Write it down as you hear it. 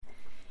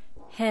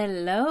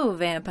Hello,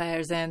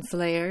 vampires and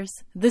slayers.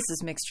 This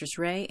is Mixtress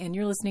Ray, and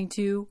you're listening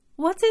to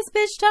What's This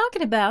Bitch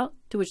Talking About?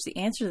 To which the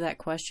answer to that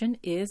question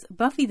is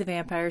Buffy the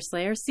Vampire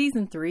Slayer,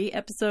 Season 3,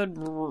 Episode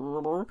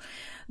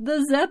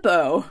The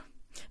Zeppo.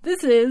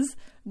 This is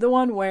the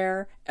one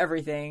where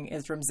everything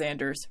is from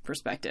Xander's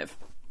perspective.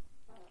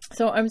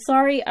 So I'm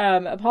sorry,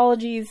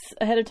 apologies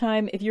ahead of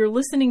time. If you're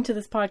listening to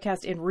this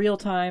podcast in real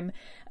time,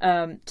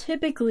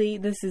 typically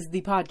this is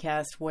the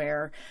podcast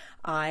where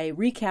I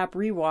recap,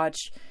 rewatch,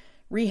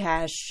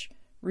 rehash,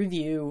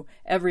 review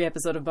every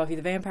episode of Buffy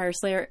the Vampire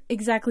Slayer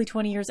exactly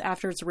 20 years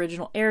after its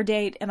original air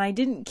date, and I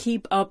didn't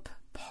keep up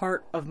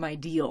part of my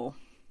deal.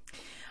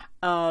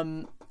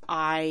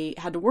 I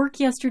had to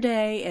work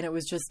yesterday, and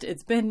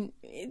it's been,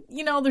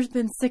 there's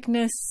been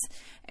sickness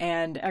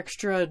and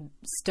extra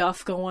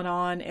stuff going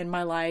on in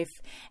my life,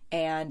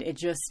 and it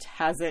just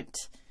hasn't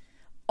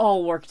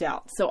all worked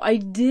out. So I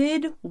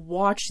did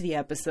watch the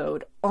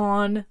episode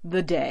on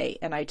the day,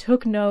 and I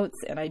took notes,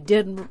 and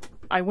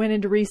I went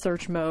into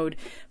research mode,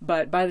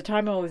 but by the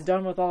time I was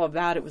done with all of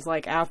that, it was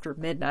like after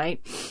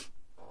midnight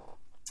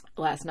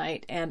last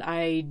night, and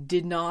I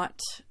did not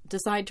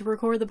decide to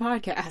record the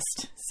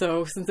podcast.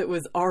 So since it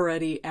was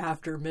already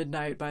after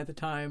midnight by the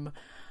time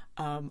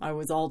I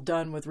was all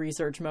done with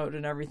research mode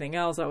and everything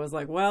else, I was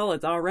like, well,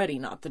 it's already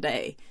not the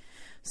day.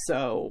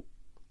 So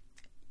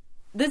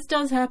this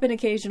does happen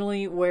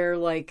occasionally where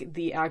like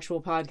the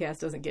actual podcast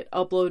doesn't get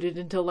uploaded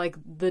until like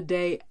the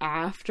day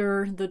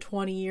after the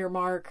 20-year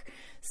mark.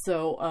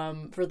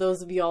 So for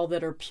those of y'all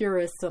that are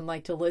purists and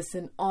like to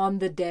listen on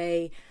the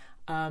day,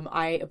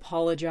 I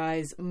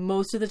apologize.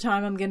 Most of the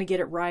time I'm going to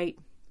get it right,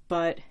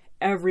 but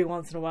every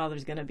once in a while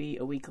there's going to be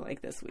a week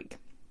like this week.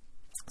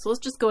 So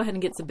let's just go ahead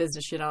and get some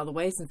business shit out of the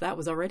way, since that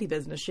was already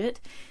business shit.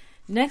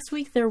 Next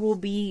week there will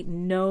be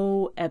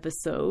no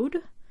episode,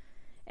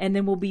 and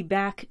then we'll be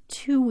back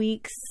 2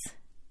 weeks.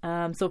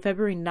 So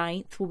February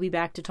 9th we'll be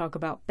back to talk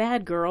about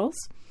Bad Girls,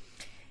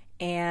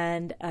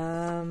 and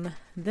then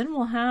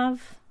we'll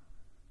have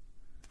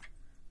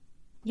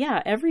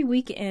every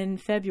week in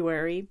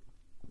February,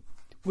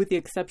 with the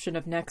exception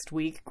of next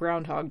week,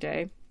 Groundhog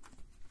Day,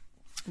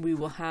 we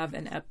will have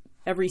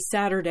every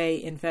Saturday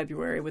in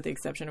February, with the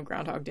exception of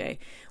Groundhog Day,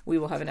 we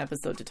will have an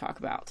episode to talk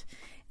about.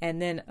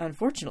 And then,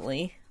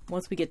 unfortunately,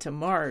 once we get to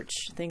March,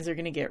 things are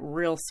going to get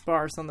real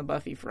sparse on the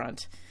Buffy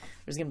front.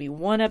 There's going to be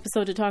 1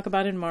 episode to talk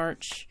about in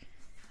March,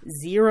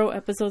 0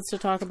 episodes to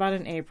talk about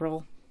in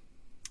April,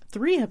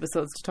 3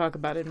 episodes to talk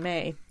about in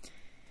May,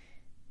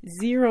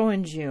 0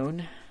 in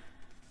June,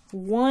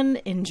 1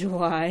 in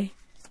July,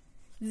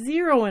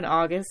 0 in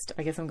August.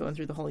 I guess I'm going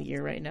through the whole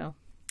year right now.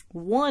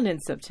 1 in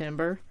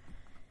September.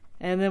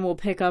 And then we'll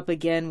pick up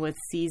again with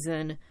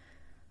season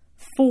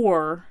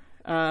 4,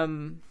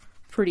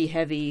 pretty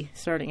heavy,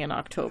 starting in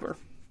October.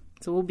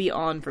 So we'll be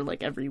on for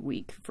like every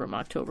week from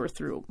October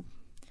through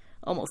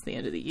almost the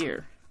end of the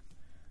year.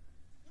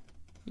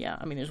 Yeah,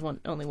 I mean, there's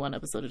only 1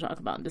 episode to talk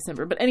about in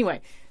December. But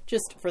anyway,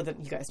 just for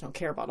you guys don't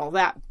care about all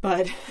that,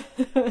 but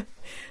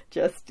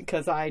just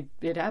because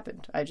it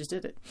happened. I just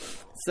did it.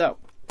 So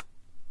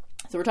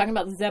we're talking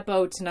about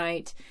Zeppo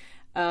tonight.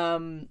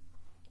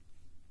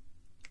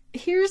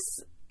 Here's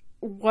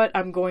what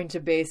I'm going to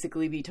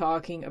basically be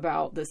talking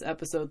about this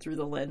episode through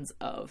the lens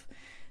of.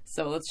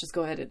 So let's just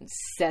go ahead and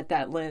set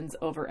that lens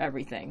over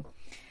everything.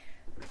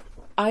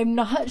 I'm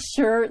not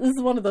sure. This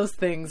is one of those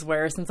things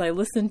where, since I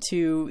listened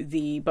to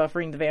the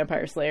Buffering the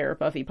Vampire Slayer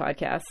Buffy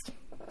podcast,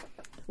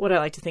 what I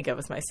like to think of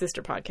as my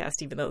sister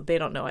podcast, even though they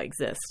don't know I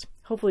exist.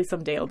 Hopefully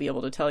someday I'll be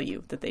able to tell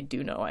you that they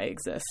do know I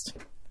exist.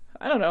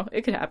 I don't know.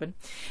 It could happen.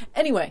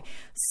 Anyway,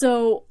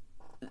 so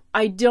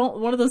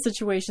one of those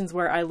situations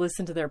where I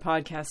listened to their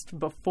podcast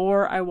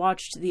before I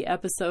watched the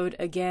episode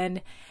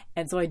again.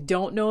 And so I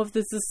don't know if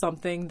this is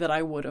something that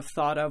I would have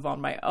thought of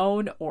on my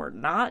own or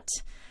not.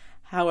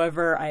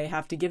 However, I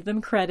have to give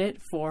them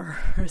credit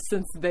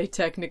since they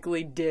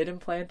technically did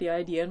implant the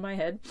idea in my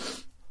head.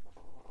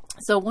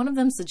 So one of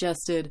them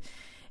suggested,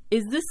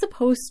 is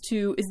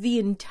the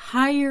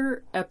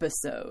entire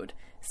episode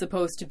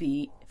supposed to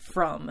be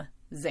from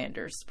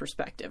Xander's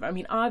perspective? I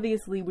mean,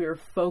 obviously we're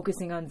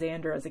focusing on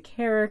Xander as a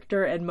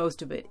character, and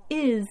most of it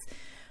is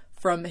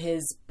from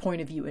his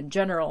point of view in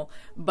general,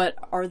 but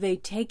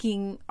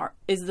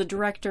is the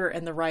director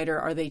and the writer,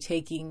 are they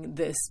taking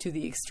this to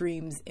the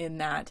extremes in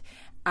that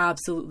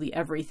absolutely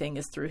everything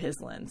is through his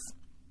lens?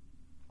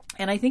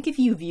 And I think if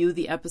you view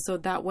the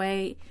episode that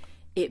way,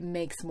 it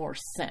makes more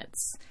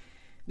sense.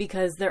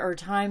 Because there are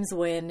times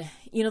when,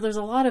 there's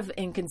a lot of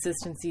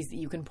inconsistencies that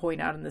you can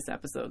point out in this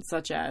episode,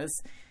 such as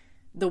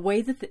the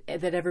way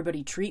that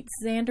everybody treats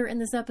Xander in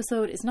this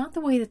episode is not the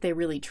way that they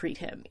really treat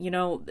him.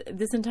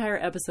 This entire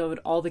episode,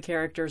 all the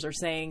characters are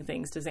saying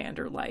things to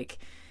Xander like,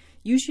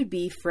 you should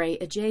be Frey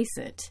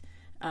adjacent.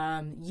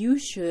 You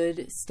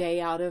should stay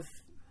out of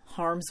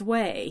harm's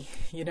way.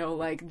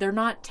 They're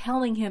not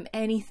telling him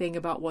anything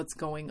about what's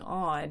going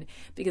on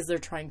because they're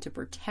trying to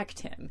protect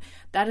him.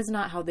 That is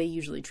not how they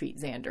usually treat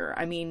Xander.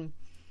 I mean,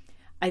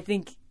 I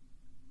think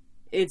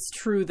it's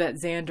true that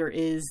Xander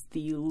is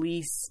the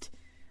least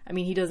I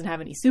mean, he doesn't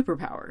have any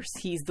superpowers.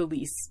 He's the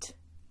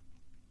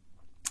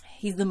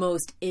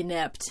most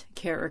inept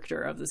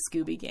character of the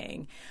Scooby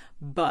Gang,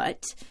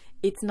 but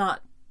it's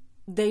not,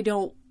 they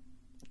don't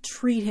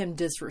treat him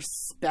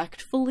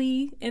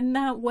disrespectfully in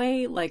that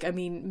way. Like, I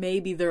mean,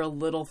 maybe they're a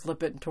little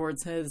flippant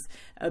towards his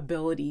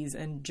abilities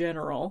in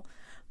general,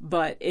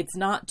 but it's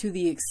not to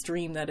the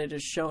extreme that it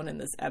is shown in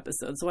this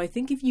episode. So I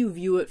think if you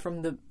view it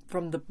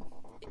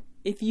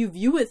if you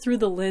view it through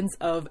the lens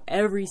of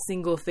every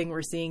single thing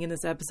we're seeing in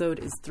this episode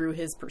is through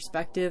his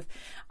perspective,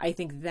 I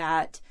think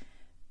that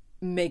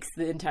makes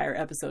the entire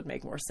episode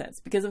make more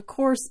sense. Because of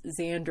course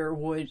Xander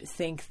would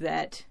think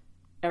that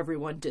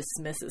everyone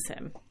dismisses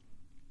him.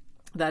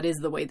 That is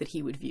the way that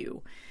he would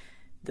view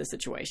the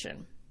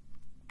situation.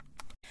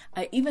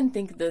 I even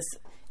think this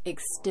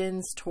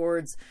extends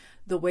towards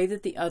the way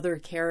that the other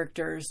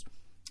characters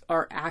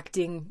are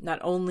acting, not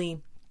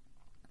only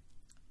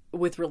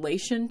with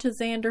relation to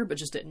Xander, but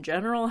just in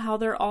general, how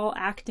they're all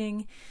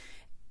acting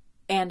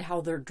and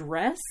how they're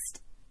dressed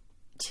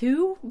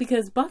too.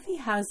 Because Buffy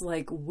has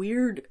like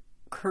weird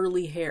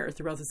curly hair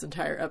throughout this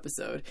entire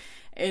episode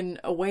in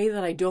a way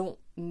that I don't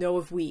know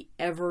if we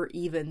ever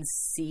even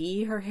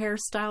see her hair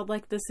styled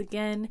like this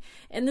again.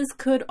 And this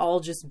could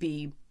all just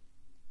be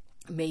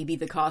maybe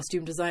the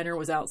costume designer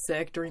was out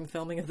sick during the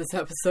filming of this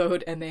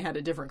episode and they had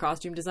a different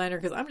costume designer,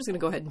 because I'm just going to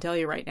go ahead and tell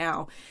you right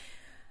now,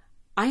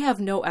 I have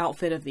no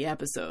outfit of the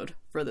episode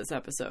for this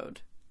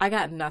episode. I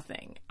got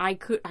nothing. I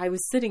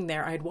was sitting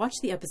there, I'd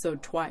watched the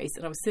episode twice,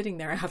 and I was sitting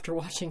there after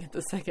watching it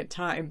the second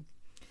time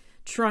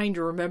trying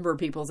to remember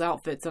people's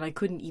outfits, and I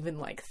couldn't even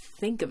like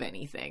think of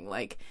anything.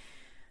 Like,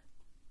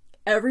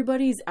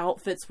 everybody's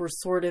outfits were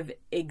sort of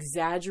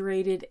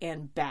exaggerated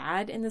and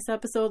bad in this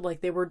episode.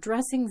 Like, they were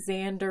dressing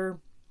Xander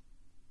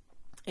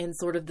in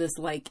sort of this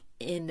like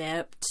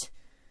inept,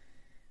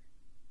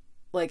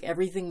 like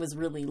everything was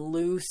really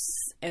loose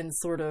and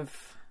sort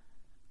of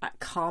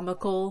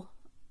comical.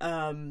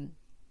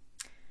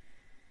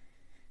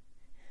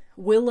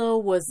 Willow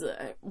was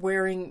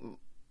wearing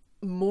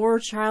more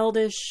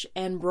childish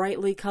and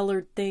brightly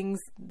colored things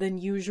than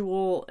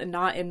usual, and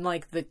not in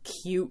like the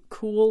cute,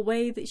 cool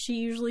way that she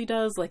usually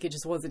does. Like, it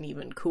just wasn't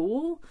even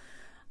cool.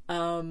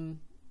 I don't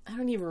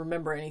even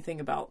remember anything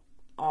about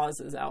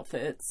Oz's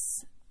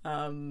outfits.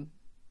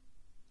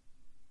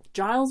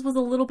 Giles was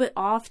a little bit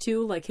off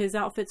too. Like, his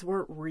outfits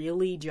weren't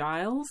really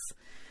Giles.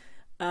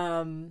 They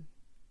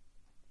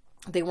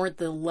weren't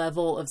the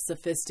level of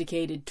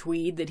sophisticated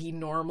tweed that he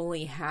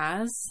normally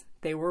has.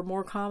 They were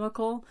more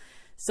comical.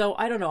 So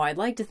I don't know. I'd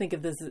like to think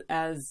of this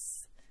as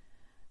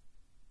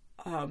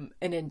an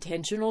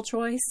intentional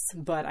choice,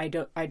 but I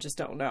just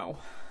don't know.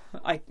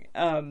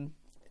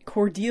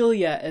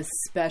 Cordelia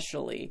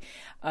especially.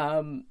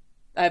 I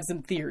have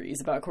some theories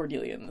about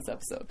Cordelia in this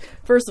episode.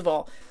 First of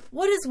all,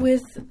 what is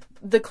with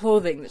the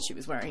clothing that she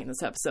was wearing in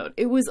this episode?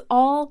 It was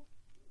all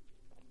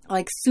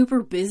like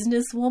super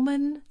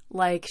businesswoman.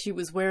 Like, she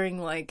was wearing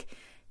like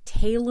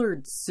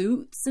tailored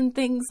suits and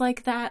things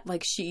like that.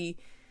 Like,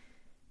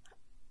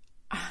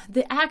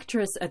 the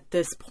actress at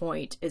this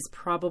point is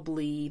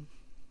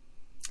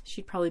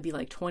she'd probably be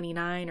like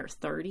 29 or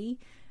 30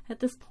 at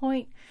this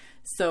point.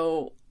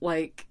 So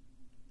like,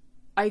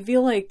 I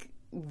feel like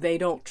they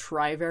don't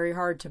try very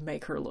hard to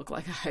make her look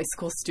like a high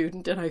school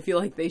student, and I feel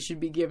like they should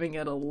be giving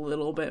it a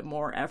little bit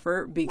more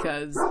effort,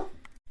 because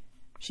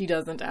she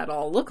doesn't at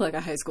all look like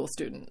a high school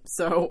student.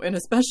 So, and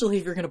especially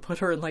if you're going to put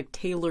her in like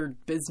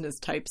tailored business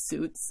type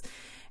suits,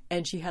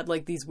 and she had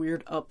like these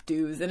weird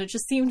updos, and it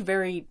just seemed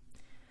very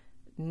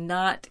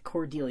not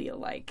Cordelia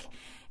like.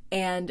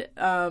 And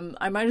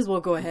I might as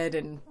well go ahead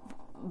and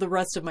the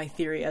rest of my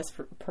theory as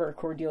per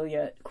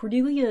Cordelia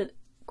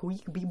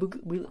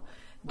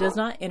does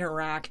not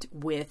interact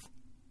with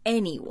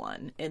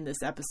anyone in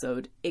this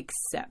episode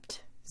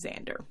except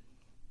Xander.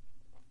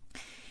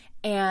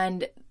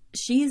 And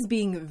she's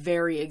being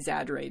very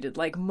exaggerated.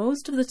 Like,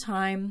 most of the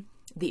time,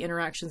 the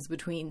interactions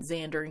between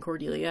Xander and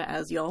Cordelia,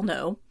 as y'all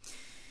know,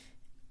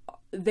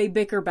 they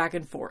bicker back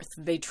and forth.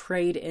 They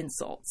trade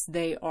insults.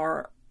 They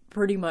are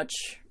pretty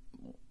much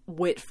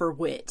wit for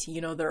wit.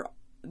 You know,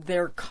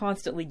 they're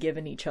constantly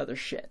giving each other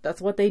shit.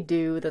 That's what they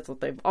do. That's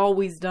what they've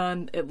always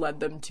done. It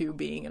led them to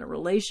being in a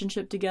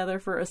relationship together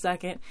for a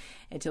second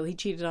until he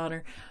cheated on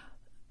her.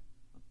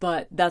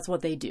 But that's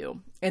what they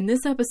do. In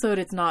this episode,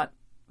 it's not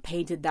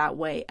painted that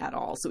way at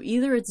all. So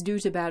either it's due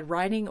to bad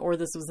writing or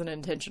this was an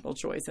intentional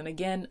choice. And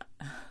again,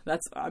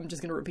 I'm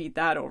just going to repeat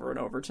that over and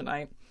over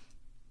tonight.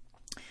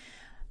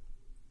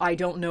 I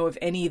don't know if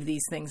any of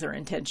these things are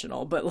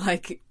intentional, but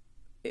like,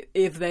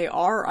 if they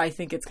are, I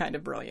think it's kind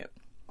of brilliant.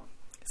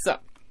 So,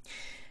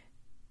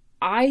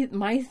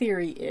 my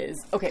theory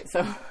is, okay,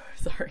 so,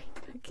 sorry,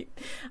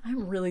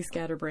 I'm really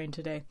scatterbrained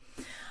today.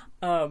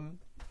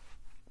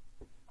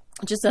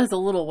 Just as a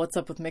little what's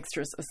up with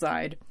Mixtress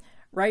aside,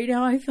 right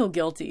now I feel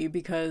guilty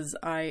because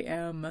I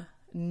am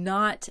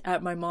not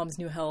at my mom's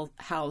new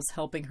house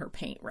helping her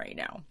paint right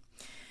now.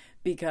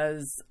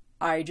 Because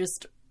I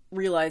just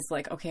realized,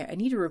 like, okay, I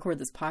need to record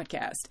this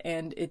podcast,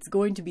 and it's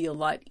going to be a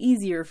lot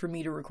easier for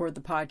me to record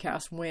the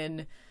podcast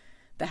when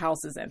the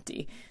house is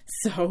empty.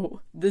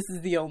 So this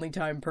is the only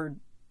time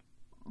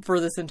for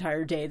this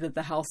entire day that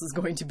the house is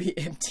going to be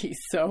empty.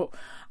 So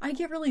I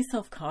get really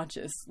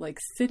self-conscious, like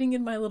sitting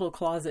in my little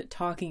closet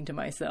talking to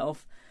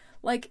myself.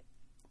 Like,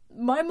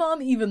 my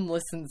mom even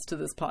listens to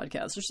this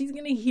podcast, so she's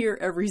going to hear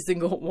every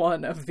single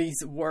one of these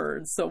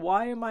words. So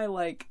why am I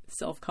like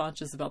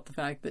self-conscious about the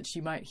fact that she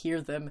might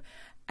hear them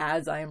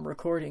as I am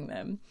recording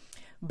them?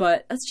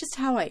 But that's just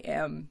how I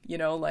am, you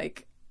know,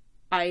 like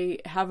I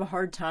have a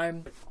hard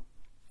time,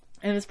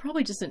 and it's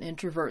probably just an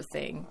introvert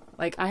thing.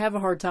 Like, I have a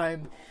hard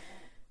time,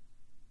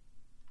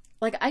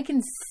 like, I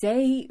can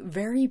say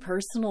very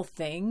personal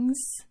things,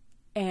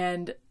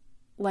 and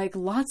like,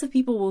 lots of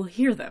people will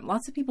hear them.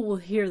 Lots of people will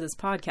hear this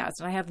podcast,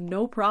 and I have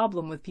no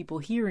problem with people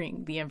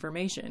hearing the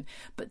information.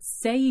 But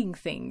saying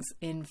things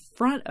in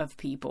front of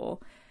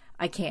people,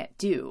 I can't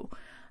do.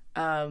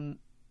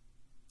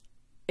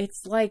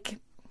 It's like,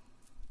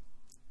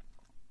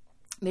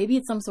 maybe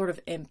it's some sort of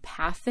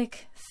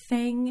empathic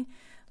thing.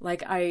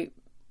 Like,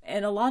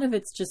 and a lot of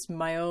it's just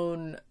my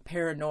own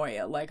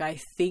paranoia. Like, I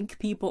think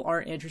people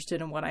aren't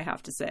interested in what I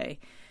have to say.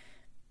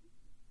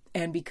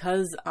 And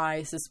because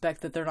I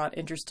suspect that they're not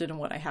interested in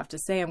what I have to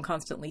say, I'm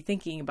constantly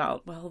thinking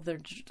about, well,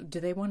 do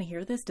they want to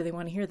hear this? Do they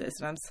want to hear this?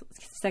 And I'm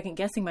second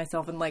guessing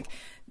myself. And like,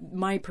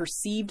 my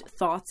perceived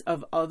thoughts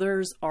of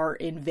others are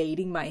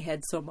invading my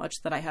head so much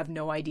that I have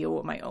no idea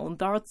what my own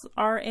thoughts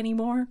are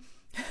anymore.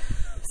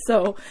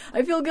 So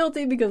I feel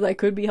guilty because I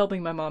could be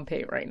helping my mom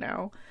paint right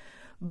now.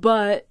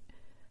 But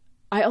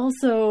I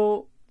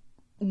also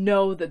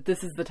know that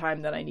this is the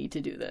time that I need to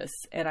do this,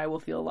 and I will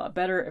feel a lot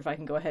better if I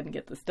can go ahead and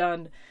get this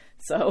done.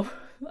 So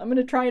I'm going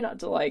to try not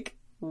to like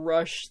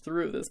rush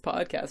through this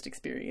podcast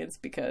experience,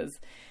 because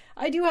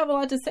I do have a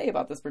lot to say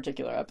about this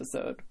particular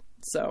episode.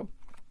 So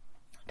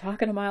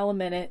talking a mile a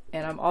minute,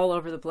 and I'm all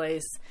over the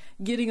place,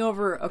 getting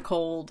over a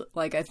cold.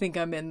 Like, I think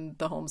I'm in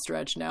the home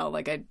stretch now.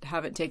 Like, I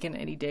haven't taken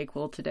any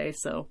Dayquil today,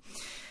 so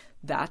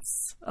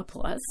that's a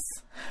plus.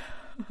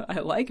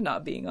 I like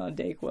not being on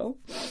Dayquil.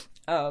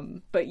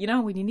 But you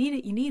know, when you need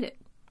it, you need it.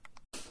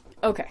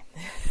 Okay.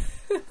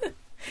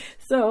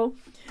 So,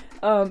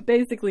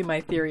 basically my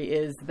theory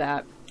is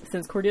that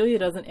since Cordelia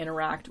doesn't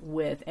interact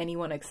with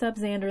anyone except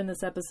Xander in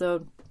this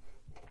episode,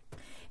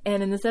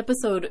 and in this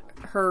episode,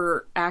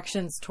 her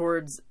actions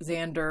towards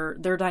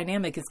Xander, their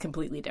dynamic is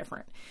completely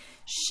different.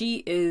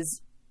 She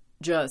is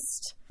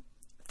just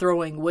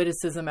throwing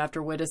witticism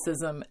after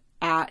witticism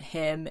at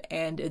him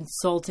and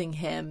insulting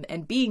him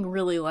and being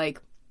really like,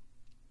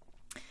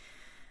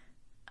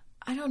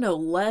 I don't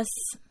know,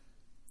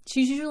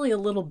 she's usually a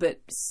little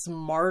bit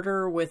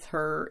smarter with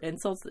her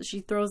insults that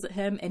she throws at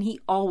him, and he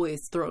always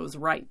throws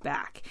right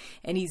back.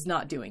 And he's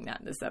not doing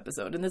that in this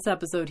episode. In this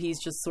episode, he's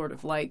just sort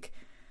of like,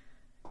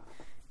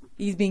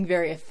 he's being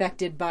very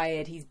affected by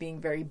it. He's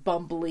being very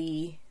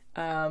bumbly.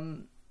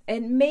 And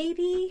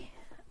maybe,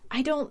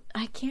 I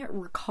can't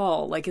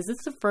recall, like, is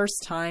this the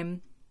first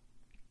time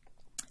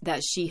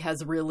that she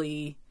has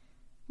really...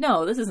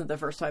 No, this isn't the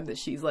first time that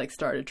she's like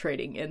started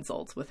trading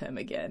insults with him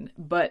again,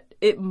 but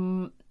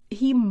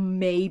he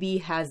maybe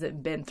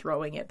hasn't been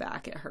throwing it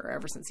back at her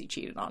ever since he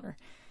cheated on her.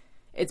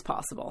 It's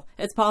possible.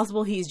 It's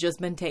possible he's just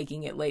been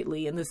taking it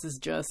lately, and this is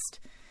just,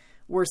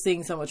 we're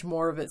seeing so much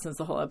more of it since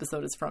the whole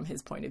episode is from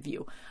his point of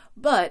view.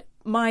 But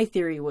my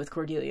theory with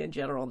Cordelia in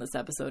general in this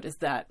episode is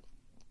that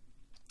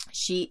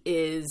she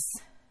is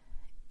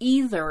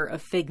either a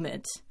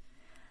figment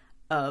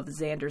of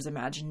Xander's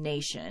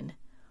imagination,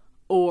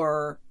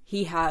 or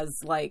he has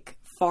like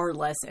far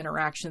less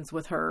interactions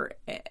with her,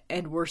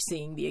 and we're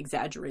seeing the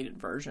exaggerated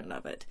version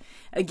of it.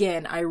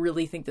 Again, I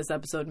really think this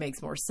episode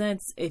makes more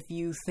sense if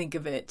you think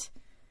of it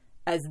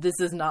as this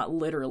is not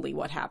literally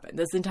what happened.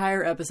 This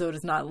entire episode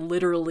is not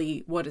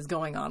literally what is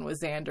going on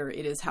with Xander.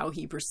 It is how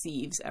he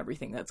perceives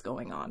everything that's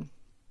going on.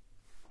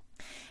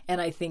 And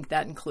I think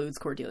that includes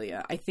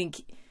Cordelia. I think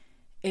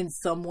in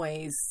some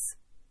ways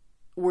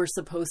we're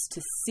supposed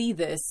to see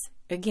this.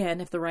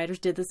 Again, if the writers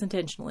did this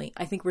intentionally,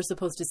 I think we're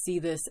supposed to see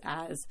this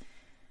as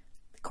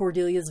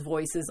Cordelia's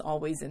voice is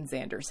always in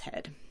Xander's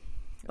head.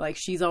 Like,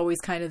 she's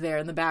always kind of there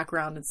in the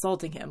background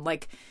insulting him.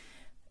 Like,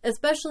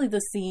 especially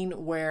the scene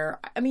where,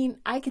 I mean,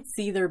 I could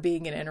see there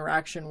being an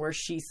interaction where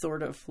she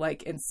sort of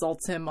like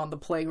insults him on the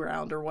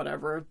playground or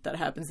whatever that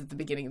happens at the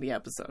beginning of the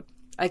episode.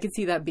 I could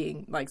see that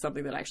being like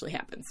something that actually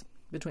happens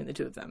between the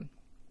two of them.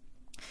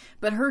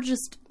 But her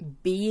just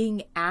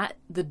being at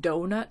the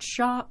donut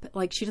shop,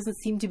 like, she doesn't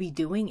seem to be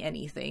doing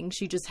anything.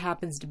 She just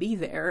happens to be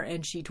there,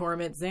 and she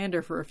torments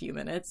Xander for a few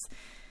minutes.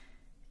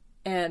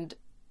 And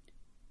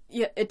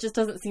yeah, it just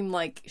doesn't seem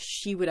like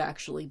she would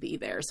actually be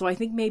there. So I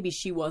think maybe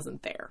she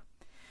wasn't there.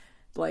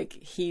 Like,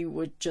 he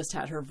would just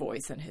had her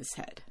voice in his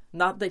head.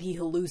 Not that he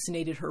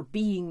hallucinated her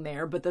being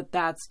there, but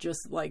that's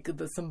just like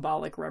the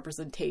symbolic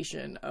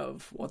representation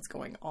of what's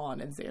going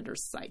on in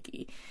Xander's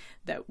psyche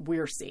that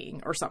we're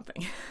seeing or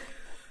something.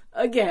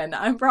 Again,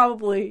 I'm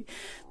probably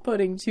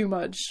putting too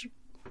much,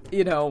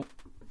 I'm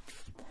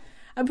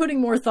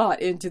putting more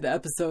thought into the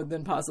episode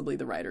than possibly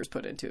the writers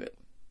put into it.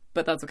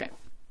 But that's okay.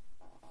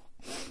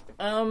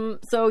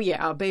 So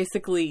yeah,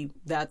 basically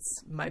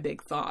that's my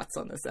big thoughts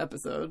on this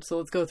episode. So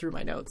let's go through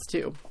my notes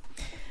too.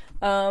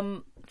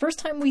 First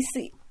time we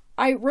see,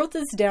 I wrote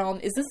this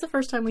down. Is this the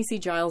first time we see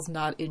Giles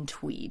not in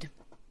tweed?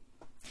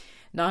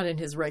 Not in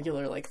his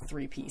regular, like,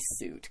 3-piece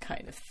suit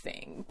kind of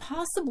thing.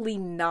 Possibly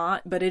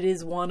not, but it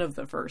is one of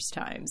the first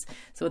times.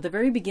 So at the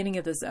very beginning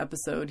of this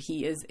episode,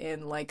 he is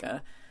in, like,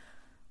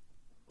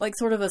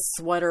 sort of a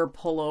sweater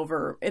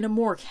pullover in a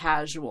more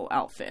casual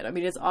outfit. I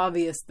mean, it's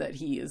obvious that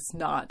he is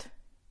not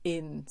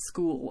in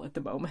school at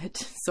the moment.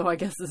 So I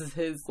guess this is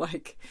his,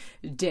 like,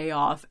 day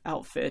off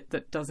outfit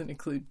that doesn't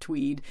include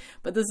tweed.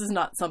 But this is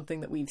not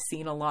something that we've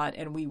seen a lot,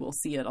 and we will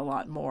see it a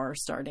lot more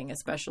starting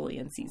especially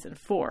in season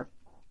 4.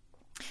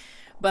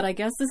 But I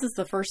guess this is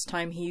the first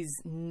time he's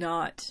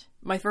not...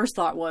 My first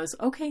thought was,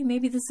 okay,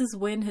 maybe this is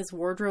when his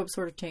wardrobe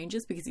sort of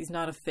changes because he's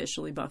not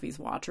officially Buffy's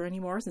Watcher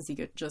anymore since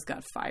he just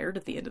got fired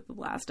at the end of the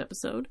last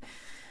episode.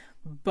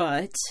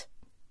 But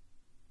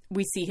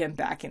we see him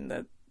back in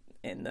the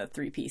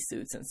 3-piece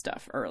suits and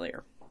stuff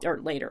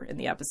later in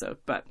the episode.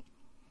 But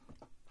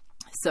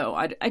so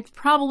I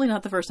probably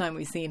not the first time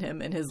we've seen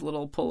him in his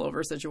little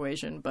pullover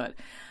situation, but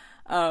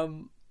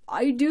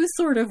I do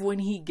sort of, when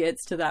he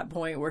gets to that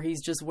point where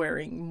he's just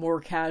wearing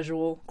more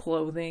casual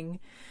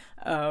clothing,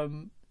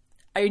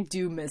 I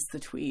do miss the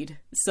tweed.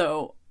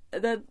 So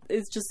that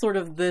is just sort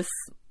of, this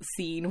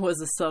scene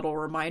was a subtle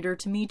reminder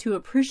to me to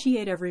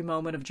appreciate every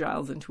moment of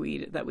Giles in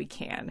tweed that we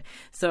can.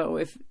 So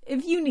if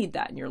you need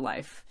that in your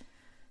life,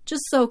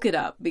 just soak it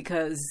up,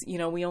 because, you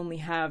know, we only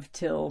have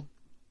till,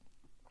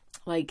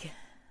 like,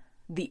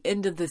 the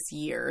end of this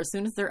year. As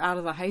soon as they're out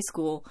of the high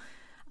school,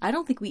 I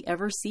don't think we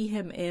ever see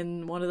him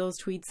in one of those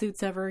tweed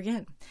suits ever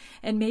again.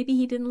 And maybe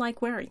he didn't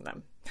like wearing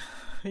them.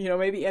 You know,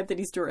 maybe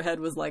Anthony Stewart Head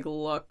was like,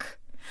 look,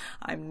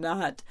 I'm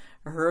not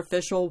her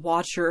official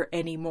watcher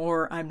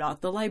anymore. I'm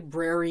not the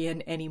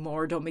librarian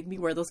anymore. Don't make me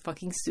wear those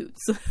fucking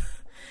suits.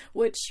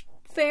 Which,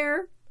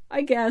 fair,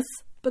 I guess.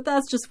 But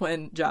that's just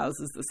when Giles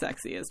is the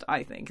sexiest,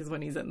 I think, is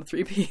when he's in the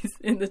 3-piece,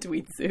 in the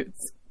tweed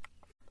suits.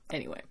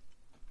 Anyway.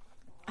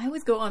 I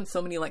always go on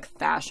so many, like,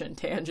 fashion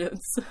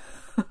tangents.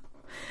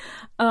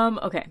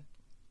 Okay.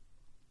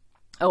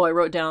 Oh, I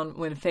wrote down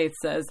when Faith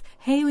says,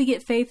 hey, we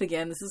get Faith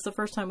again. This is the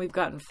first time we've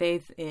gotten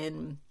Faith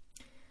in...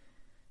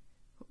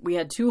 We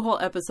had 2 whole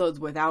episodes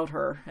without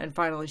her, and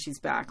finally she's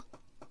back.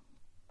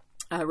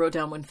 I wrote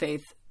down when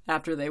Faith,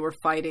 after they were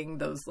fighting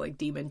those, like,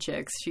 demon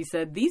chicks, she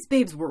said, these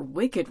babes were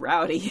wicked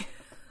rowdy.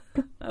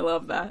 I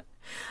love that.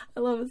 I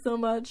love it so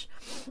much.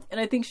 And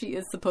I think she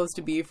is supposed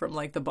to be from,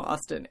 like, the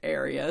Boston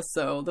area,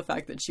 so the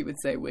fact that she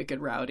would say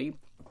wicked rowdy,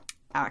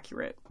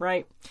 accurate,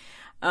 right?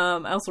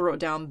 I also wrote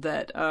down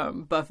that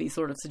Buffy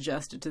sort of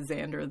suggested to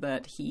Xander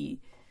that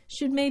he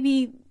should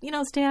maybe, you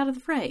know, stay out of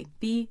the fray.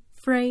 Be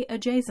fray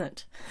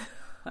adjacent.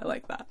 I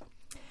like that.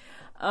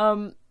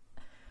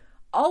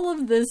 All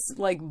of this,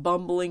 like,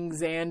 bumbling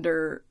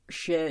Xander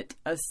shit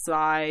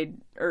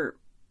aside, or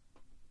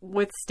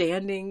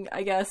withstanding,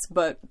 I guess,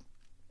 but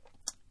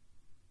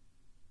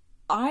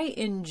I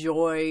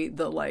enjoy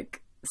the,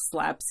 like,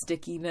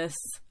 slapstickiness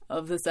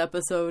of this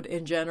episode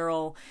in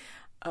general.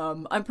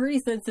 I'm pretty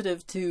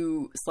sensitive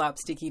to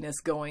slapstickiness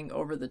going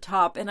over the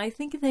top, and I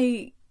think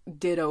they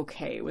did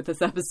okay with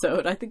this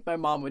episode. I think my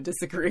mom would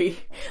disagree.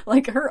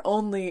 Like, her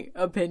only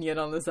opinion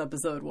on this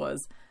episode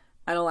was,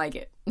 I don't like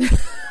it.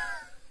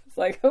 It's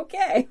like,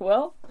 okay,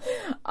 well,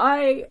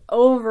 I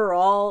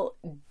overall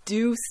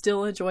do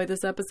still enjoy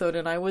this episode,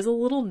 and I was a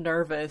little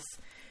nervous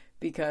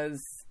because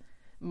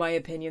my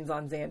opinions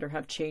on Xander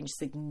have changed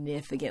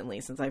significantly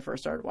since I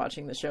first started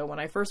watching the show. When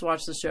I first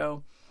watched the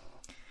show,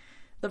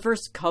 the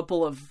first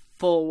couple of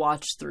full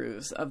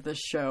watch-throughs of the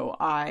show,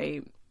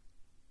 the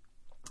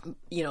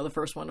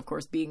first one, of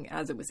course, being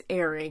as it was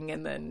airing,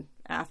 and then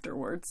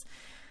afterwards,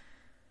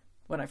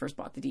 when I first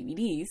bought the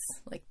DVDs,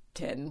 like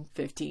 10,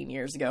 15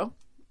 years ago,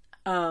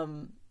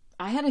 I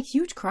had a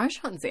huge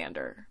crush on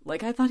Xander.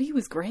 Like, I thought he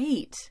was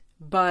great,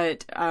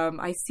 but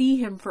I see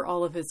him for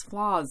all of his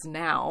flaws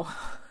now.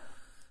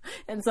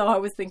 And so I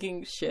was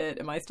thinking, shit,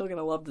 am I still going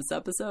to love this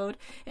episode?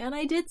 And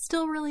I did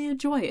still really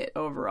enjoy it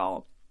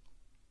overall.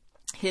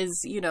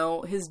 His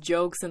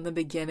jokes in the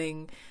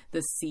beginning,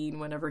 the scene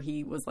whenever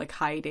he was, like,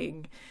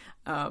 hiding,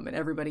 and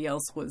everybody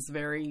else was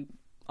very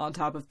on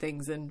top of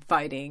things and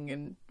fighting,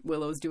 and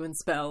Willow's doing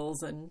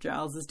spells, and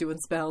Giles is doing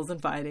spells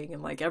and fighting,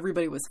 and, like,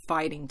 everybody was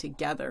fighting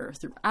together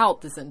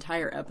throughout this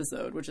entire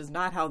episode, which is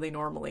not how they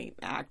normally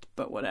act,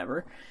 but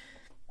whatever.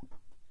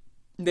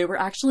 They were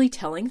actually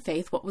telling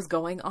Faith what was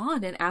going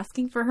on and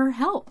asking for her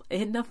help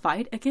in the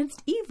fight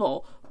against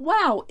evil.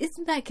 Wow,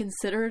 isn't that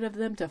considerate of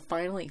them to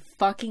finally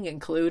fucking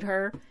include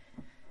her?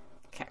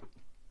 Okay.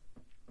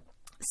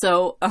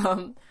 So,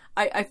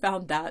 I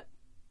found that,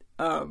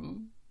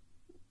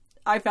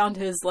 I found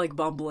his, like,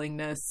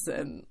 bumblingness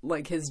and,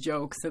 like, his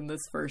jokes in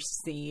this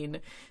first scene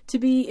to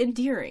be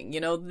endearing.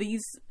 You know,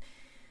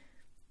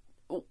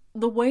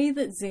 the way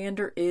that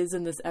Xander is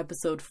in this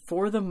episode,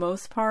 for the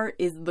most part,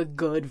 is the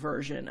good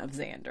version of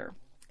Xander.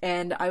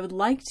 And I would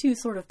like to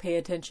sort of pay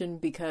attention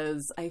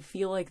because I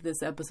feel like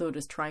this episode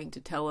is trying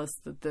to tell us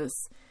that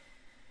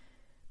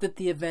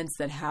the events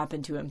that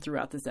happen to him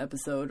throughout this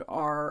episode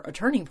are a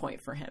turning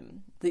point for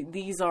him.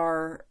 These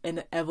are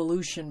an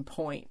evolution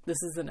point.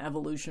 This is an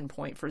evolution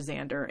point for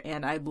Xander,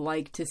 and I'd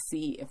like to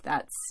see if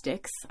that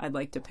sticks. I'd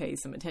like to pay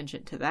some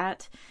attention to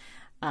that.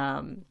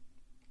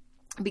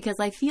 Because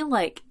I feel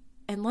like,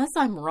 unless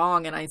I'm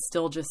wrong and I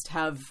still just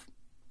have,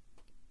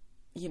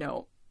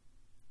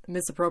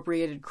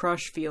 misappropriated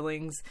crush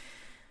feelings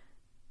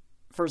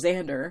for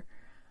Xander,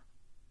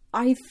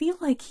 I feel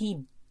like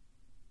he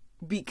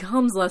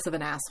becomes less of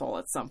an asshole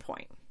at some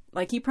point.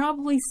 Like, he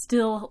probably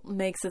still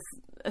makes a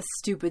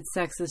stupid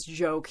sexist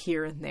joke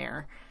here and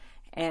there,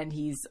 and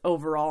he's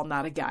overall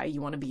not a guy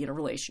you want to be in a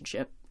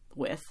relationship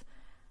with.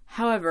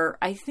 However,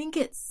 I think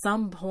at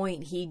some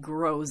point he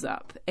grows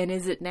up. And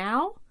is it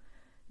now?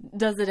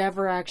 Does it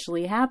ever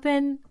actually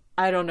happen?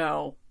 I don't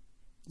know.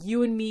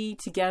 You and me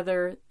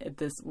together at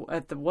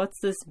the What's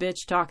This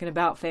Bitch Talking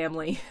About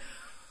family,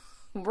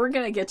 we're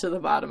going to get to the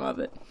bottom of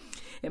it.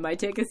 It might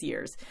take us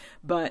years,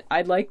 but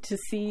I'd like to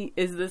see,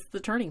 is this the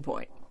turning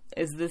point?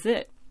 Is this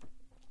it?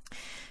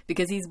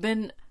 Because he's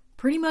been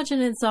pretty much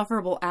an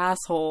insufferable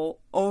asshole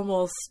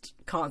almost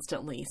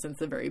constantly since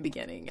the very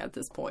beginning at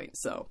this point.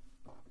 So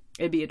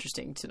it'd be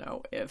interesting to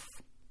know if,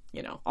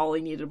 all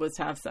he needed was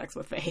to have sex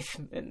with Faith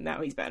and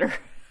now he's better.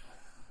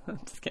 I'm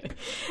just kidding.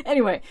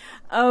 Anyway,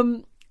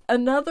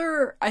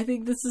 I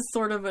think this is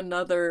sort of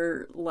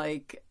another,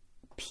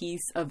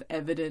 piece of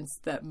evidence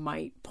that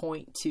might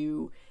point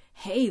to,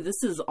 hey,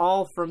 this is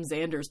all from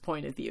Xander's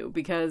point of view,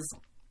 because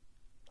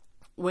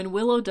when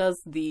Willow does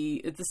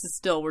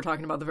we're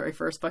talking about the very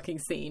first fucking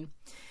scene,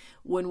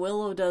 when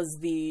Willow does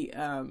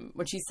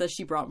when she says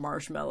she brought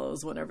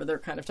marshmallows, whenever they're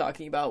kind of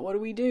talking about, what do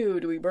we do?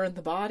 Do we burn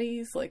the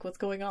bodies? Like, what's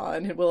going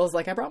on? And Willow's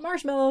like, I brought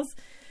marshmallows.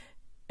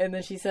 And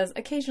then she says,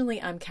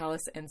 occasionally I'm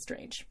callous and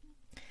strange.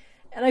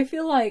 And I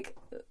feel like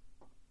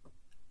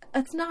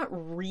that's not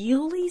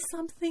really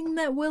something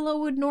that Willow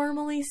would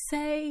normally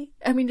say.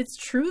 I mean, it's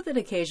true that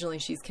occasionally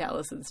she's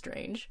callous and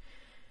strange.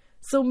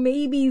 So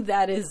maybe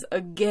that is,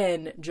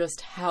 again, just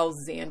how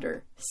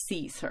Xander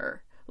sees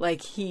her.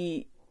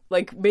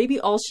 Maybe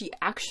all she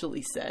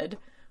actually said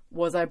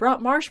was, I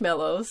brought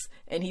marshmallows,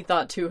 and he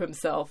thought to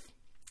himself,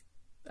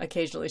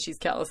 occasionally she's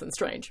callous and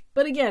strange.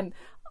 But again,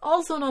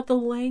 also not the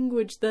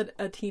language that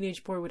a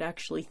teenage boy would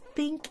actually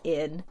think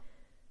in,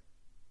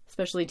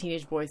 especially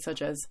teenage boys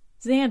such as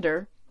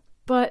Xander.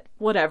 But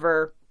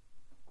whatever.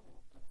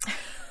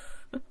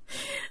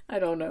 I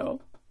don't know.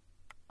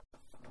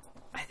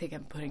 I think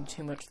I'm putting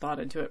too much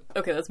thought into it.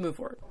 Okay, let's move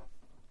forward.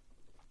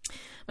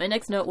 My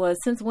next note was,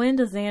 since when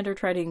does Xander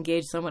try to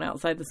engage someone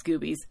outside the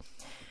Scoobies?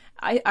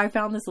 I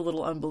found this a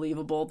little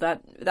unbelievable.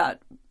 That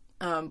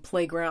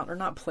playground, or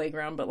not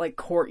playground, but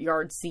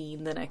courtyard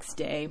scene the next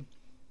day,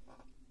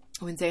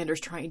 when Xander's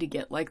trying to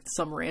get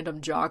some random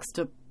jocks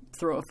to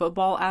throw a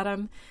football at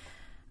him.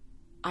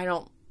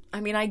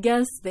 I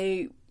guess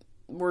they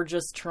were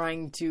just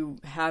trying to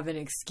have an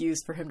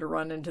excuse for him to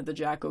run into the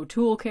Jack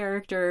O'Toole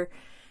character,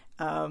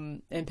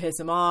 and piss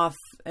him off,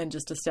 and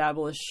just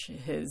establish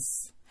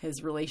his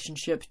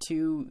relationship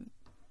to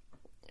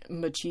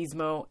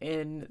machismo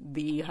in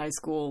the high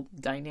school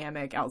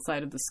dynamic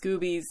outside of the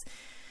Scoobies.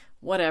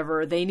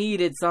 Whatever. They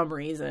needed some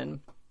reason.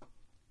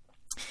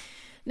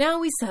 Now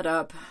we set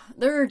up,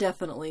 there are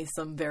definitely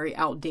some very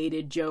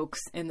outdated jokes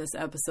in this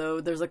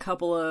episode. There's a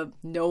couple of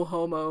no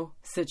homo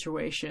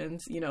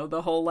situations,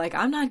 the whole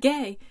I'm not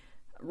gay.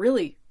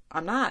 Really,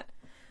 I'm not.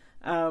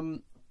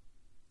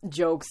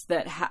 Jokes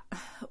that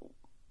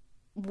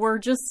were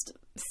just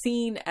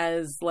seen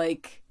as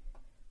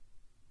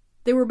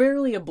they were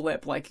barely a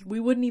blip. We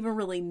wouldn't even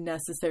really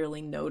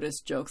necessarily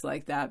notice jokes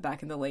like that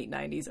back in the late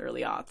 90s,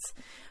 early aughts.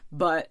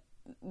 But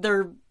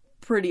they're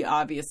pretty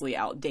obviously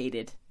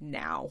outdated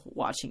now,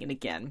 watching it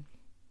again.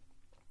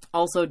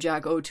 Also,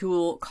 Jack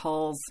O'Toole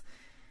calls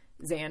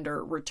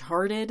Xander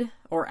retarded,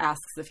 or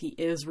asks if he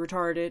is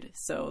retarded.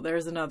 So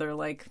there's another,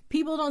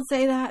 people don't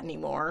say that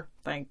anymore,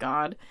 thank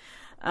God.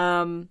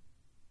 It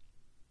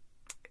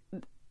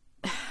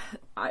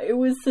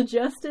was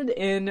suggested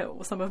in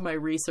some of my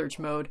research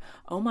mode.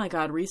 Oh my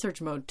God,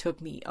 research mode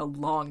took me a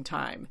long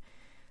time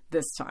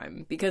this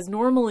time, because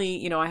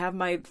normally, I have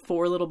my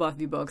 4 little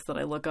Buffy books that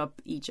I look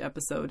up each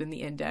episode in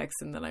the index,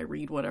 and then I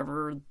read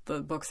whatever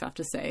the books have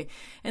to say.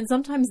 And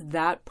sometimes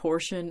that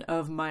portion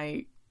of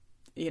my,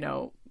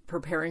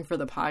 preparing for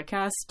the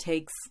podcast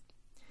takes,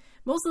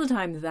 most of the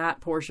time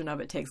that portion of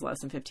it takes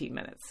less than 15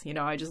 minutes.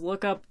 I just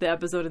look up the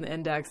episode in the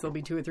index. There'll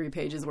be 2 or 3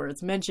 pages where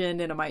it's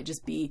mentioned, and it might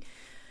just be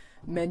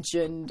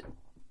mentioned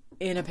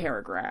in a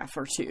paragraph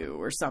or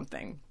 2 or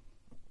something.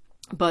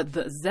 But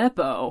the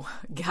Zeppo,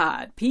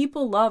 God,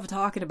 people love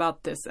talking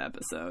about this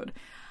episode.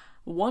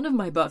 One of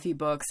my Buffy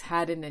books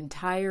had an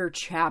entire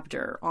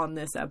chapter on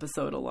this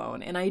episode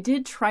alone, and I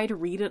did try to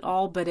read it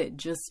all, but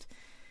it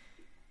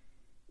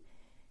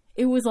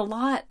was a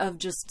lot of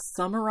just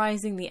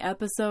summarizing the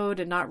episode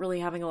and not really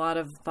having a lot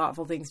of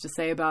thoughtful things to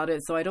say about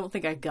it, so I don't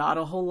think I got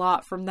a whole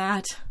lot from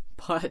that,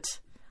 but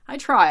I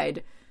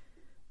tried.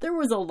 There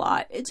was a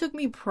lot. It took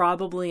me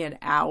probably an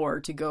hour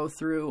to go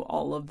through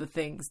all of the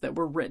things that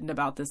were written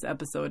about this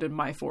episode in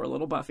my 4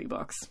 little Buffy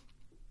books.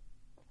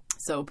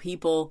 So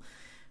people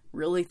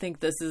really think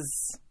this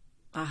is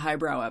a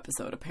highbrow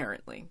episode,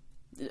 apparently.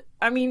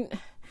 I mean,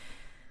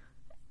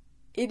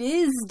 it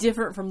is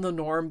different from the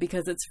norm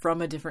because it's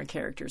from a different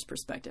character's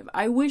perspective.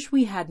 I wish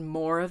we had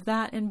more of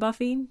that in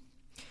Buffy.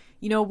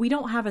 You know, we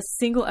don't have a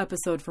single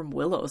episode from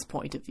Willow's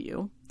point of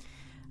view.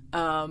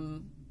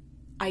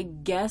 I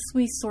guess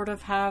we sort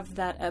of have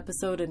that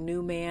episode, A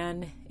New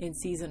Man, in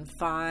season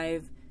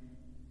 5.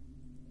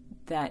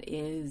 That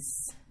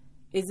is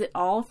it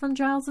all from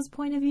Giles's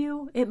point of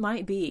view? It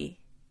might be.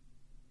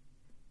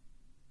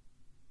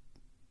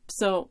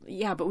 So,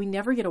 yeah, but we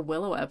never get a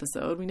Willow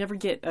episode. We never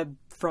get a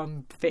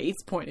from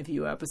Faith's point of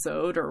view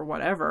episode or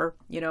whatever.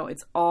 You know,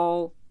 it's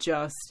all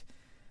just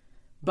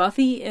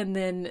Buffy and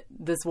then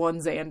this one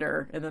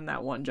Xander and then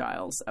that one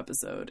Giles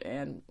episode.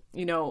 And,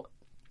 you know,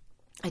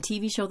 a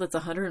TV show that's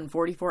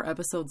 144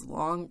 episodes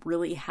long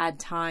really had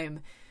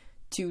time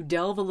to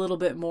delve a little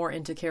bit more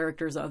into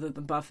characters other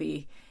than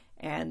Buffy.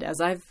 And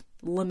as I've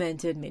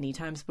lamented many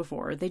times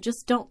before, they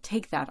just don't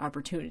take that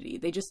opportunity.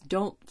 They just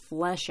don't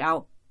flesh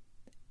out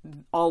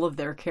all of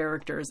their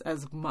characters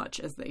as much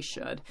as they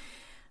should.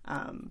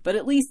 But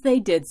at least they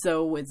did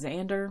so with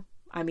Xander.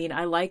 I mean,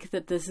 I like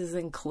that this is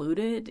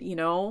included, you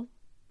know.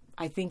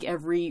 I think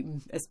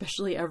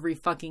especially every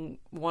fucking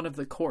one of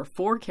the core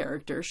 4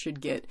 characters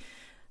should get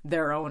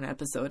their own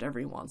episode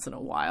every once in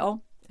a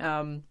while.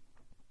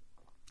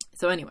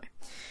 So anyway,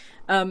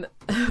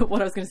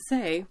 what I was going to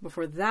say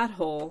before that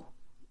whole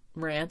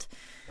rant.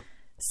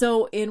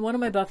 So in one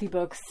of my Buffy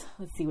books,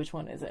 let's see, which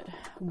one is it?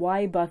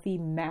 Why Buffy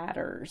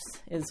Matters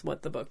is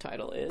what the book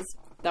title is.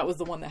 That was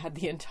the one that had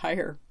the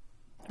entire,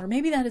 or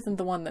maybe that isn't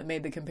the one that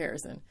made the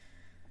comparison.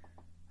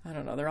 I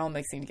don't know. They're all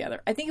mixing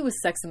together. I think it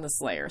was Sex and the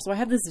Slayer. So I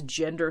have this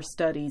gender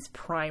studies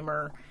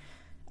primer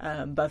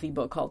Buffy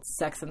book called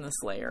Sex and the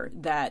Slayer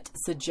that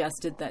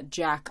suggested that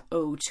Jack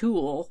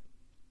O'Toole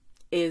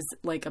is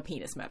like a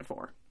penis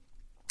metaphor.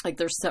 Like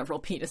there's several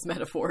penis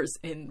metaphors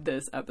in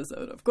this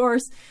episode, of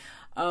course.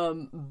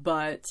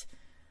 But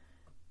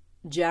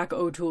Jack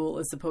O'Toole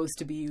is supposed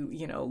to be,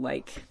 you know,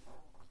 like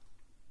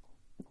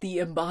the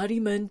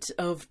embodiment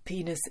of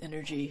penis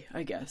energy,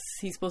 I guess.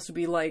 He's supposed to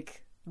be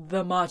like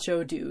the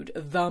macho dude,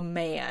 the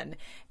man.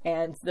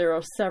 And there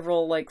are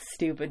several like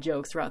stupid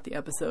jokes throughout the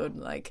episode,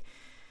 like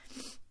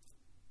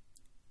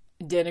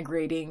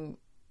denigrating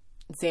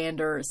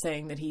Xander,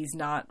 saying that he's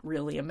not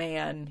really a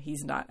man,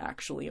 he's not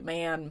actually a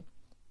man,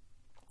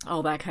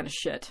 all that kind of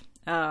shit.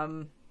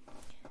 And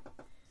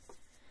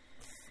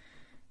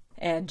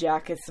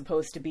Jack is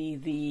supposed to be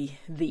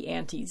the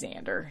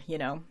anti-Xander, you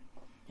know.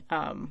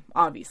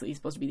 Obviously he's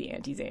supposed to be the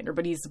anti-Xander,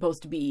 but he's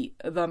supposed to be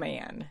the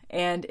man.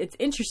 And it's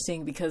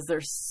interesting because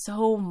there's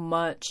so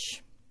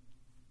much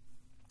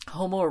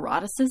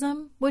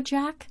homoeroticism with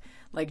Jack.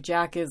 Like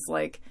Jack is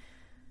like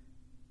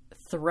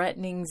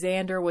threatening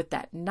Xander with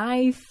that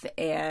knife,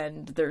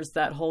 and there's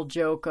that whole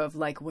joke of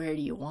like, where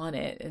do you want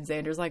it? And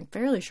Xander's like,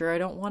 fairly sure I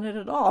don't want it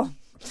at all.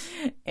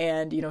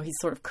 And, you know, he's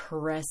sort of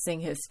caressing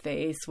his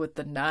face with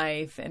the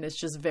knife, and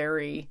it's just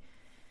very,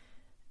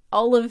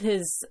 all of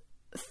his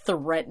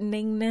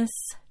threateningness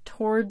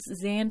towards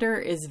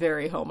Xander is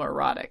very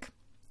homoerotic,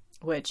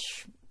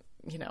 which,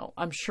 you know,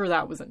 I'm sure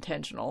that was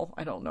intentional.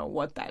 I don't know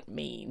what that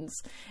means.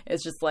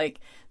 It's just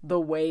like the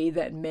way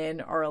that men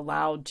are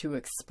allowed to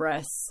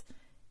express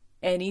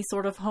any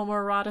sort of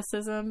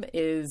homoeroticism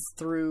is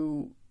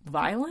through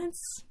violence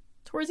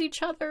towards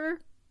each other.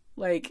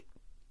 Like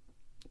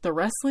the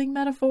wrestling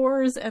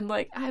metaphors and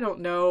like, I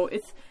don't know.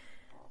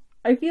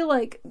 I feel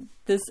like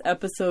this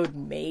episode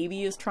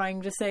maybe is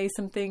trying to say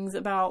some things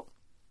about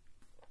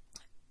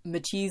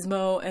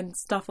machismo and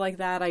stuff like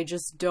that. I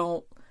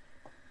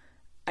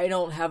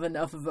don't have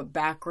enough of a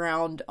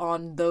background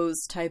on those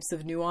types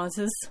of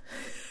nuances,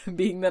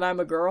 being that I'm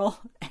a girl,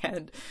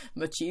 and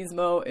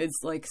machismo is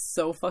like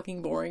so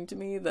fucking boring to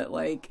me that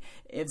like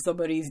if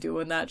somebody's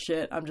doing that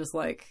shit, I'm just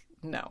like,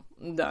 no,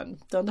 I'm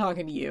done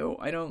talking to you.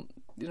 I don't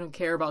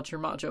care about your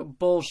macho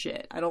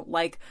bullshit. I don't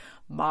like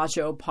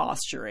macho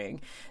posturing.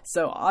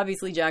 So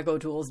obviously Jack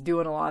O'Toole's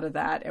doing a lot of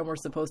that, and we're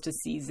supposed to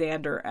see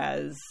Xander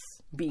as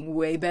being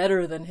way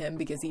better than him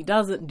because he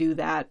doesn't do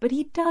that, but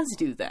he does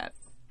do that.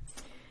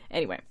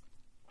 Anyway,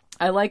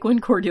 I like when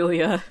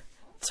Cordelia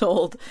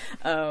told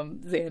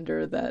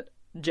Xander that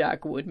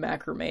Jack would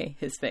macrame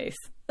his face.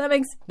 That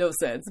makes no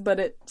sense, but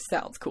it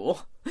sounds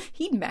cool.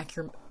 He'd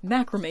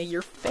macrame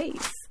your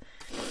face.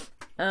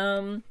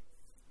 There's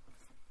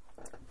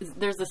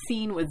a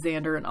scene with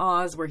Xander and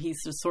Oz where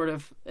he's just sort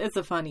of, it's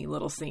a funny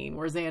little scene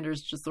where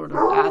Xander's just sort of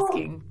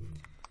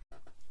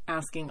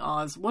asking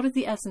Oz, what is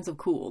the essence of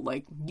cool?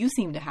 Like, you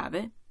seem to have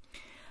it.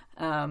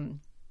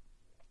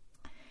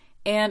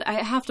 And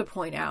I have to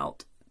point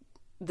out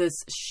this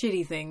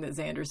shitty thing that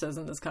Xander says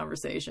in this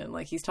conversation.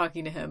 Like, he's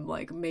talking to him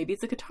like, maybe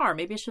it's a guitar.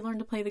 Maybe I should learn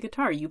to play the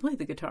guitar. You play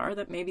the guitar.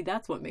 Maybe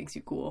that's what makes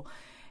you cool.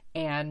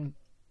 And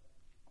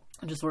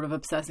just sort of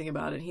obsessing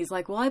about it. He's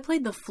like, well, I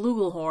played the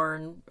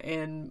flugelhorn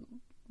in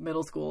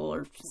middle school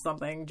or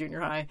something, junior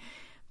high,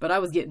 but I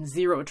was getting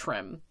zero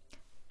trim.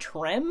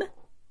 Trim?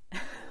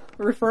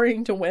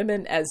 Referring to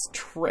women as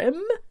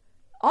trim?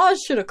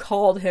 Oz should have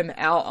called him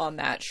out on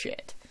that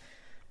shit,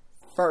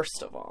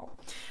 first of all.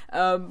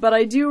 But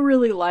I do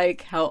really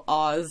like how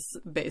Oz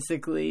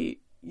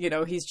basically,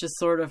 he's just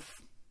sort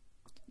of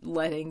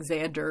letting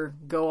Xander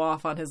go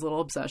off on his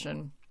little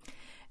obsession.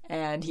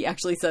 And he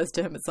actually says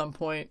to him at some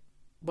point,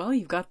 well,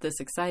 you've got this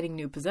exciting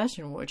new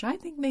possession, which I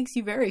think makes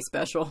you very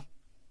special.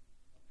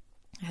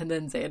 And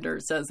then Xander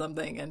says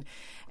something,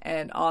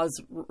 and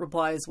Oz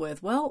replies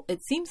with, well,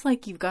 it seems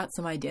like you've got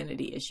some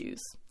identity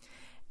issues.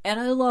 And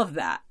I love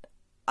that.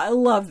 I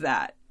love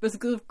that.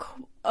 Because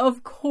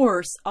of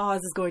course,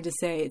 Oz is going to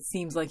say, it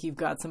seems like you've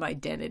got some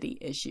identity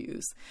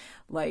issues.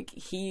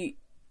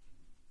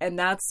 And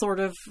that's sort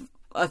of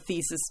a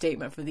thesis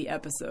statement for the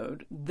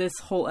episode. This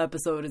whole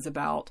episode is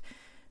about,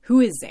 who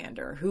is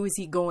Xander? Who is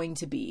he going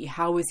to be?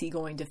 How is he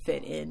going to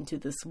fit into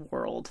this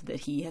world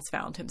that he has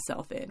found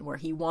himself in, where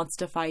he wants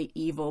to fight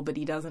evil, but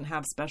he doesn't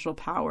have special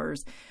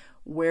powers?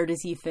 Where does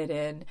he fit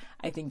in?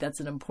 I think that's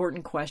an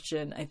important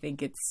question. I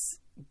think it's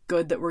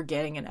good that we're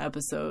getting an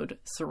episode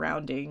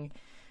surrounding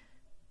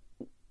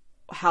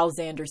how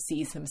Xander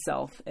sees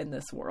himself in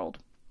this world.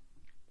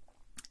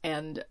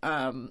 And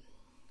I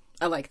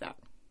like that.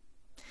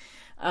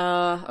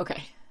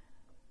 Okay.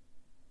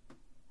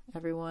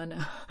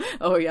 Everyone.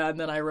 Oh yeah, and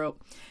then I wrote,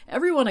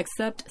 everyone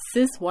except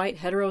cis white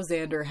hetero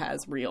Xander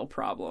has real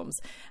problems.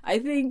 I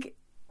think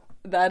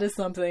that is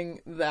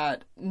something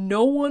that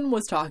no one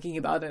was talking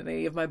about in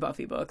any of my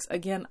Buffy books.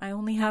 Again, I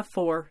only have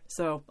 4,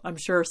 so I'm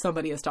sure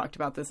somebody has talked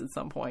about this at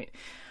some point.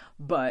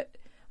 But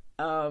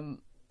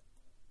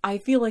I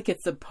feel like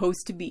it's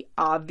supposed to be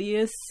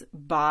obvious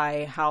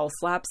by how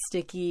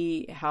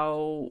slapsticky,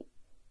 how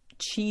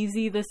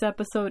cheesy this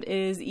episode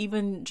is,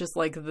 even just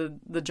like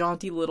the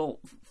jaunty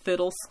little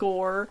fiddle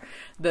score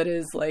that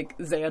is like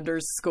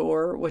Xander's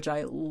score, which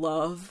I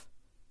love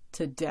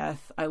to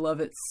death. I love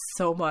it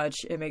so much.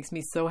 It makes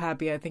me so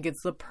happy. I think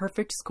it's the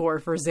perfect score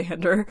for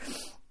Xander.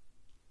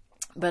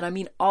 But I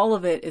mean, all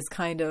of it is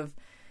kind of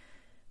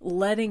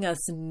letting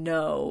us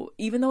know,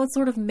 even though it's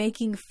sort of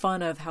making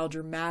fun of how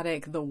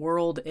dramatic the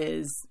world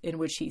is in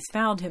which he's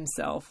found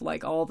himself,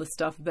 like all the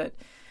stuff that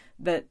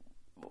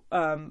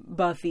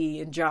Buffy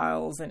and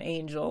Giles and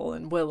Angel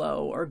and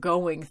Willow are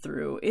going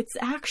through. It's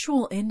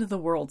actual end of the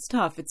world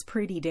stuff. It's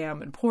pretty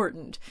damn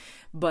important,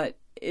 but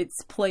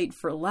it's played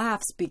for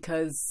laughs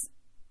because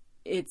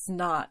it's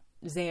not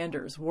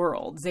Xander's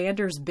world.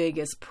 Xander's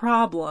biggest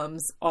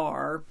problems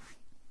are,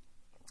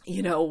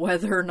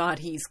 whether or not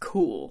he's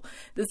cool.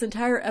 This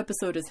entire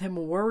episode is him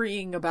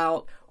worrying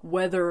about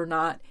whether or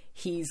not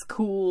he's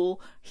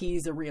cool,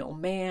 he's a real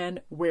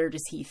man, where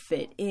does he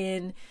fit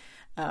in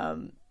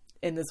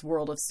this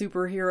world of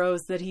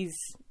superheroes that he's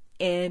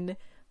in.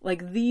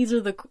 Like, these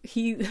are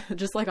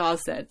just like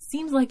Oz said,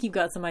 seems like you've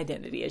got some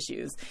identity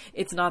issues.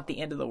 It's not the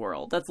end of the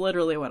world. That's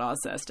literally what Oz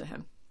says to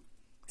him.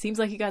 Seems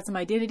like you got some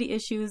identity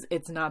issues.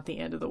 It's not the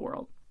end of the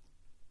world.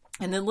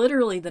 And then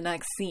literally the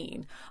next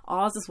scene,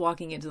 Oz is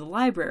walking into the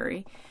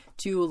library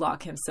to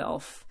lock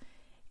himself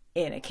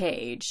in a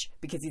cage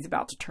because he's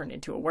about to turn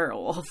into a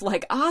werewolf.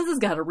 Like, Oz has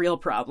got a real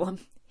problem.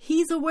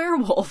 He's a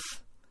werewolf.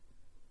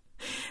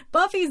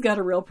 Buffy's got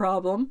a real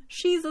problem.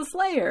 She's a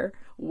slayer.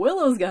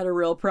 Willow's got a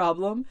real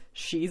problem.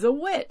 She's a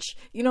witch.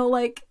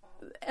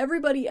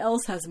 Everybody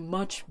else has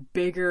much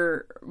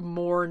bigger,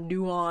 more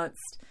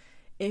nuanced,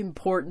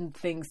 important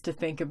things to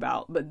think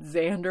about. But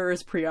Xander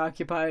is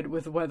preoccupied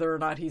with whether or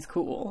not he's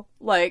cool.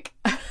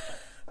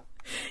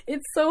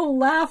 It's so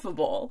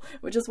laughable,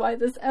 which is why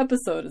this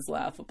episode is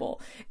laughable.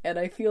 And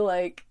I feel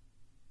like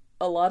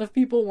a lot of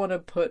people want to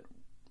put,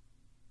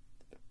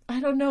 I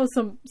don't know,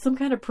 some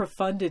kind of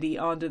profundity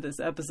onto this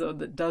episode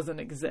that doesn't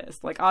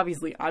exist. Like,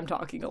 obviously, I'm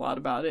talking a lot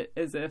about it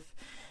as if,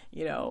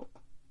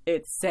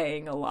 it's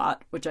saying a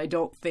lot, which I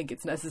don't think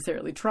it's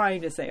necessarily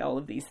trying to say all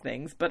of these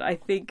things, but I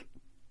think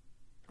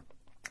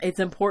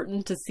it's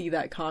important to see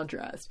that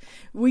contrast.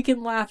 We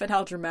can laugh at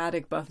how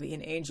dramatic Buffy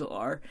and Angel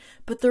are,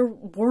 but their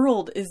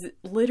world is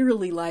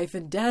literally life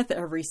and death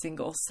every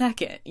single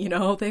second.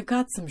 They've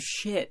got some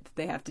shit that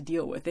they have to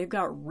deal with. They've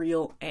got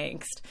real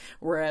angst.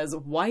 Whereas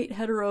white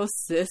hetero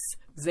cis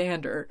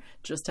Xander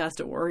just has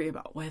to worry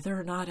about whether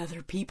or not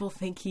other people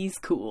think he's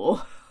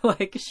cool.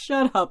 Like,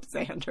 shut up,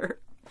 Xander.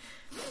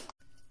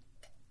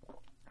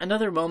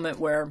 Another moment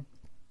where,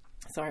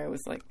 sorry,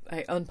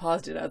 I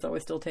unpaused it as I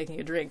was still taking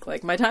a drink.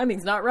 Like, my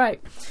timing's not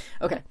right.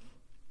 Okay.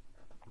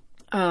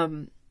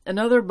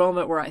 Another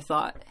moment where I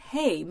thought,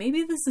 hey,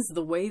 maybe this is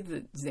the way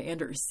that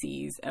Xander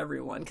sees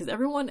everyone. Because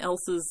everyone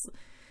else's,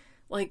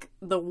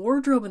 the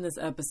wardrobe in this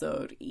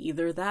episode,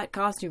 either that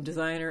costume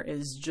designer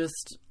is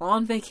just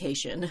on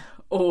vacation,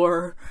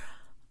 or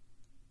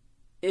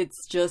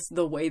it's just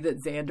the way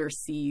that Xander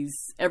sees,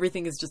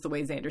 everything is just the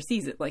way Xander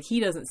sees it. Like, he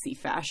doesn't see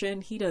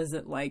fashion. He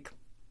doesn't,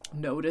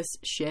 notice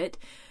shit.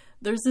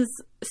 There's this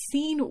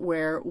scene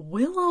where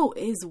Willow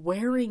is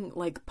wearing,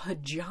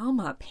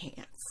 pajama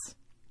pants.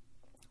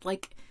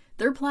 like,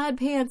 they're plaid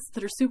pants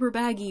that are super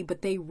baggy,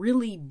 but they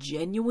really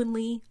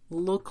genuinely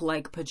look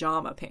like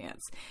pajama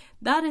pants.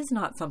 That is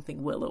not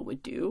something Willow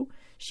would do.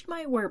 She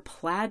might wear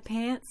plaid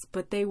pants,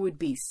 but they would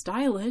be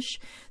stylish.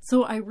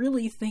 So I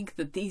really think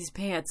that these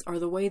pants are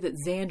the way that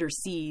Xander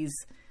sees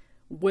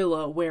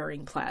Willow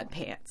wearing plaid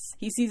pants.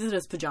 He sees it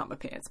as pajama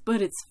pants,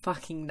 but it's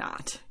fucking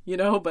not,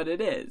 but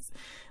it is,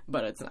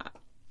 but it's not.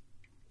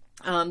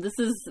 This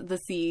is the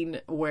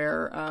scene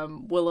where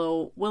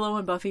Willow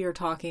and Buffy are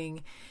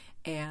talking,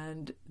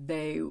 and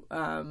they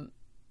and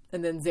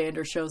then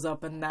Xander shows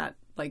up in that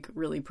like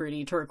really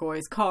pretty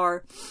turquoise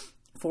car,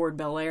 Ford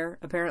Bel Air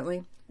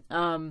apparently.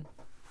 And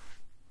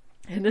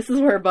this is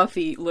where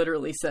Buffy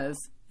literally says,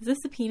 "Is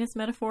this a penis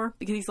metaphor?"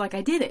 Because he's like,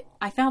 "I did it.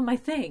 I found my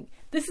thing.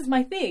 This is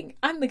my thing.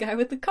 I'm the guy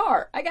with the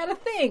car. I got a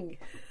thing."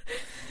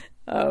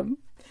 And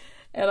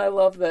I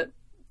love that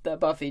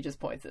Buffy just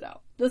points it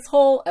out. This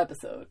whole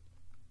episode.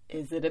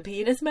 Is it a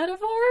penis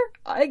metaphor?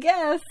 I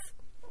guess.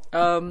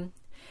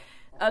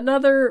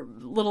 Another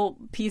little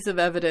piece of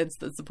evidence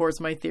that supports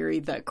my theory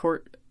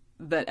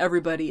that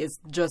everybody is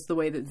just the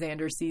way that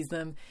Xander sees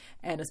them,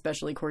 and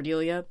especially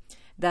Cordelia.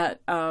 That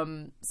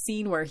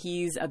scene where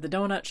he's at the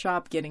donut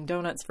shop getting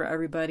donuts for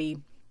everybody,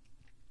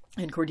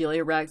 and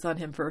Cordelia rags on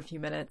him for a few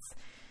minutes.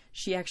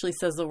 She actually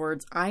says the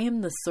words, "I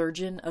am the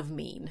surgeon of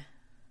mean."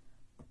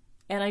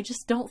 And I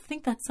just don't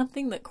think that's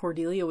something that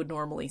Cordelia would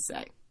normally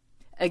say.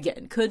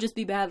 Again, could just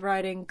be bad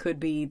writing, could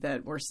be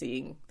that we're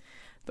seeing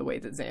the way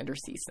that Xander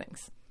sees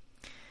things.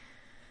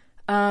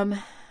 My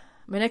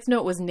next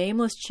note was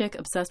nameless chick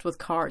obsessed with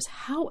cars.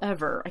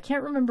 However, I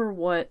can't remember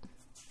what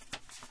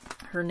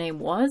her name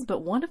was,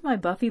 but one of my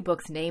Buffy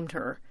books named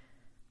her.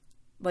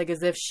 Like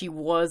as if she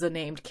was a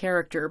named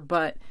character,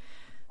 but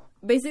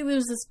basically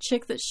there's this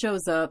chick that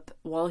shows up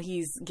while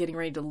he's getting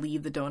ready to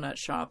leave the donut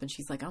shop, and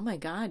she's like, "Oh my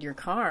god, your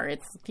car,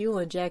 it's fuel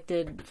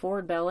injected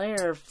Ford Bel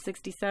Air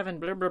 67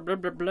 blah blah blah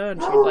blah blah,"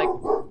 and she's like,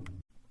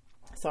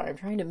 sorry, I'm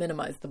trying to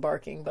minimize the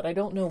barking, but I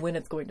don't know when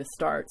it's going to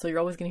start, so you're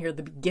always going to hear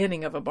the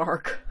beginning of a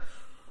bark.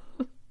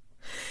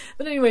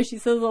 But anyway, she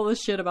says all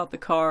this shit about the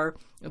car,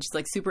 and she's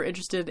like super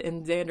interested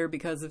in Xander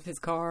because of his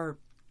car.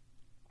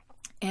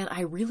 And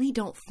I really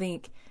don't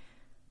think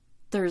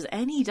there's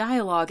any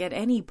dialogue at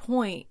any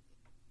point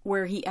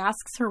where he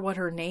asks her what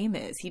her name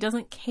is. He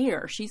doesn't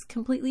care. She's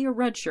completely a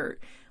red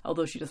shirt,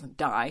 although she doesn't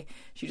die.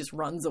 She just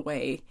runs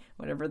away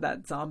whenever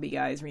that zombie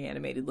guy is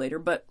reanimated later,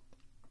 but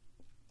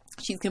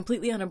she's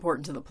completely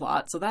unimportant to the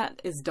plot, so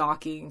that is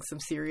docking some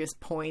serious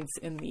points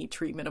in the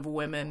treatment of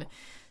women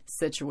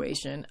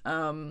situation.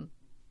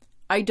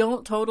 I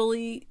don't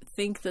totally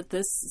think that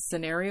this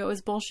scenario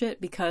is bullshit,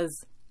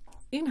 because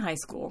in high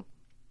school,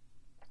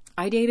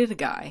 I dated a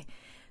guy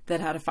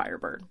that had a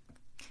Firebird.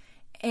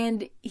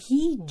 And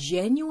he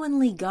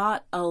genuinely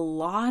got a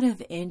lot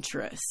of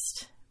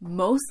interest,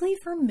 mostly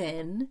from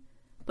men,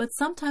 but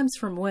sometimes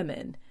from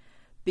women,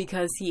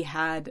 because he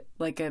had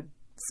like a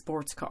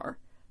sports car.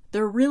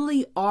 There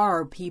really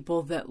are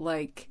people that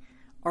like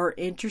are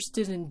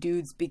interested in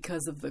dudes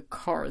because of the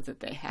car that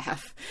they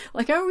have.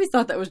 Like, I always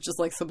thought that was just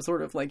like some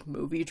sort of like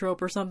movie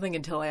trope or something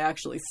until I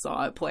actually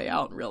saw it play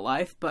out in real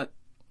life, but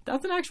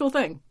that's an actual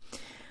thing.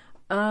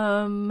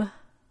 Oh,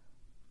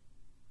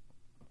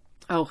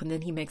 and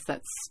then he makes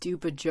that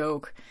stupid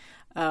joke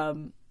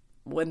when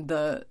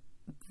the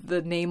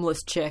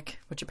nameless chick,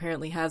 which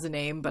apparently has a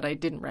name, but I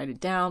didn't write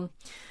it down,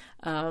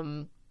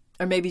 or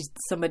maybe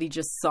somebody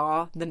just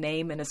saw the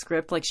name in a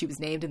script, like she was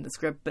named in the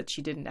script, but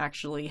she didn't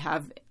actually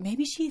have,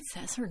 maybe she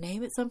says her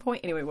name at some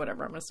point. Anyway,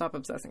 whatever, I'm going to stop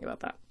obsessing about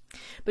that.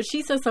 But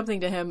she says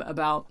something to him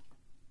about,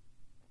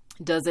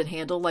 does it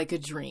handle like a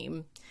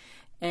dream?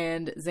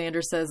 And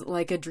Xander says,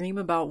 like a dream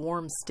about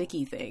warm,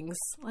 sticky things.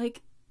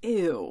 Like,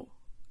 ew.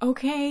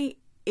 Okay,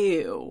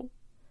 ew.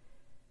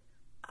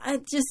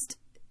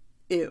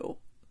 Ew.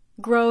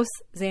 Gross,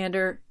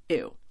 Xander,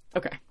 ew.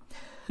 Okay.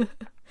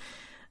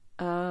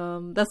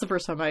 That's the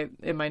first time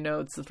in my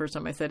notes, the first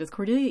time I said, is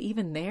Cordelia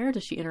even there?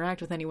 Does she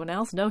interact with anyone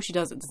else? No, she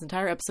doesn't. This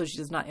entire episode, she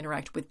does not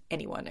interact with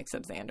anyone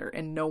except Xander,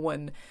 and no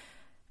one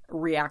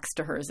reacts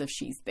to her as if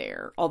she's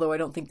there. Although I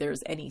don't think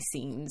there's any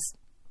scenes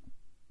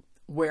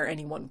where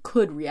anyone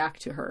could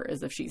react to her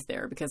as if she's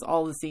there, because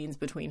all the scenes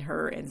between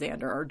her and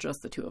Xander are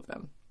just the two of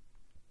them.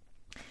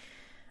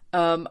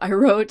 I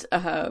wrote,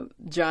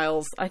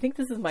 Giles, I think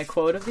this is my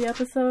quote of the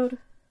episode.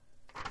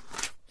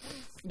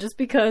 Just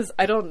because,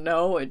 I don't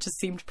know, it just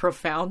seemed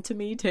profound to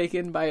me,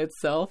 taken by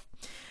itself.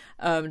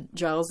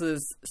 Giles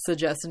is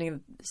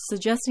suggesting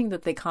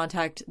that they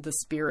contact the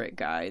spirit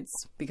guides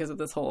because of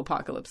this whole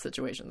apocalypse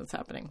situation that's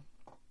happening.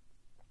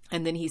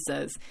 And then he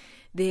says,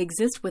 they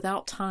exist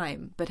without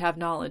time, but have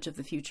knowledge of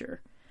the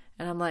future.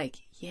 And I'm like,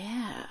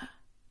 yeah,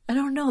 I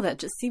don't know, that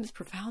just seems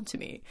profound to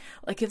me.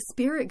 Like, if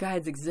spirit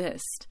guides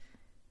exist,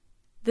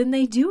 then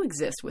they do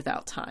exist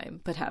without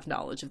time, but have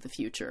knowledge of the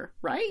future,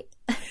 right?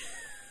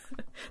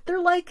 They're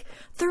like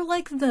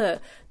the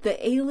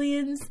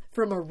aliens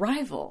from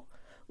Arrival.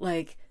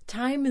 Like,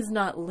 time is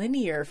not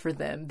linear for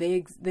them.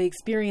 They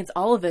experience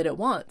all of it at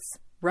once,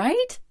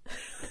 right?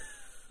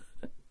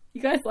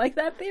 You guys like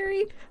that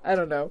theory? I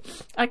don't know.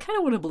 I kind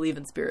of want to believe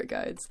in spirit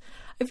guides.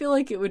 I feel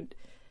like it would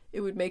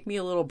make me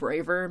a little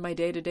braver in my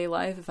day-to-day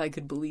life if I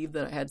could believe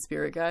that I had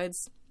spirit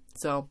guides.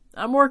 So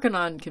I'm working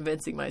on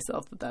convincing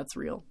myself that that's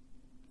real.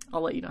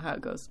 I'll let you know how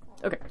it goes.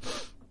 Okay.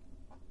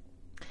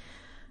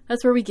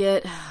 That's where we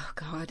get, oh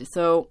God.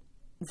 So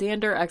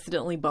Xander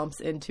accidentally bumps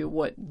into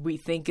what we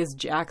think is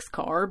Jack's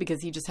car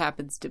because he just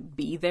happens to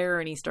be there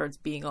and he starts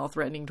being all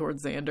threatening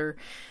towards Xander.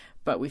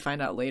 But we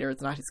find out later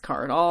it's not his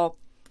car at all.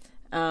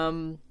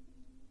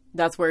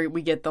 That's where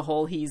we get the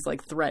whole he's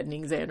like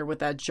threatening Xander with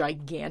that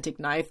gigantic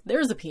knife.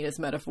 There's a penis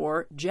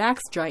metaphor.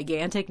 Jack's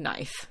gigantic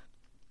knife.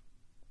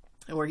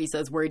 And where he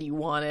says, where do you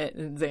want it?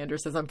 And Xander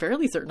says, I'm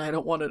fairly certain I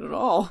don't want it at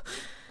all.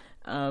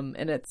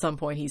 And at some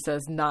point he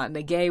says, not in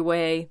a gay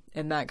way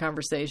in that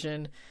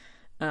conversation.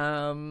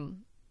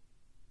 And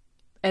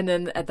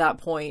then at that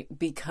point,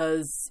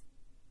 because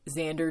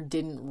Xander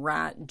didn't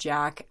rat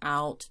Jack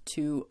out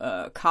to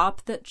a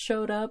cop that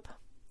showed up,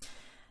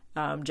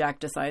 Jack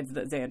decides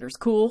that Xander's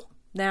cool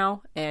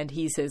now and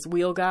he's his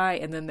wheel guy,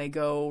 and then they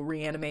go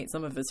reanimate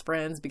some of his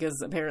friends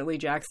because apparently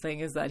Jack's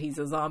thing is that he's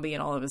a zombie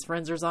and all of his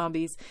friends are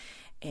zombies,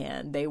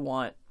 and they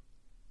want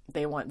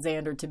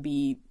Xander to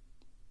be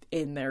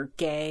in their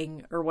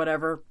gang or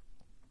whatever.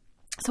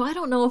 So I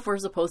don't know if we're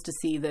supposed to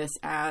see this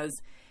as,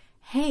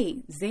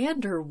 hey,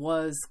 Xander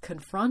was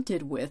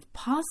confronted with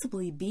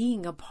possibly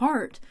being a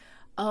part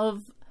of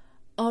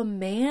a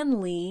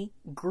manly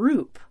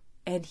group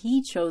and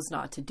he chose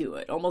not to do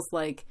it. Almost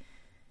like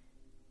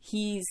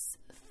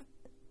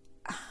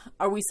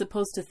are we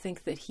supposed to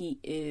think that he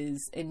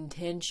is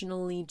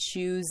intentionally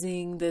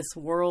choosing this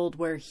world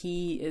where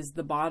he is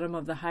the bottom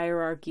of the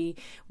hierarchy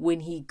when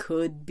he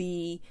could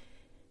be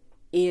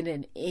in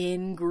an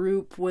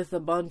in-group with a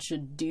bunch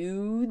of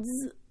dudes?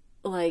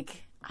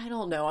 Like, I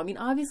don't know. I mean,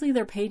 obviously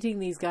they're painting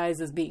these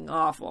guys as being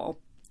awful.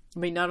 I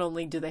mean, not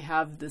only do they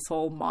have this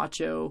whole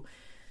macho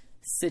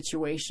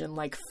situation,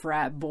 like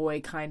frat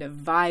boy kind of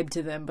vibe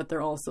to them, but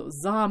they're also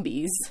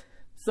zombies.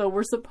 So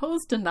we're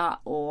supposed to not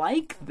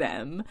like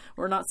them.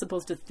 We're not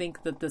supposed to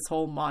think that this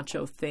whole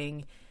macho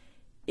thing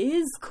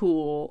is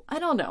cool. I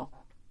don't know.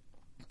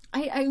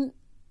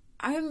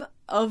 I'm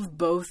of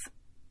both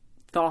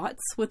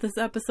thoughts with this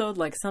episode.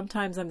 Like,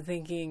 sometimes I'm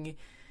thinking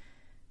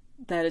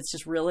that it's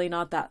just really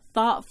not that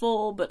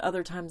thoughtful, but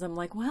other times I'm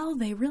like, well,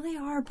 they really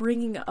are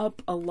bringing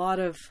up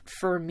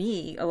for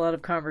me, a lot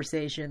of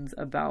conversations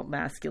about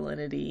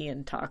masculinity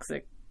and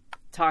toxic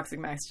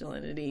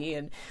masculinity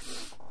and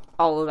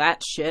all of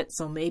that shit.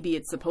 So maybe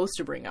it's supposed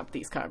to bring up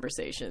these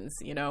conversations,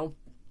 you know?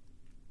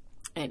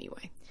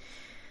 Anyway.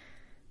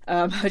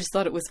 I just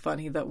thought it was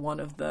funny that one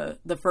of the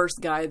first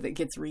guy that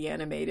gets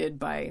reanimated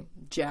by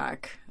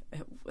Jack,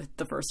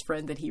 the first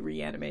friend that he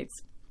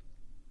reanimates,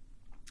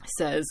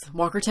 says,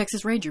 Walker,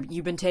 Texas Ranger,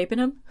 you been taping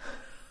him?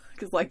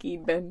 Because like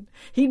he'd been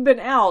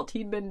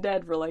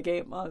dead for like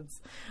 8 months.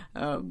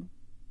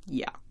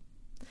 Yeah.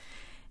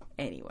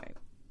 Anyway.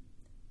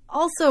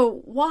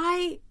 Also,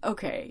 why?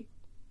 Okay.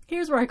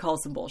 Here's where I call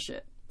some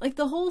bullshit. Like,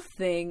 the whole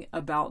thing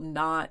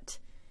about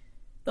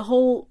the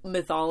whole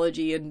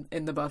mythology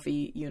in the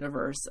Buffy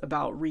universe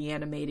about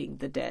reanimating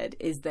the dead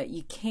is that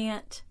you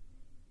can't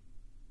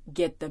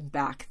get them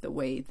back the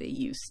way they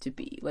used to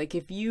be. Like,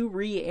 if you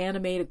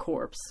reanimate a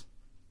corpse,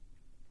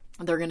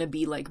 they're going to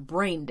be like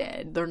brain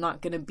dead. They're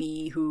not going to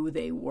be who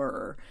they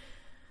were.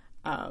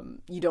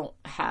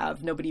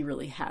 Nobody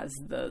really has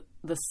the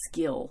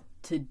skill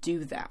to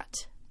do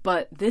that.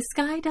 But this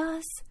guy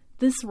does.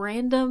 This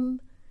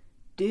random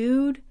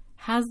dude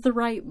has the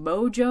right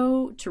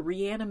mojo to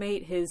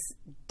reanimate his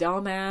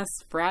dumbass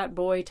frat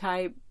boy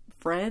type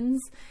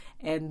friends,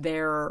 and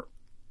they're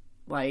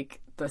like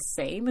the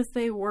same as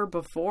they were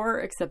before,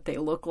 except they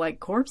look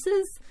like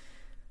corpses.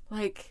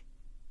 Like,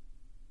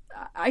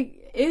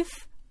 if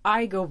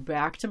I go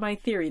back to my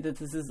theory that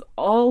this is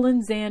all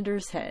in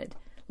Xander's head,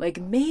 like,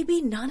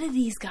 maybe none of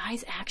these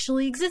guys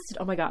actually existed.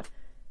 Oh my god.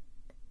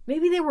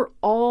 Maybe they were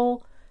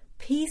all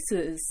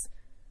pieces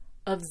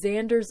of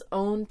Xander's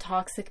own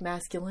toxic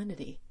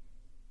masculinity.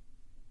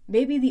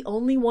 Maybe the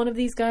only one of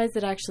these guys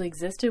that actually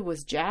existed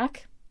was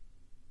Jack.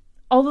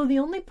 Although the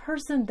only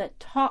person that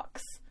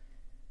talks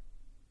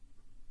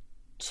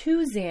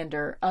to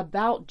Xander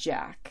about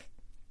Jack,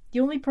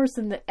 the only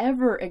person that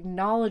ever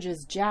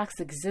acknowledges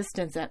Jack's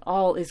existence at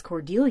all is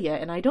Cordelia,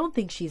 and I don't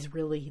think she's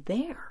really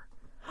there.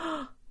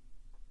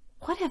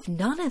 What if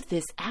none of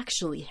this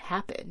actually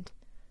happened?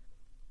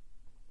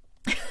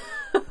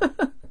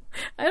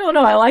 I don't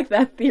know, I like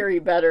that theory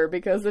better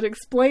because it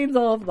explains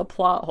all of the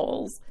plot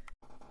holes.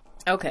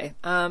 Okay,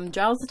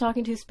 Giles is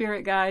talking to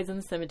spirit guides in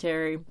the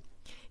cemetery.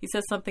 He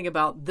says something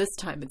about, this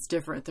time it's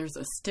different, there's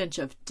a stench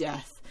of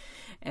death.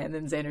 And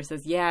then Xander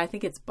says, yeah, I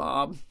think it's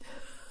Bob.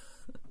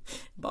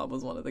 Bob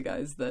was one of the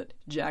guys that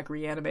Jack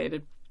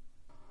reanimated.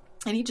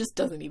 And he just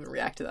doesn't even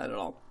react to that at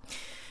all.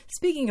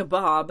 Speaking of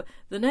Bob,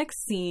 the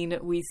next scene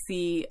we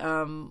see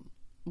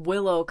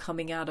Willow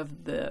coming out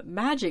of the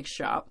magic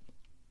shop.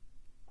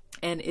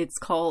 And it's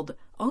called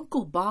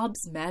Uncle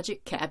Bob's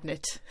Magic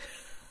Cabinet.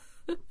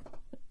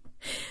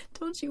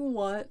 Don't you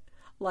want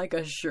like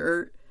a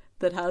shirt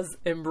that has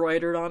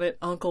embroidered on it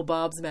Uncle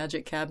Bob's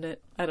Magic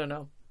Cabinet. I don't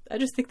know. I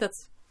just think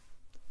that's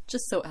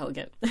just so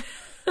elegant.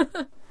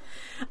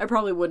 I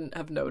probably wouldn't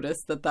have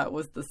noticed that that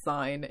was the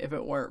sign if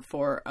it weren't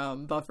for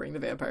Buffering the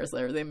Vampire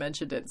Slayer. They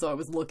mentioned it, so I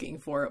was looking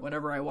for it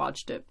whenever I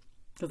watched it,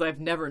 because I've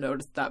never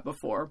noticed that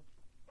before.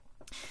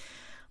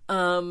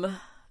 You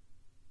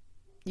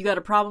got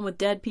a problem with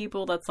dead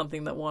people? That's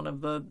something that one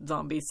of the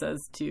zombies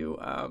says to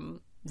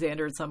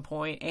Xander at some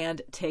point,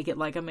 and take it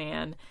like a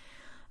man.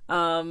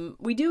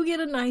 We do get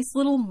a nice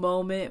little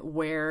moment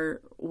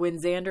where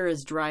when Xander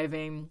is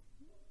driving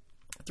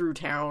through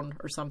town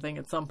or something,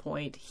 at some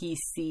point he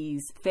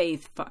sees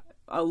Faith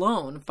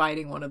alone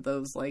fighting one of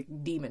those like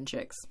demon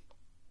chicks,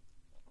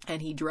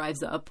 and he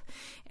drives up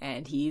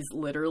and he's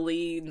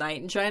literally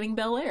knight in shining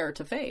Bel Air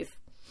to Faith,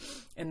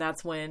 and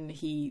that's when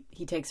he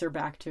takes her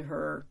back to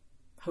her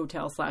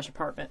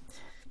hotel/apartment,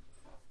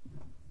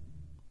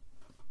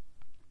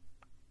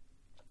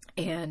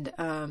 and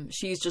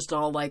she's just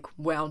all like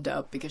wound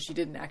up because she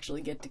didn't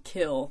actually get to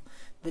kill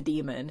the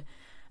demon.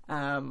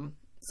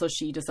 So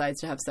she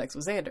decides to have sex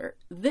with Xander.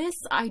 This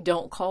I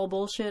don't call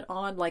bullshit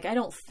on. Like, I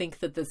don't think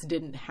that this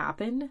didn't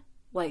happen.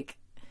 Like,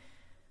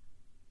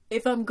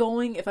 if I'm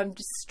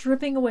just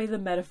stripping away the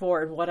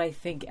metaphor and what I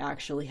think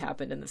actually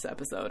happened in this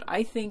episode,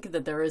 I think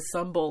that there is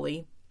some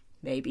bully,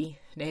 maybe,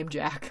 named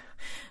Jack,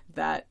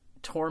 that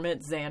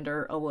torments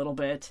Xander a little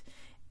bit,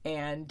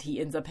 and he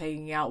ends up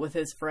hanging out with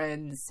his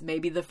friends.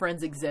 Maybe the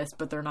friends exist,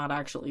 but they're not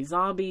actually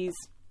zombies.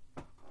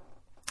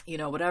 You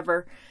know,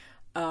 whatever.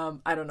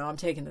 I don't know. I'm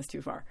taking this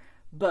too far.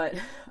 But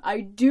I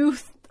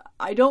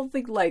don't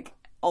think, like,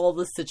 all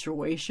the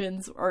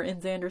situations are in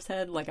Xander's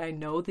head. Like, I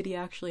know that he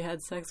actually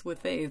had sex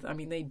with Faith. I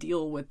mean, they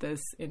deal with this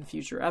in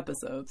future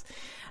episodes.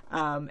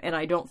 And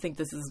I don't think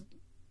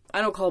I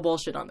don't call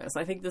bullshit on this.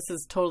 I think this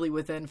is totally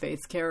within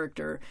Faith's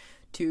character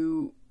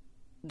to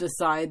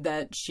decide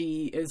that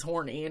she is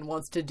horny and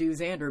wants to do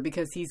Xander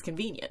because he's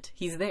convenient.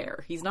 He's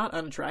there. He's not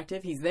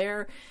unattractive. He's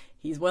there.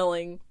 He's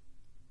willing.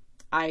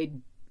 I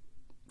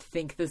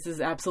think this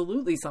is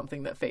absolutely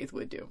something that Faith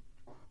would do.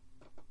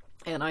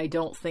 And I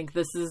don't think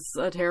this is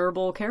a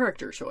terrible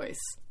character choice.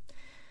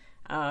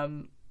 I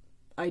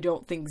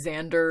think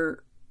Xander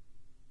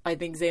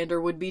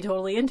would be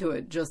totally into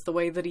it just the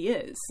way that he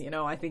is. You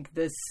know, I think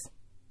this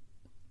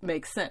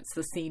makes sense.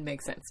 The scene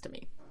makes sense to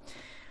me.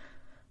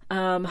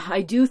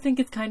 I do think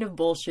it's kind of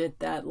bullshit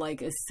that,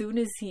 like, as soon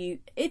as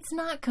it's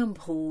not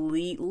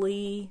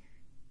completely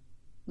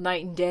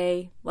night and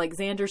day. Like,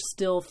 Xander's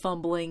still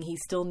fumbling. He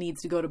still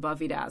needs to go to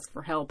Buffy to ask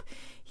for help.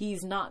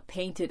 He's not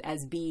painted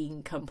as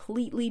being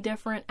completely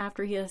different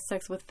after he has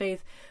sex with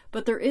Faith,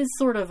 but there is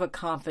sort of a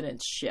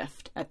confidence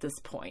shift at this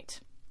point.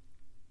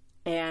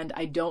 And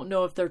I don't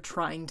know if they're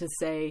trying to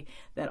say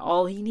that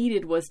all he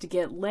needed was to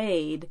get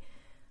laid,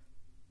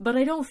 but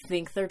I don't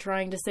think they're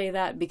trying to say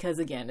that because,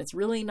 again, it's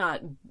really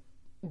not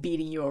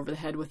beating you over the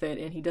head with it,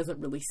 and he doesn't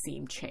really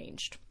seem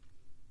changed.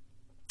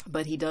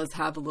 But he does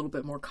have a little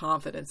bit more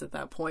confidence at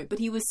that point. But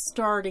he was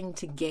starting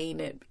to gain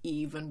it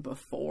even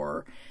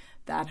before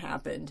that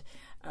happened.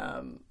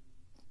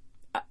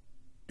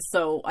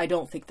 So I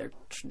don't think they're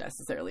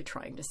necessarily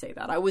trying to say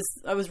that. I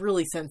was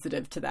really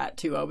sensitive to that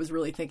too. I was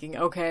really thinking,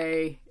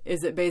 okay,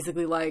 is it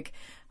basically like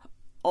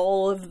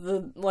all of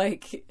the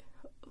like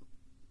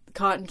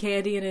cotton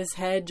candy in his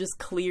head just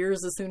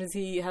clears as soon as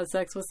he has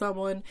sex with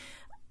someone?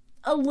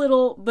 A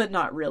little, but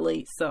not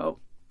really. So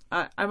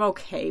I'm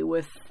okay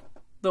with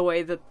the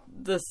way that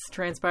this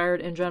transpired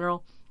in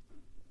general.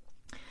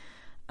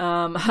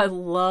 I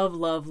love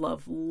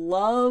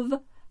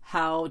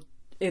how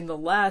in the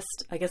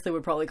last, I guess they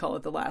would probably call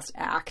it the last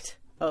act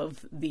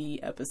of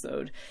the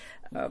episode,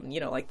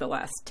 like the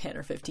last 10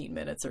 or 15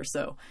 minutes or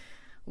so,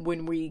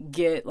 when we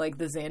get like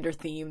the Xander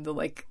theme, the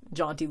like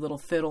jaunty little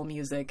fiddle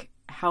music,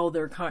 how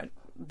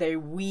they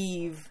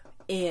weave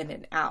in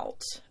and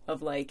out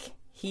of like,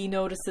 he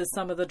notices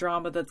some of the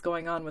drama that's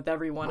going on with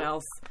everyone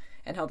else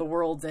and how the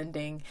world's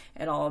ending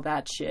and all of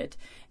that shit.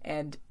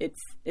 And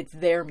it's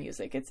their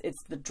music.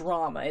 It's the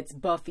drama. It's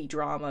Buffy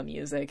drama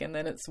music. And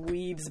then it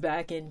weaves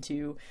back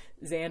into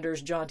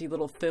Xander's jaunty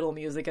little fiddle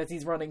music as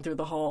he's running through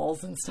the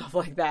halls and stuff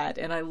like that.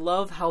 And I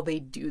love how they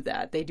do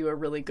that. They do a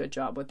really good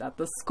job with that.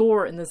 The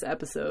score in this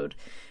episode,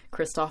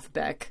 Christoph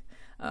Beck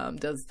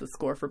does the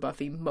score for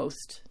Buffy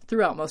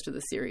throughout most of the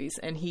series.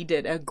 And he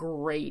did a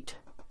great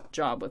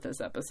job with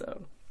this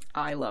episode.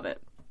 I love it.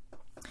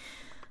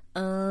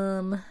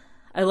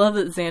 I love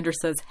that Xander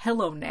says,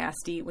 "Hello,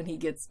 nasty," when he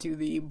gets to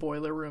the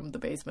boiler room, the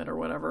basement or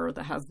whatever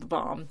that has the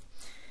bomb.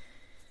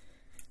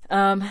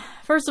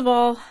 First of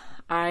all,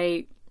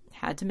 I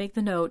had to make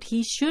the note,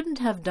 he shouldn't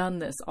have done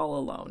this all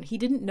alone. He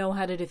didn't know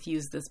how to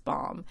defuse this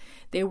bomb.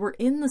 They were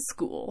in the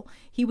school.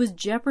 He was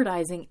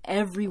jeopardizing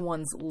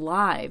everyone's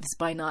lives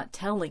by not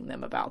telling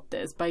them about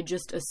this, by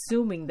just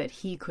assuming that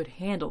he could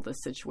handle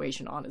this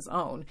situation on his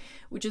own,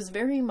 which is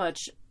very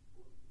much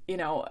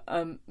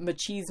a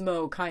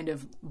machismo kind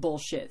of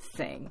bullshit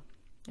thing.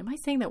 Am I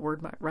saying that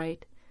word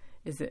right?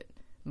 Is it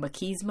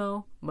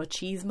machismo?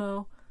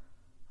 Machismo?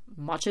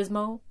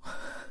 Machismo?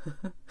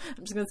 I'm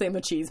just gonna say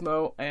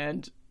machismo,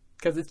 and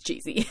because it's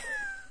cheesy.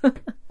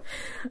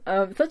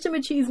 Such a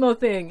machismo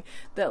thing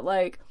that,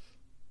 like,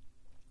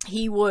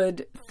 he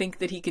would think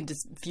that he could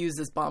defuse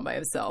this bomb by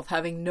himself,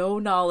 having no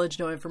knowledge,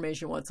 no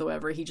information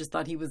whatsoever. He just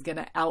thought he was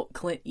gonna out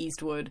Clint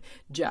Eastwood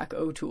Jack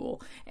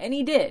O'Toole, and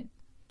he did.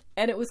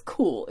 And it was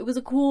cool. It was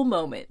a cool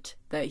moment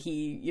that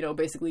he, you know,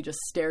 basically just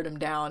stared him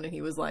down, and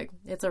he was like,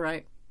 it's all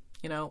right.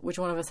 You know, which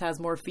one of us has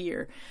more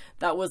fear?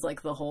 That was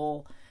like the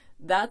whole...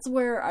 That's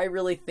where I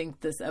really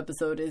think this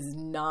episode is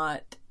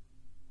not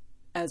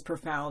as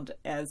profound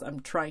as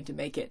I'm trying to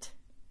make it.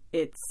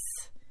 It's,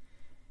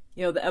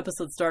 you know, the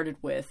episode started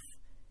with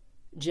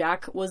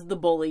Jack was the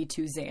bully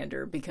to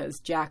Xander because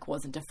Jack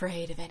wasn't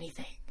afraid of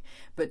anything.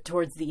 But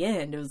towards the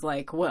end, it was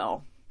like,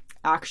 well,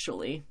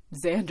 actually,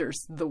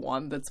 Xander's the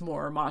one that's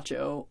more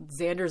macho.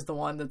 Xander's the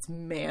one that's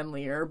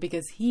manlier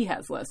because he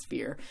has less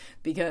fear,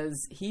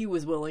 because he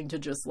was willing to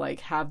just,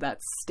 like, have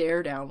that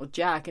stare down with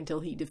Jack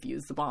until he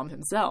defused the bomb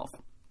himself,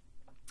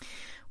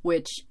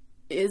 which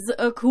is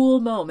a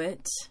cool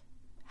moment.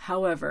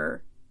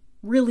 However,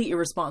 really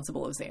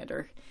irresponsible of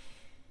Xander.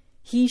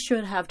 He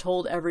should have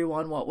told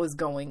everyone what was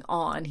going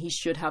on. He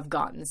should have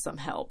gotten some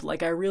help.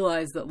 Like, I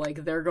realize that,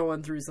 like, they're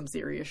going through some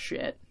serious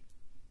shit,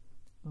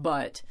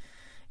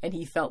 and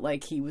he felt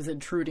like he was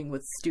intruding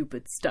with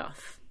stupid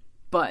stuff.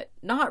 But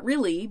not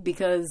really,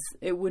 because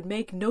it would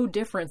make no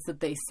difference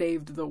that they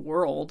saved the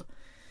world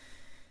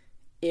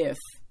if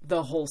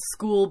the whole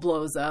school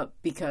blows up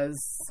because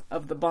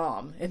of the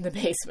bomb in the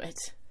basement.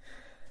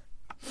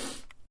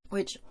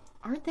 Which,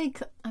 aren't they...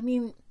 I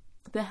mean,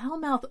 the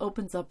Hellmouth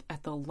opens up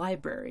at the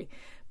library,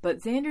 but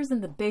Xander's in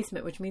the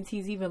basement, which means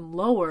he's even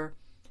lower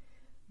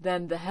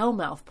than the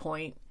Hellmouth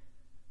point,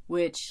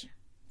 which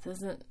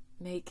doesn't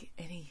make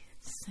any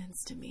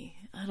sense to me.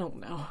 I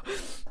don't know.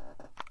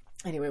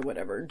 Anyway,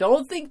 whatever.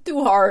 Don't think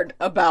too hard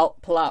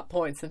about plot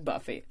points in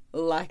Buffy,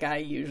 like I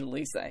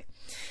usually say.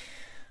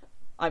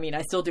 I mean,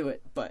 I still do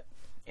it, but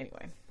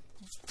anyway.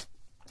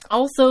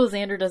 Also,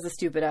 Xander does a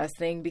stupid ass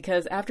thing,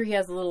 because after he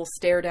has a little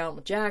stare down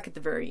with Jack at the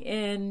very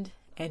end,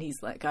 and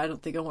he's like, I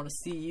don't think I want to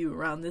see you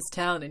around this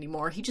town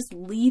anymore, he just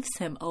leaves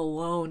him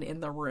alone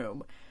in the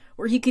room,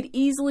 where he could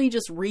easily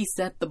just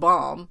reset the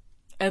bomb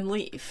and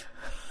leave.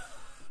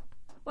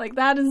 Like,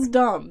 that is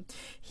dumb.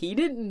 He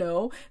didn't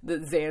know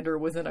that Xander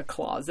was in a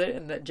closet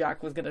and that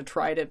Jack was going to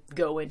try to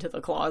go into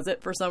the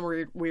closet for some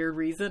weird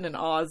reason, and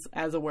Oz,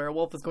 as a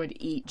werewolf, is going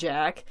to eat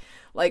Jack,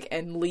 like,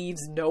 and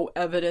leaves no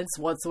evidence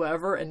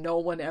whatsoever, and no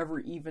one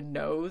ever even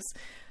knows.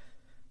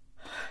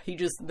 He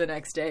just, the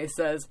next day,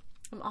 says,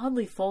 I'm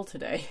oddly full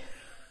today.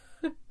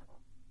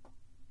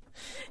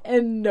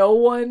 And no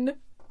one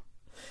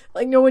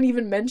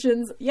even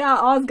mentions, yeah,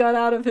 Oz got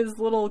out of his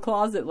little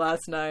closet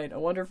last night. I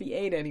wonder if he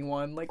ate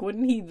anyone. Like,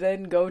 wouldn't he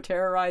then go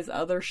terrorize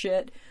other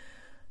shit?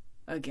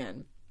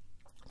 Again,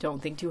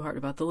 don't think too hard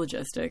about the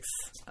logistics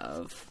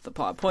of the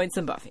plot points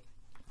in Buffy.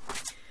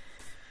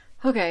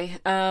 Okay,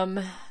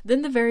 then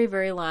the very,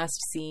 very last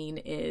scene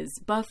is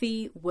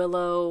Buffy,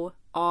 Willow,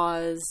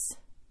 Oz,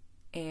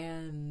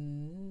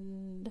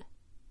 and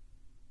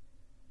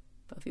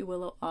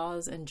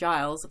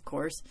Giles, of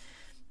course,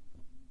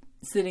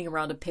 sitting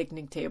around a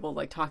picnic table,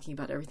 like, talking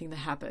about everything that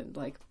happened.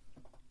 Like,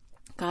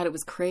 God, it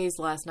was crazy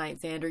last night,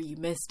 Xander, you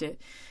missed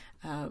it.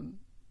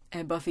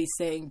 And Buffy's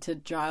saying to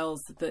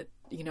Giles that,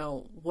 you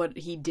know, what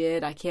he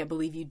did, I can't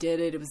believe you did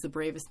it. It was the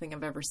bravest thing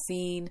I've ever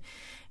seen,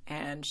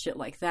 and shit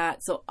like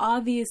that. So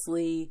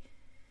obviously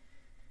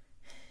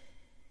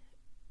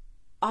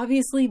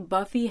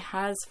Buffy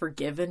has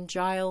forgiven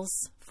Giles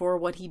for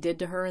what he did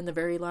to her in the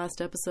very last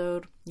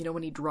episode. You know,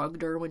 when he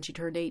drugged her when she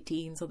turned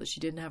 18 so that she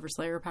didn't have her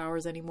Slayer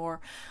powers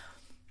anymore.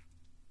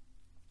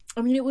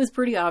 I mean, it was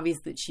pretty obvious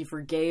that she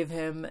forgave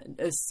him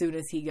as soon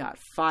as he got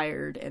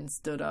fired and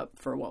stood up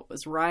for what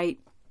was right.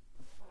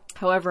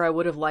 However, I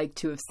would have liked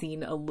to have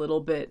seen a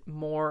little bit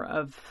more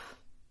of...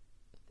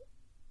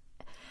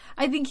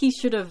 I think he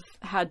should have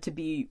had to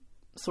be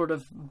sort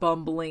of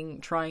bumbling,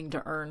 trying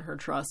to earn her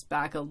trust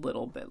back a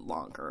little bit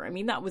longer. I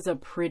mean, that was a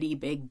pretty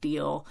big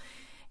deal.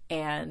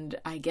 And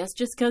I guess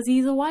just because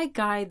he's a white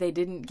guy, they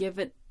didn't give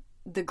it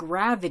the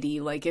gravity.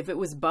 Like, if it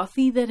was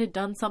Buffy that had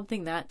done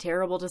something that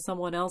terrible to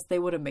someone else, they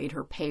would have made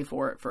her pay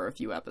for it for a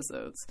few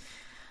episodes.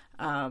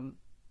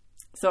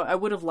 So I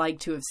would have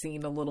liked to have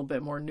seen a little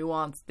bit more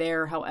nuance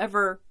there.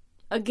 However,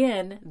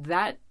 again,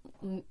 that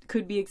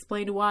could be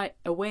explained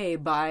away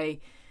by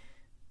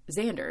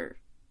Xander.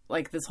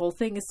 Like, this whole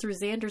thing is through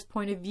Xander's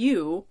point of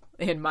view,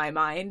 in my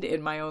mind,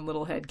 in my own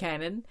little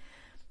headcanon.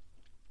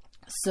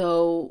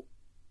 So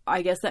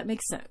I guess that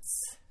makes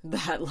sense.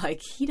 That,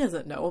 like, he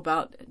doesn't know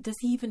about... Does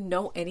he even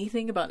know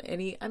anything about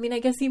any... I mean, I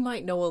guess he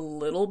might know a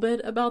little bit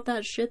about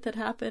that shit that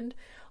happened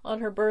on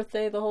her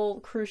birthday, the whole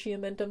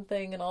Cruciamentum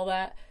thing and all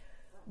that.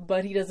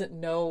 But he doesn't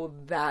know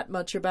that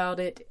much about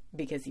it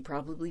because he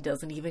probably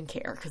doesn't even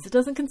care. Because it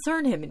doesn't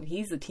concern him, and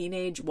he's a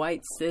teenage,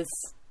 white, cis,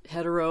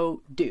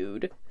 hetero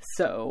dude.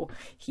 So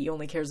he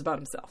only cares about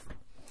himself.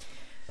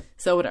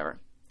 So whatever.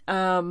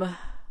 It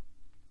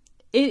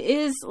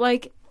is,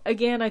 like...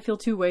 again, I feel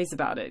two ways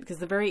about it, because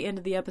the very end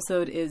of the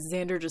episode is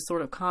Xander just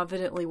sort of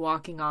confidently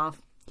walking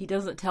off. He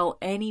doesn't tell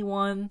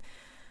anyone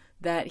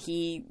that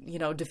he,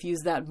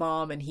 defused that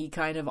bomb, and he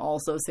kind of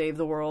also saved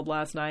the world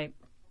last night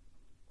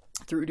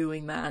through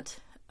doing that.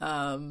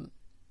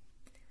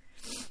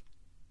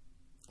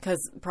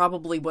 Because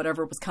probably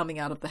whatever was coming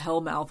out of the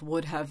Hellmouth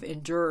would have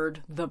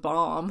endured the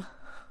bomb,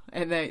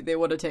 and they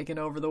would have taken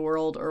over the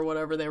world or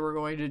whatever they were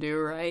going to do,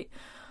 right?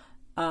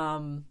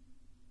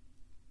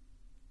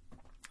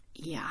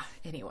 Yeah,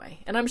 anyway.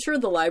 And I'm sure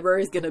the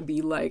library is going to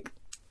be like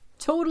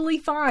totally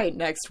fine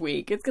next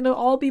week. It's going to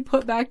all be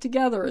put back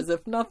together as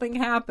if nothing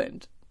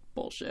happened.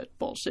 Bullshit,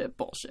 bullshit,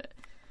 bullshit.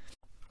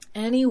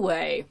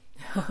 Anyway,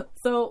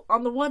 so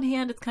on the one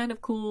hand, it's kind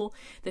of cool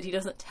that he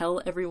doesn't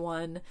tell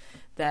everyone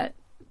that,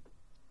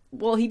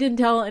 well, he didn't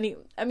tell any,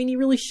 I mean, he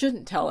really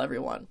shouldn't tell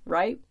everyone,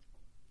 right?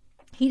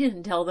 He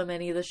didn't tell them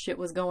any of this shit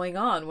was going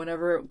on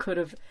whenever it could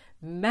have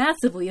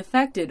massively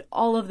affected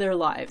all of their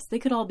lives. They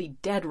could all be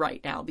dead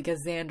right now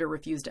because Xander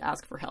refused to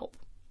ask for help.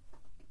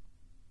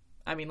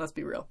 I mean, let's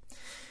be real.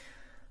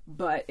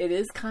 But it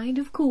is kind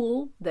of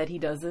cool that he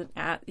doesn't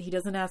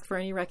ask for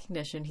any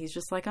recognition. He's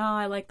just like, oh,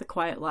 I like the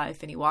quiet life,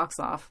 and he walks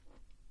off.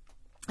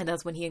 And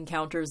that's when he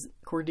encounters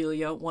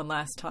Cordelia one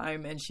last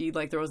time, and she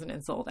like throws an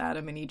insult at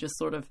him, and he just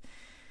sort of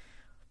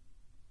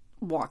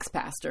walks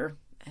past her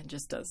and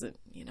just doesn't,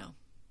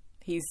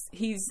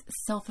 He's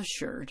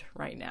self-assured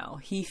right now.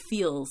 He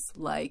feels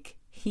like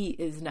he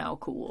is now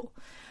cool.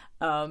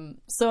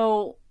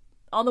 So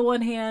on the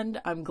one hand,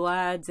 I'm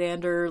glad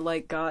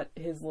Xander got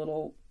his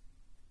little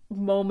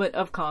moment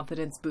of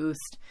confidence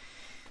boost.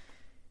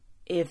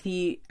 If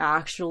he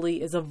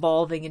actually is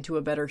evolving into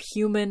a better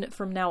human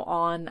from now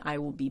on, I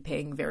will be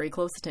paying very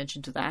close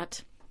attention to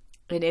that.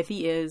 And if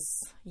he is,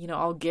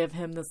 I'll give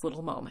him this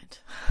little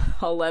moment.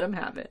 I'll let him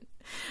have it.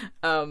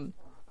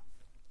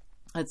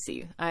 Let's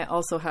see. I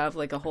also have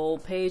a whole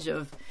page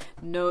of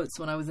notes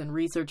when I was in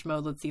research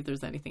mode. Let's see if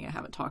there's anything I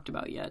haven't talked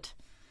about yet.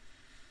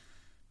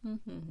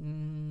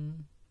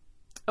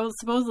 Oh,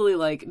 supposedly,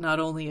 not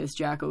only is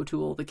Jack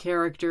O'Toole the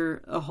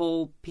character, a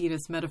whole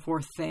penis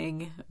metaphor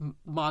thing,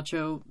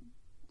 macho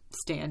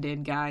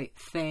stand-in guy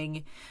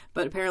thing,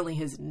 but apparently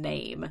his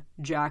name,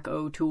 Jack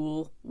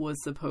O'Toole,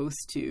 was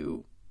supposed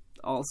to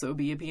also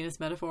be a penis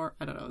metaphor.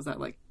 I don't know. Is that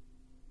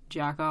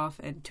jack off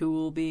and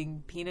tool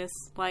being penis?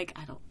 I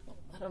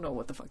don't know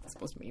what the fuck that's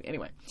supposed to mean.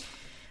 Anyway,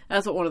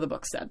 that's what one of the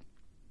books said.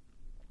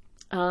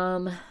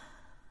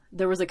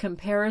 There was a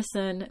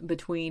comparison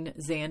between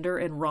Xander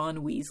and Ron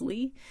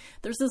Weasley.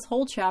 There's this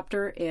whole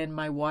chapter in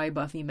my Why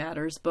Buffy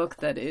Matters book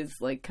that is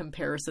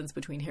comparisons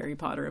between Harry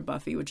Potter and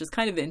Buffy, which is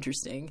kind of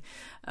interesting,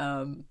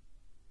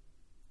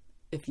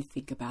 if you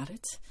think about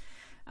it.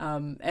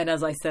 And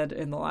as I said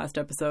in the last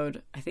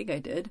episode, I think I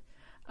did,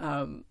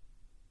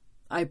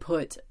 I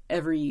put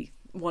every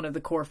one of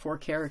the core 4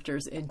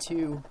 characters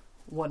into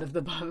one of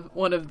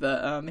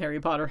the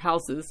Harry Potter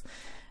houses.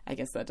 I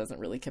guess that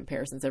doesn't really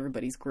compare since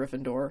everybody's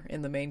Gryffindor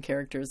in the main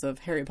characters of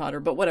Harry Potter,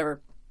 but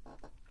whatever.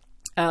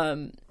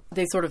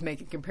 They sort of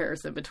make a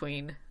comparison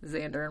between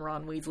Xander and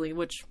Ron Weasley,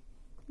 which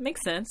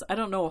makes sense. I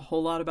don't know a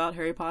whole lot about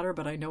Harry Potter,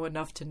 but I know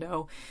enough to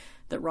know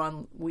that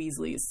Ron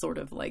Weasley is sort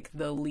of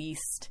the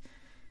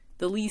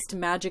least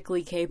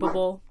magically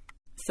capable.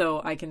 So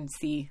I can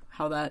see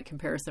how that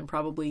comparison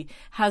probably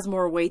has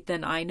more weight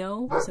than I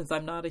know, since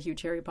I'm not a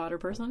huge Harry Potter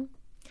person.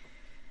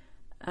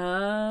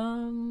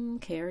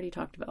 Okay, I already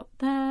talked about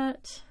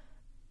that.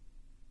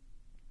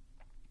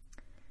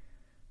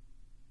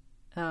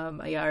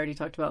 I already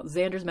talked about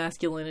Xander's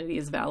masculinity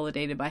is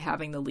validated by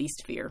having the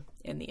least fear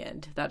in the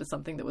end. That is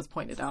something that was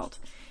pointed out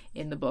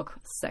in the book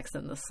Sex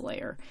and the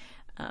Slayer,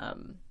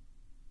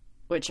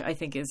 which I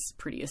think is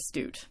pretty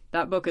astute.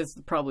 That book is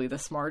probably the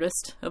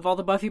smartest of all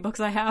the Buffy books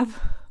I have.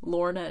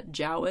 Lorna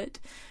Jowett,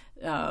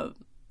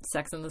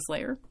 Sex and the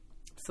Slayer.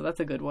 So that's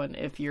a good one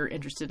if you're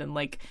interested in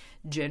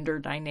gender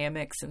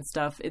dynamics and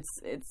stuff.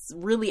 It's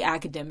really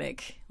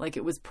academic.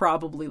 It was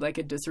probably a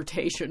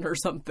dissertation or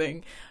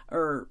something.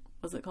 Or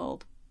what's it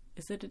called?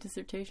 Is it a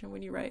dissertation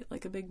when you write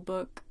a big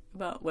book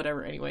about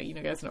whatever? Anyway, you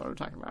guys know what I'm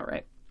talking about,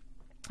 right?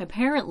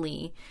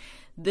 Apparently,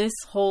 this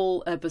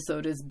whole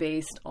episode is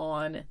based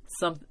on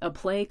a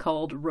play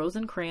called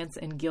Rosencrantz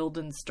and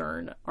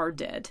Guildenstern Are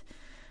Dead.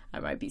 I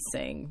might be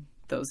saying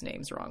those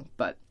names wrong,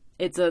 but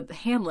it's a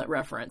Hamlet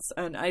reference,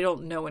 and I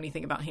don't know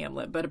anything about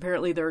Hamlet, but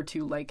apparently there are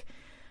two,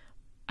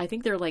 I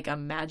think they're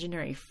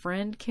imaginary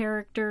friend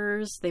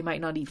characters. They might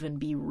not even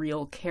be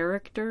real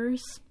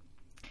characters,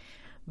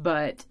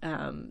 but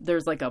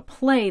there's a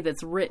play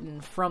that's written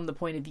from the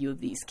point of view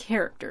of these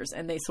characters,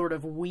 and they sort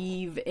of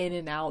weave in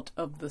and out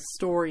of the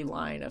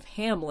storyline of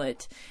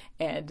Hamlet,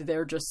 and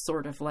they're just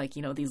sort of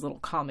these little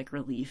comic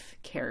relief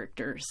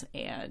characters,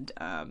 and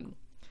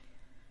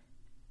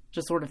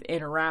just sort of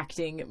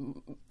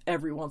interacting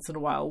every once in a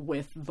while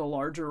with the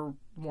larger,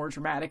 more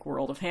dramatic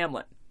world of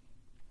Hamlet.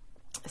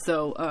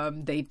 So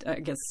they, I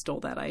guess,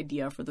 stole that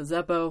idea for the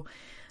Zeppo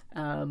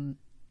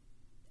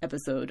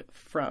episode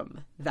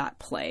from that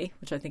play,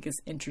 which I think is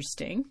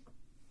interesting.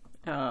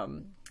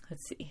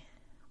 Let's see.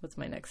 what's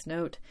my next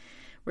note?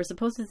 We're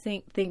supposed to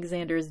think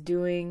Xander is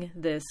doing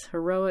this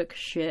heroic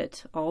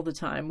shit all the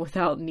time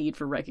without need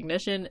for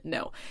recognition.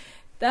 No,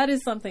 that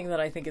is something that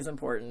I think is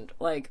important.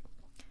 Like,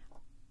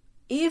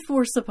 if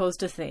we're supposed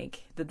to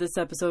think that this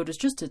episode is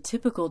just a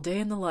typical day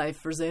in the life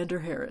for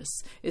Xander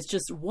Harris, it's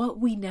just what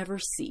we never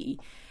see.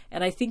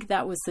 And I think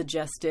that was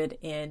suggested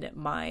in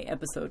my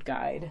episode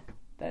guide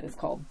that is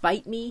called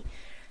Bite Me,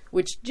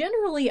 which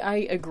generally I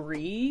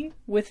agree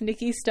with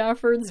Nikki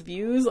Stafford's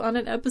views on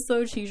an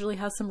episode. She usually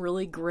has some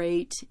really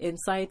great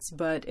insights,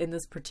 but in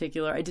this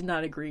particular, I did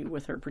not agree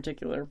with her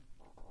particular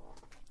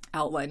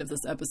outline of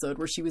this episode,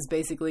 where she was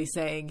basically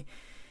saying,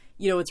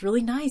 you know, it's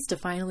really nice to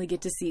finally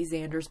get to see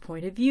Xander's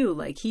point of view.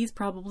 Like, he's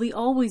probably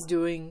always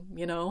doing,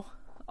 you know,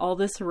 all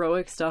this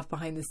heroic stuff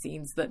behind the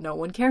scenes that no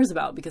one cares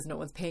about because no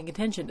one's paying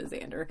attention to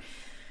Xander.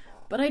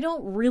 But I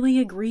don't really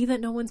agree that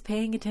no one's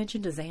paying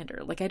attention to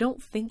Xander. Like, I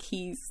don't think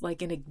he's,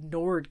 like, an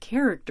ignored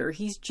character.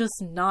 He's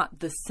just not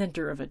the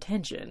center of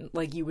attention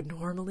like you would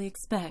normally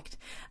expect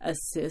a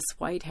cis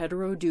white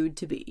hetero dude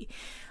to be.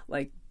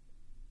 Like,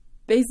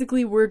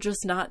 basically, we're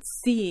just not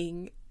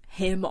seeing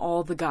him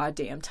all the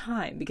goddamn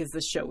time because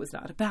the show is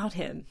not about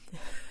him.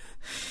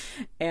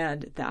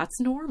 And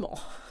that's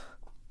normal.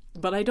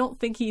 But I don't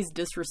think he's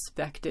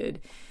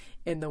disrespected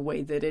in the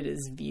way that it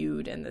is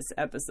viewed in this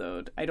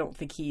episode. I don't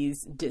think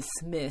he's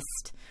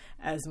dismissed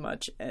as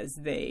much as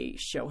they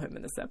show him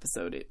in this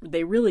episode.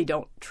 They really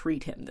don't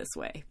treat him this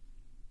way.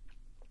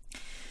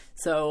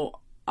 So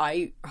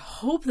I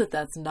hope that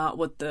that's not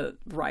what the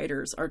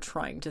writers are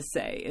trying to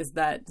say, is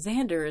that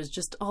Xander is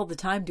just all the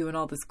time doing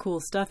all this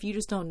cool stuff. You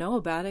just don't know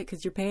about it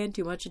because you're paying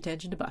too much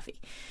attention to Buffy.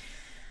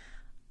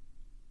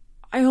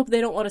 I hope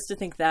they don't want us to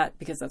think that,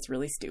 because that's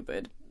really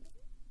stupid.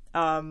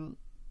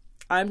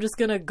 I'm just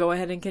going to go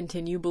ahead and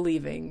continue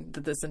believing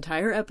that this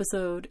entire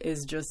episode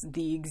is just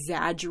the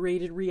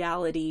exaggerated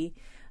reality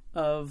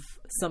of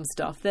some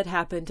stuff that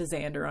happened to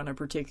Xander on a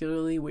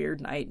particularly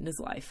weird night in his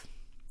life,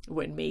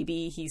 when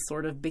maybe he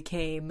sort of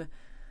became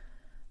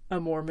a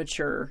more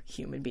mature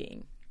human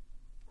being.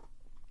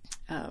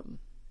 I'm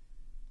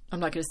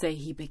not going to say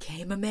he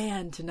became a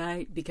man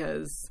tonight,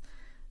 because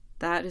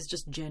that is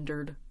just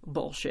gendered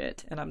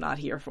bullshit, and I'm not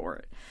here for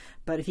it.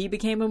 But if he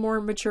became a more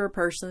mature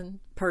person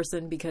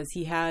because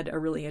he had a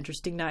really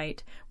interesting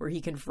night where he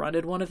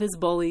confronted one of his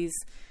bullies,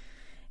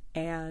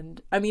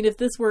 and I mean, if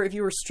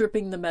you were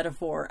stripping the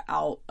metaphor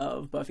out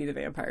of Buffy the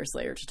Vampire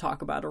Slayer to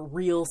talk about a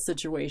real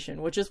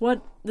situation, which is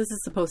what this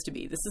is supposed to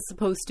be.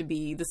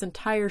 This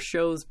entire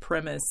show's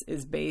premise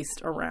is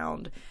based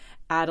around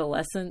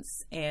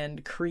adolescence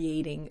and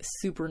creating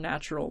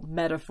supernatural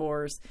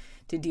metaphors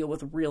to deal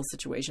with real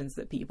situations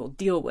that people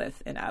deal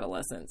with in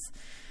adolescence.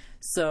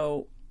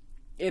 So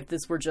if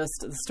this were just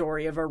the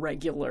story of a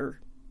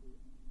regular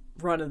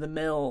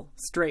run-of-the-mill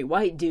straight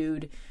white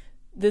dude,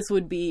 this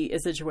would be a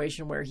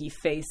situation where he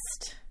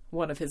faced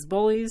one of his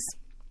bullies,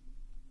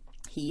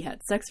 he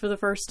had sex for the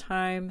first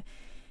time,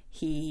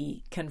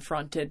 he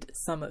confronted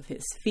some of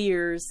his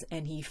fears,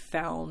 and he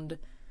found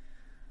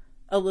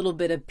a little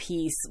bit of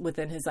peace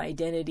within his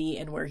identity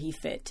and where he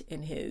fit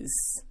in his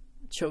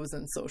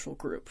chosen social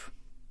group.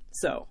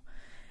 So,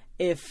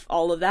 if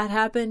all of that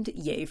happened,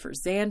 yay for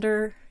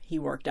Xander. He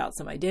worked out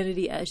some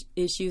identity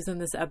issues in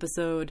this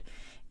episode,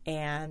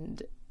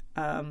 and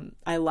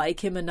I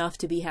like him enough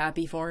to be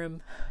happy for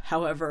him.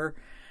 However,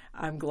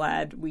 I'm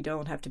glad we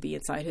don't have to be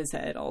inside his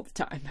head all the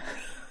time.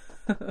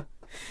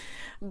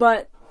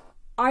 But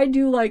I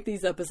do like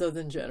these episodes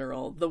in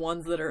general, the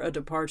ones that are a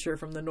departure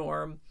from the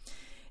norm.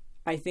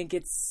 I think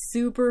it's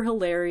super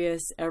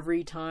hilarious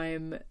every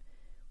time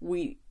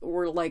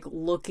we're like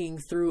looking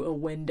through a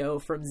window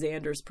from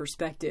Xander's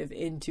perspective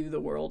into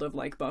the world of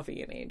like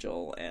Buffy and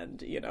Angel,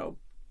 and you know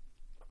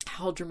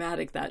how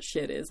dramatic that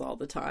shit is all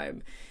the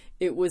time.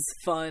 It was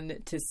fun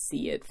to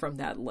see it from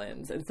that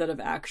lens instead of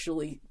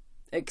actually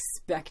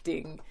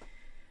expecting.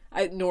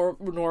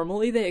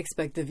 Normally they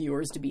expect the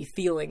viewers to be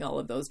feeling all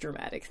of those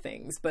dramatic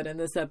things, but in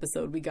this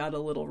episode we got a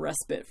little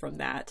respite from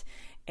that,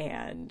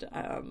 and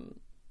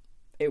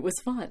it was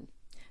fun.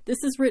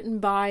 This is written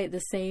by the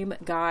same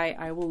guy,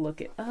 I will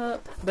look it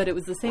up, but it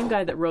was the same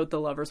guy that wrote the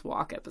Lover's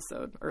Walk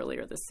episode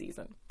earlier this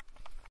season.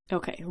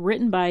 Okay,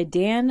 written by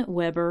Dan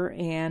Weber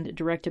and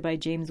directed by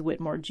James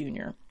Whitmore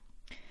Jr.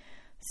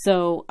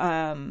 So,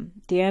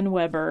 Dan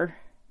Weber,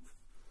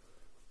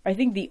 I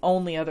think the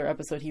only other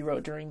episode he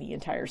wrote during the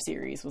entire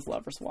series was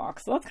Lover's Walk.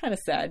 So that's kind of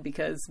sad,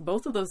 because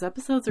both of those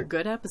episodes are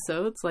good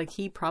episodes. Like,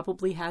 he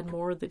probably had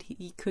more that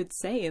he could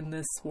say in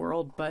this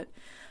world, but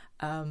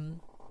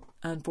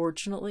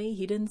unfortunately,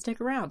 he didn't stick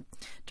around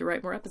to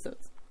write more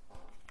episodes.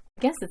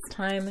 I guess it's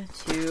time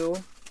to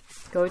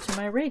go to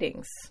my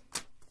ratings.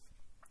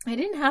 I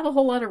didn't have a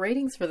whole lot of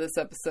ratings for this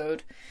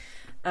episode.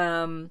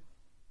 Let's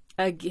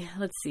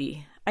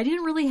see. I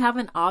didn't really have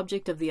an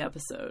object of the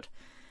episode.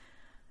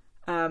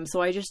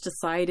 So I just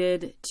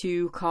decided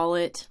to call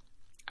it,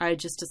 I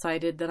just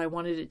decided that I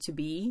wanted it to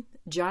be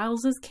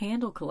Giles's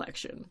Candle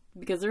Collection.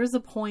 Because there is a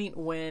point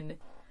when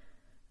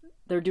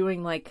they're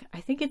doing like, I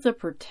think it's a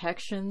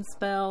protection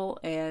spell,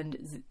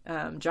 and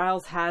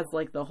Giles has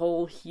like the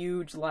whole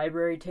huge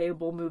library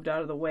table moved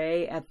out of the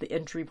way at the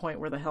entry point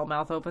where the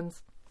Hellmouth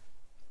opens.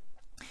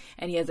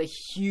 And he has a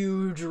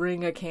huge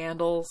ring of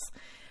candles,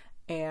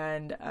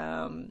 and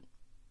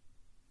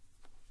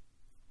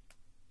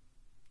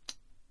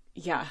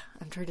yeah,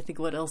 I'm trying to think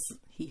what else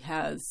he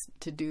has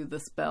to do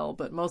the spell,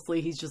 but mostly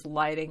he's just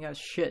lighting a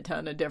shit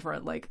ton of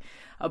different, like,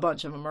 a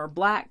bunch of them are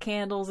black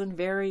candles in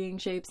varying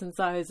shapes and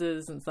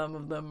sizes, and some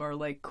of them are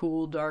like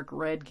cool dark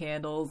red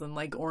candles and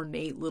like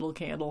ornate little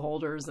candle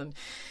holders, and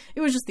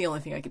it was just the only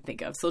thing I could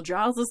think of. So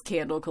Giles's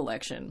candle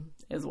collection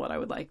is what I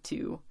would like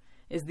to,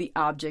 is the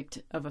object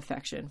of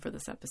affection for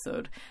this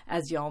episode.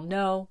 As y'all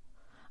know,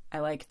 I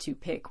like to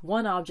pick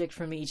one object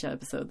from each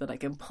episode that I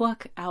can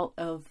pluck out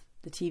of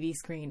the TV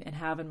screen and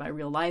have in my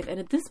real life. And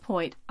at this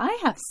point, I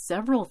have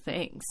several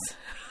things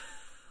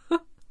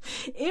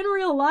in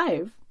real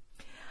life.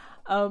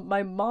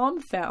 My mom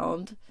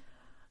found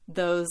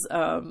those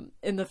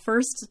in the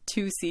first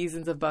 2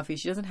 seasons of Buffy.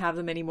 She doesn't have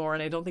them anymore,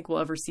 and I don't think we'll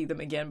ever see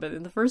them again. But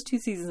in the first 2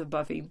 seasons of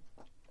Buffy,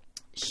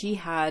 she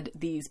had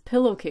these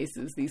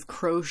pillowcases, these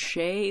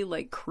crochet,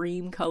 like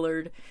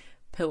cream-colored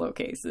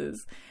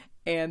pillowcases.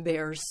 And they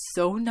are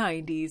so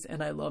 90s,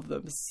 and I love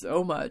them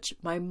so much.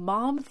 My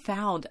mom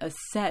found a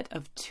set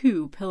of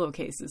 2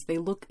 pillowcases. They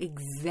look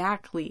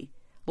exactly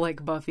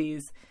like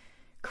Buffy's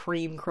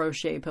cream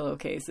crochet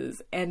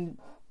pillowcases. And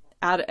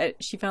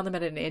she found them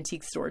at an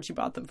antique store, and she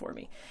bought them for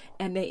me.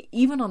 And they,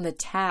 even on the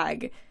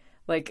tag,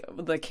 like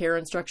the care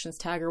instructions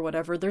tag or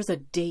whatever, there's a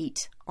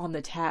date on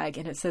the tag,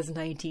 and it says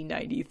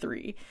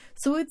 1993.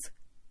 So it's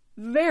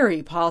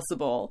very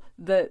possible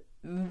that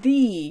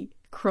the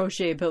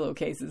crochet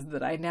pillowcases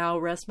that I now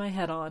rest my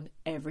head on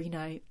every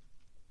night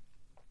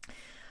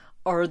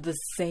are the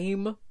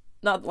same,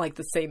 not like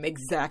the same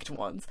exact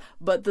ones,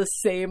 but the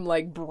same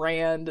like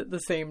brand, the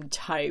same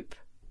type.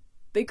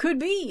 They could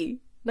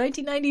be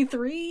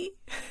 1993.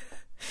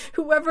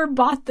 Whoever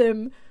bought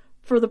them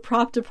for the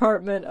prop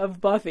department of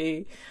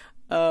Buffy,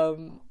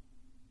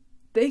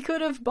 they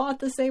could have bought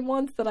the same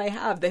ones that I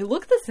have. They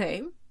look the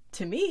same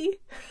to me.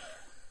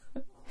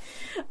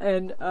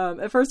 And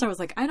at first I was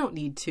like, I don't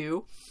need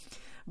 2.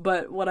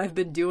 But what I've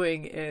been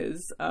doing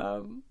is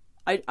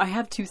I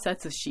have 2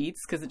 sets of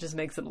sheets because it just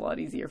makes it a lot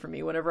easier for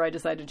me. Whenever I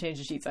decide to change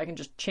the sheets, I can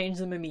just change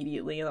them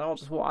immediately, and then I'll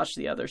just wash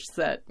the other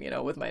set,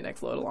 with my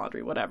next load of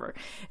laundry, whatever.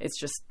 It's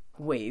just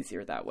way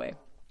easier that way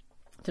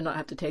to not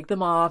have to take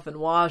them off and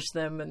wash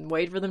them and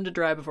wait for them to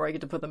dry before I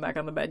get to put them back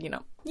on the bed.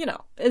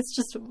 It's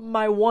just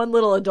my one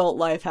little adult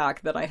life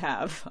hack that I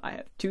have. I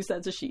have 2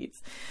 sets of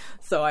sheets.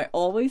 So I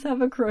always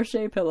have a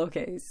crochet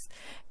pillowcase.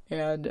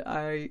 And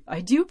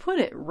I do put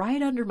it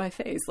right under my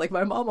face. Like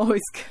my mom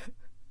always,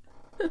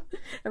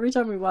 every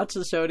time we watch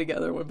the show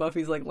together, when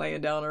Buffy's like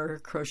laying down her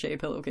crochet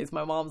pillowcase,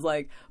 my mom's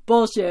like,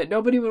 bullshit,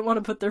 nobody would want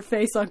to put their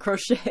face on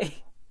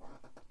crochet.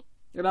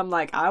 And I'm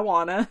like, I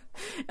wanna.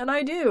 And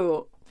I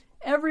do.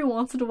 Every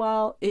once in a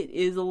while, it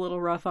is a little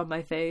rough on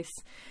my face,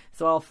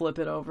 so I'll flip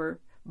it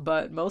over.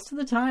 But most of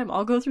the time,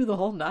 I'll go through the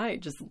whole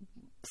night just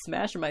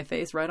smashing my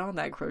face right on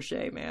that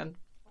crochet, man.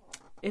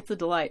 It's a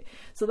delight.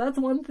 So that's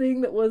one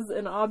thing that was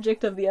an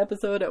object of the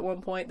episode at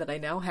one point that I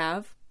now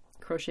have.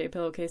 Crochet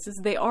pillowcases.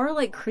 They are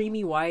like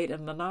creamy white,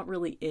 and I'm not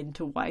really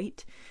into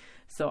white.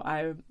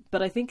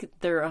 But I think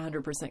they're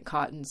 100%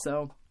 cotton,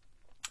 so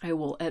I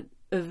will,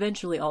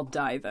 eventually I'll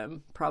dye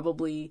them.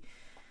 Probably,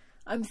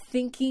 I'm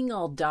thinking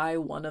I'll dye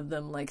one of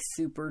them like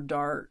super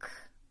dark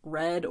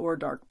red or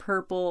dark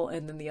purple,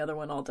 and then the other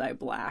one I'll dye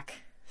black.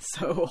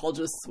 So I'll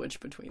just switch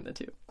between the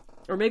 2.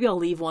 Or maybe I'll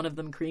leave one of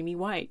them creamy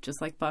white,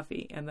 just like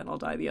Buffy, and then I'll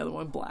dye the other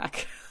one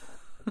black.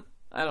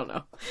 I don't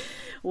know.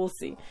 We'll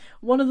see.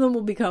 One of them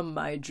will become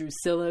my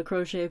Drusilla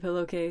crochet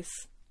pillowcase,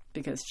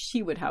 because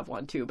she would have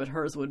one too, but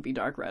hers would be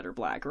dark red or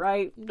black,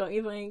 right? Don't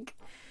you think?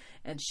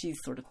 And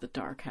she's sort of the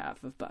dark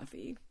half of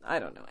Buffy. I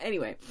don't know.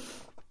 Anyway,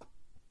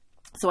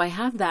 so I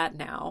have that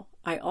now.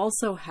 I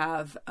also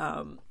have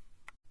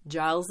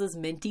Giles's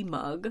minty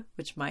mug,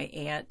 which my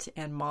aunt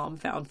and mom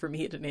found for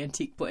me at an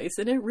antique place.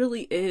 And it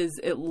really is,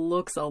 it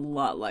looks a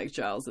lot like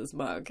Giles's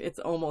mug. It's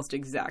almost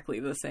exactly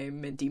the same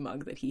minty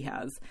mug that he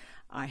has.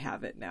 I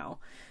have it now.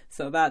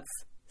 So that's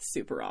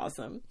super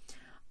awesome.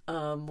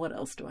 What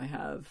else do I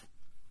have?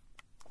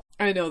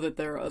 I know that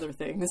there are other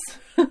things.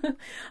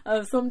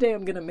 Someday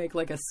I'm going to make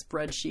like a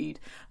spreadsheet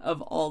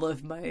of all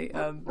of my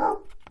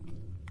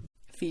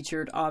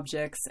featured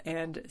objects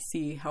and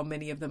see how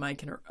many of them I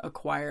can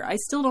acquire. I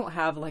still don't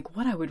have like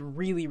what I would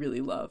really, really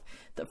love.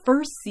 The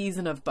first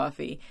season of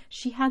Buffy,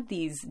 she had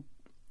these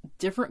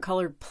different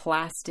colored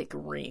plastic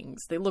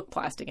rings. They look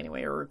plastic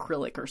anyway, or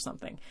acrylic or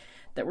something,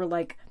 that were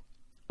like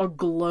a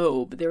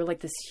globe. They were like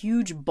this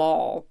huge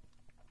ball,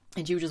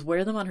 and she would just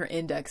wear them on her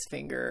index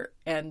finger,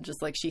 and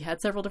just like she had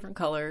several different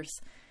colors.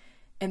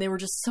 And they were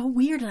just so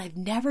weird, and I've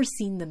never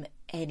seen them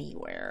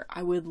anywhere.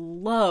 I would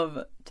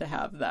love to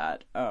have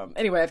that.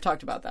 Anyway, I've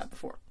talked about that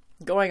before.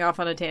 Going off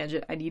on a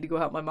tangent, I need to go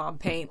help my mom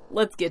paint.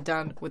 Let's get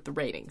done with the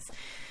ratings.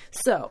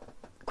 So,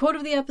 Quote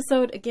of the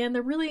episode, again,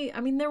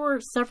 there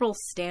were several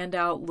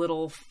standout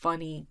little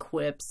funny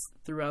quips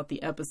throughout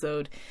the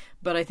episode,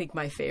 but I think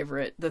my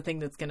favorite, the thing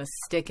that's going to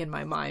stick in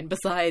my mind,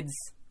 besides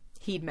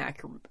he'd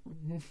macrame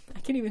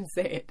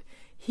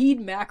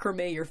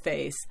your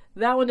face.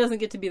 That one doesn't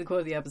get to be the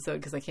quote of the episode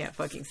because I can't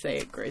fucking say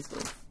it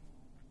gracefully.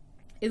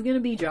 Is going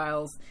to be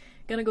Giles.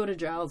 Going to go to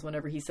Giles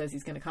whenever he says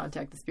he's going to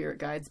contact the spirit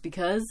guides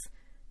because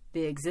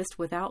they exist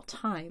without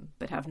time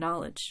but have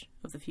knowledge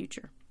of the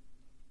future.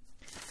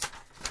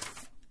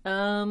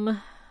 So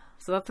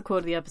that's the quote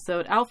of the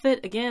episode.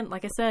 Outfit, again,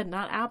 like I said,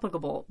 not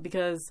applicable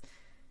because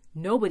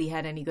nobody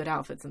had any good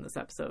outfits in this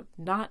episode.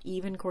 Not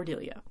even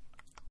Cordelia.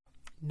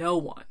 No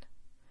one.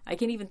 I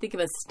can't even think of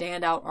a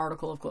standout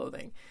article of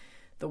clothing.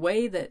 The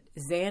way that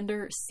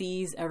Xander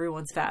sees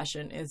everyone's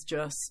fashion is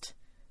just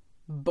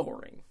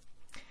boring.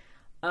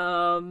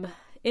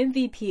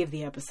 MVP of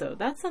the episode.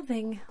 That's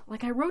something,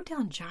 like, I wrote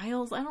down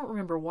Giles. I don't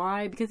remember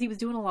why, because he was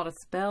doing a lot of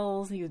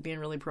spells. He was being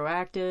really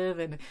proactive,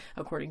 and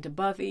according to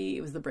Buffy,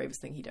 it was the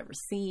bravest thing he'd ever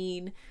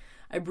seen.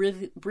 I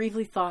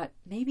briefly thought,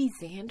 maybe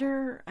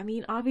Xander? I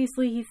mean,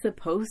 obviously he's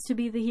supposed to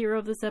be the hero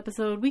of this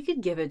episode. We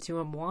could give it to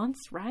him once,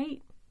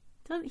 right?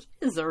 He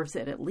deserves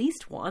it at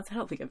least once. I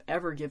don't think I've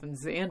ever given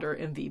Xander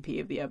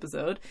MVP of the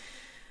episode.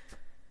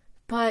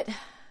 But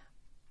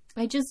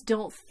I just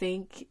don't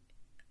think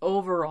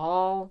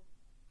overall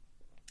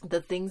the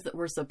things that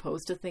we're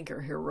supposed to think are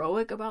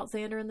heroic about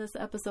Xander in this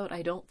episode,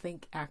 I don't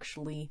think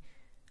actually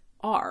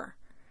are.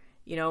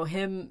 You know,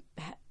 him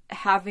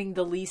having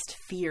the least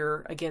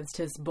fear against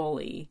his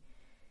bully,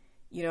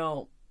 you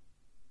know,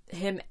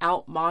 him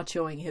out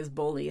machoing his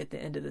bully at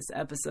the end of this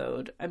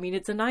episode. I mean,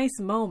 it's a nice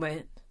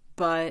moment,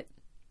 but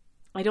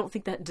I don't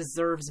think that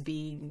deserves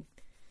being,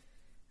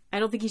 I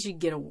don't think he should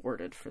get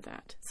awarded for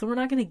that. So we're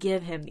not going to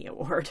give him the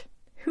award.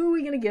 Who are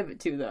we going to give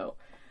it to, though?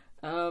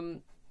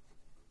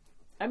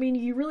 I mean,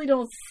 you really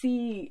don't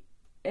see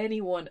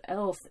anyone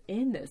else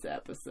in this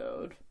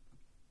episode.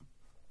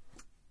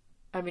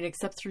 I mean,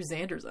 except through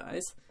Xander's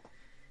eyes.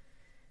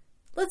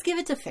 Let's give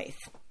it to Faith.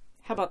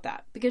 How about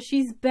that? Because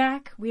she's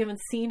back. We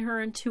haven't seen her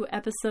in 2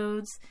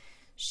 episodes.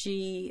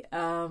 She,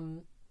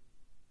 Xander,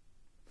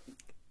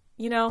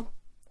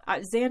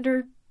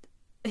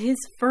 his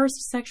first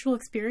sexual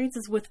experience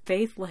is with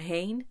Faith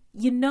Lehane.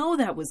 You know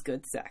that was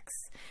good sex.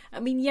 I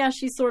mean, yeah,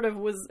 she sort of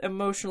was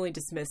emotionally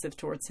dismissive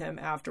towards him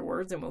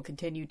afterwards and will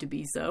continue to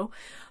be so.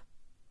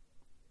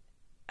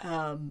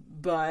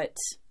 But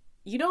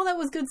you know that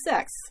was good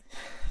sex.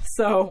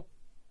 So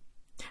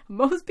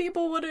most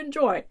people would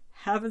enjoy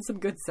having some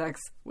good sex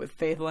with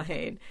Faith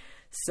Lehane.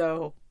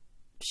 So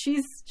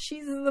she's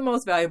the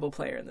most valuable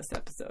player in this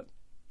episode,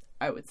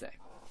 I would say.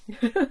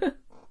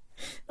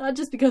 Not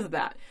just because of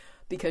that.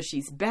 Because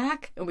she's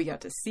back and we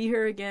got to see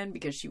her again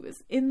because she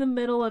was in the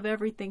middle of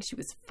everything. She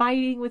was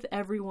fighting with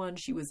everyone.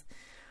 She was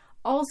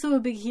also a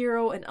big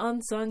hero, an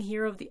unsung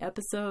hero of the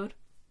episode.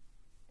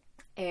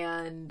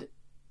 And,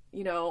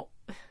 you know,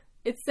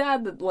 it's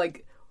sad that,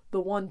 like, the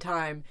one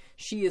time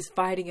she is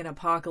fighting an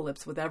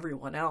apocalypse with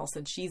everyone else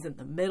and she's in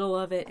the middle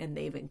of it and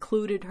they've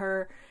included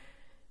her.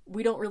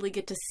 We don't really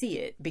get to see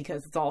it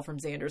because it's all from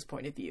Xander's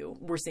point of view.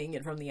 We're seeing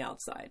it from the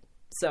outside.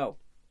 So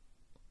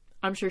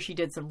I'm sure she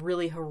did some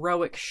really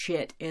heroic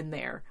shit in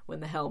there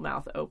when the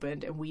Hellmouth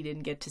opened and we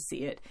didn't get to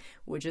see it,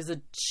 which is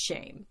a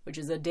shame, which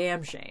is a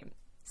damn shame.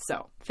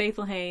 So, Faith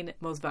Lehane,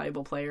 most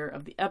valuable player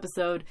of the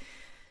episode.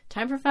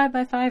 Time for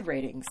 5x5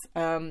 ratings.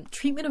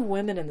 Treatment of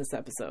women in this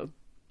episode.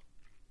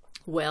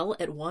 Well,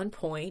 at one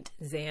point,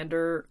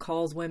 Xander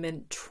calls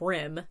women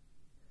trim,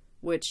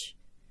 which,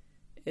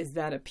 is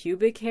that a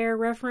pubic hair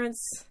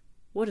reference?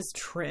 What does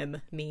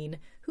trim mean?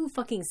 Who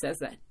fucking says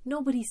that?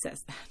 Nobody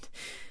says that.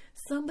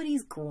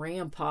 Somebody's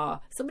great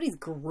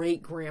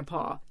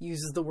grandpa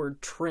uses the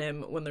word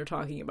trim when they're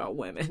talking about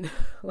women.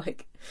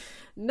 Like,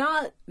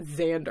 not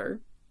Xander.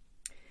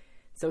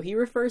 So he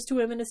refers to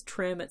women as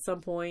trim at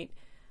some point.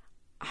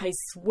 I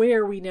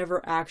swear we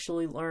never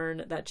actually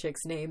learn that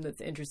chick's name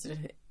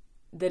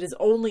that is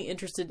only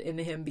interested in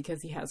him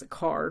because he has a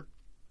car.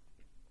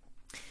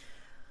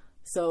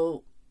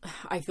 So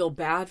I feel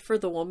bad for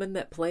the woman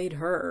that played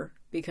her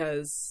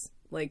because,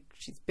 like,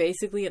 she's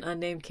basically an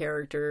unnamed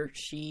character.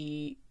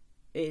 She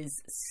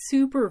is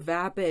super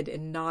vapid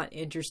and not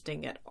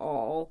interesting at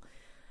all.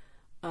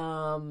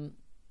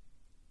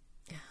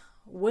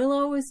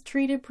 Willow is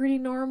treated pretty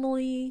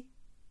normally.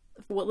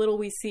 What little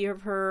we see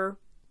of her.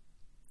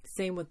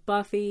 Same with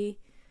Buffy.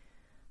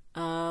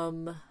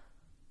 Do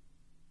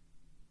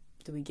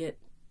we get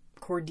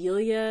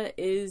Cordelia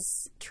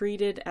is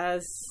treated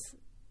as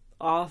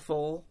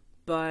awful,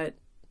 but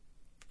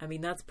I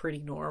mean that's pretty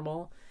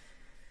normal.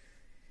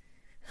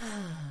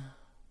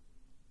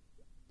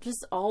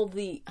 Just all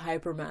the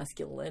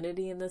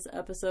hypermasculinity in this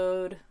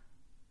episode.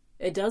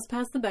 It does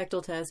pass the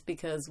Bechdel test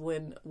because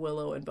when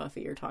Willow and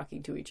Buffy are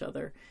talking to each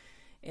other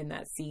in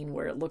that scene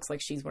where it looks like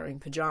she's wearing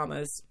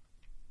pajamas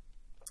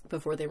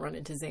before they run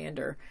into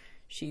Xander,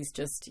 she's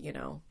just,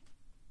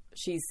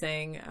 she's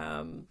saying,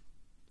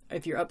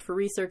 if you're up for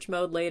research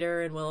mode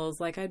later, and Willow's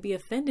like, I'd be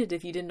offended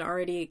if you didn't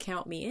already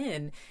count me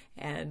in.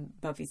 And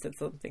Buffy said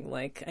something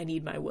like, I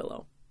need my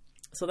Willow.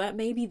 So that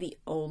may be the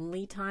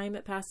only time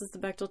it passes the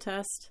Bechdel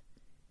test.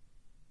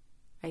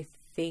 I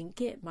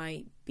think it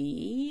might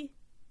be,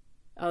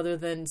 other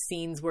than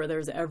scenes where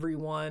there's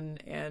everyone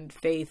and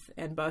Faith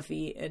and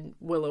Buffy and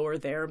Willow are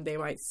there. They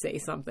might say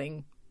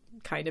something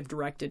kind of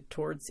directed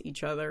towards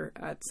each other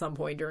at some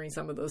point during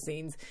some of those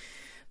scenes,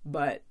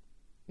 but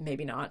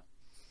maybe not.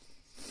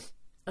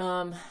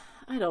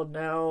 I don't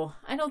know.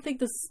 I don't think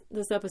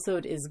this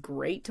episode is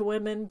great to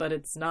women, but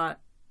it's not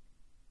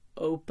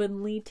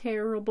openly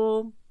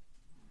terrible.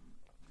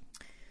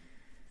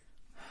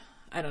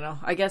 I don't know.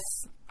 I guess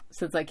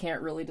since I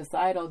can't really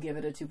decide, I'll give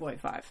it a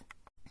 2.5.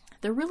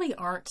 There really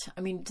aren't,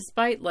 I mean,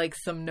 despite like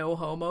some no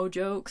homo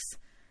jokes,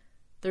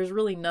 there's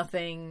really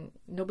nothing,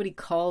 nobody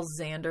calls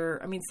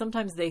Xander. I mean,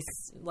 sometimes they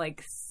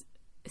like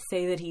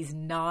say that he's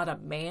not a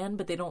man,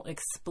 but they don't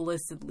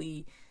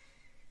explicitly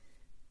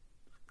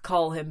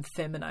call him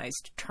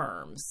feminized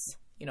terms.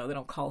 You know, they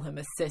don't call him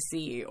a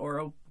sissy or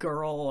a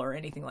girl or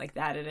anything like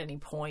that at any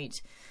point.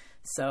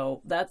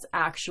 So that's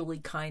actually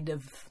kind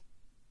of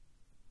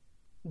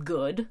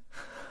good.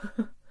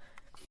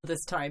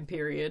 This time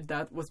period,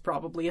 that was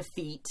probably a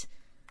feat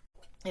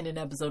in an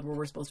episode where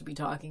we're supposed to be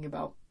talking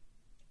about,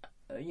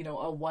 you know,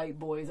 a white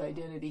boy's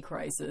identity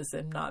crisis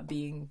and not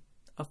being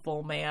a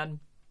full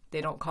man.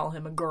 They don't call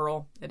him a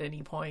girl at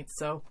any point,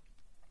 so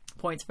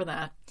points for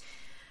that.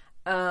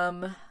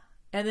 And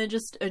then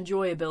just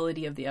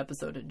enjoyability of the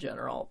episode in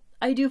general.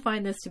 I do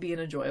find this to be an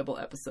enjoyable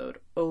episode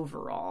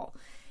overall.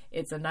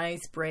 It's a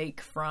nice break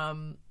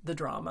from the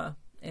drama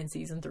in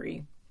season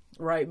 3,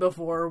 right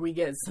before we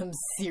get some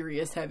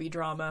serious heavy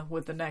drama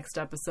with the next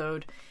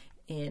episode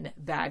in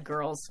Bad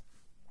Girls.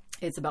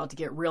 It's about to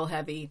get real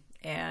heavy,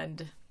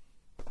 and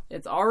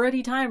it's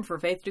already time for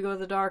Faith to go to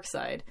the dark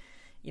side.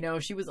 You know,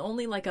 she was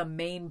only like a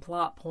main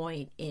plot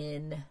point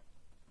in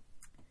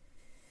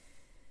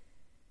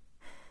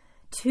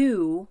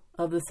 2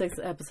 of the 6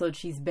 episodes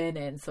she's been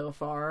in so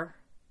far.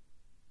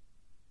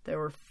 There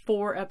were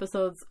 4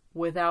 episodes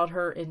without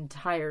her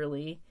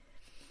entirely.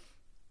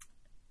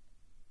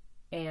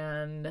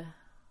 And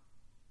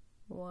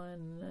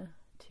 1,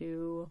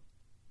 2,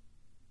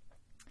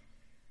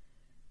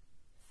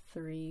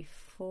 3,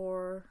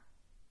 4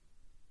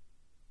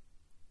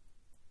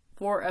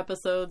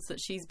 episodes that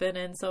she's been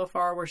in so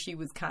far where she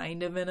was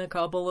kind of in a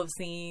couple of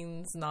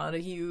scenes, not a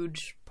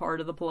huge part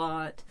of the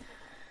plot.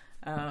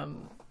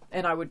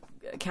 And I would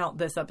count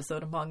this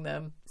episode among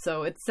them.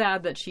 So it's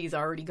sad that she's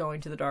already going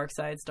to the dark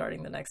side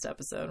starting the next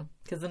episode.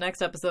 Because the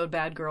next episode,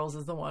 Bad Girls,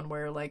 is the one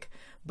where, like,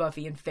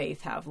 Buffy and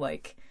Faith have,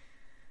 like,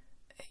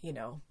 you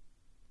know,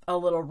 a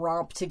little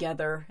romp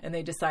together. And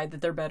they decide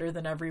that they're better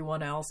than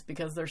everyone else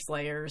because they're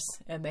slayers.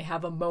 And they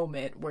have a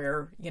moment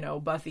where, you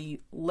know,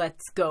 Buffy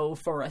lets go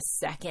for a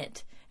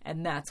second.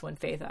 And that's when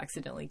Faith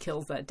accidentally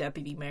kills that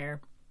deputy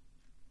mayor.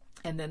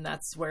 And then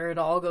that's where it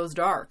all goes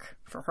dark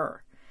for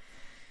her.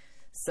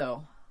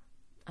 So,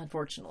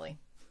 unfortunately,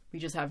 we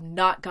just have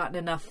not gotten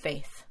enough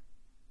Faith.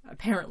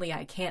 Apparently,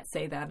 I can't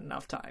say that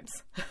enough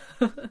times.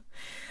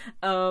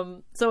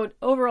 So,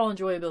 overall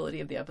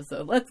enjoyability of the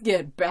episode. Let's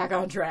get back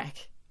on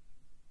track.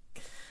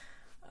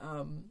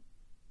 I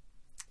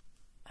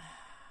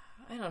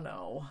don't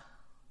know.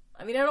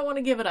 I mean, I don't want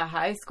to give it a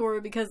high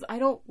score because I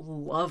don't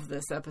love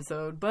this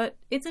episode, but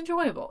it's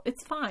enjoyable.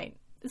 It's fine.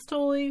 It's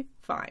totally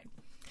fine.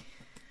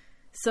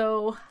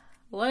 So,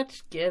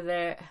 let's give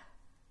it...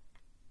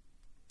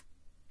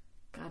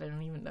 God, I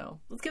don't even know.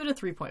 Let's give it a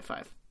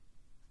 3.5.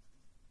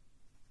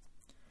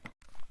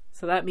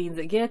 So that means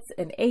it gets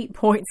an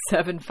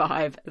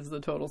 8.75 as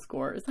the total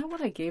score. Is that what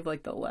I gave,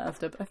 like, the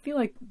last episode? I feel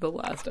like the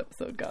last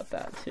episode got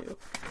that, too.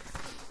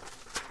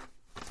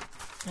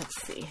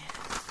 Let's see.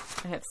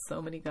 I have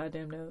so many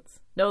goddamn notes.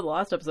 No, the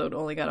last episode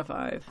only got a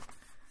 5.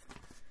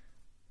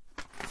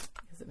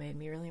 Because it made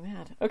me really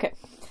mad. Okay.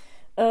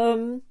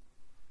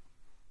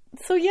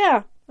 So,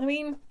 yeah. I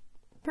mean...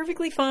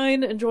 perfectly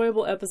fine,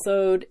 enjoyable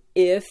episode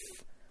if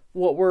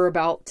what we're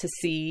about to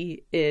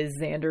see is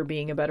Xander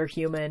being a better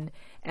human,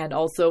 and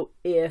also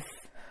if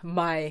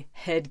my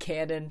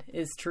headcanon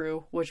is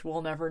true, which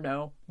we'll never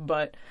know,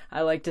 but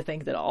I like to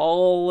think that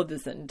all of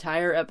this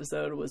entire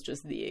episode was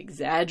just the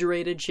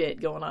exaggerated shit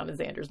going on in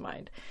Xander's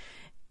mind.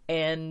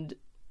 And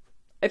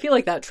I feel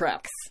like that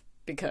tracks,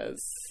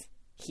 because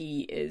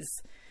he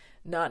is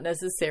not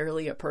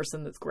necessarily a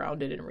person that's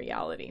grounded in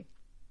reality.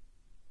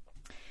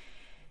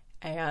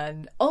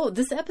 And,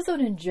 this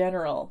episode in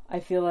general, I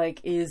feel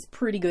like, is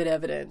pretty good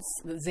evidence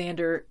that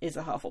Xander is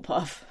a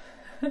Hufflepuff.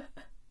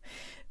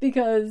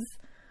 Because,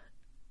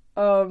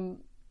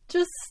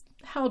 just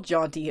how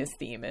jaunty his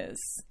theme is.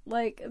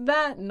 Like,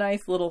 that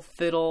nice little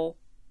fiddle,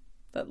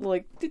 that,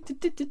 like, it's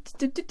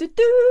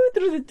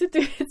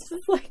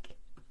just like,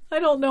 I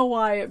don't know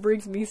why, it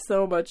brings me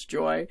so much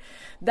joy.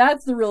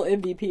 That's the real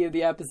MVP of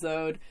the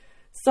episode.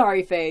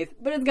 Sorry, Faith,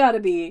 but it's gotta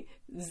be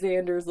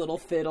Xander's little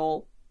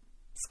fiddle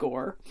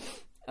score.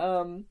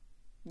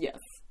 Yes,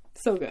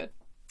 so good.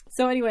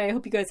 So anyway, I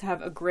hope you guys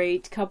have a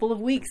great couple of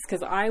weeks,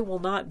 because I will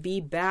not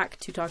be back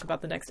to talk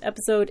about the next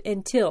episode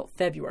until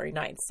February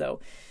 9th.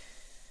 So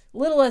a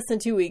little less than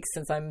 2 weeks,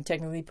 since I'm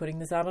technically putting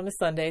this out on a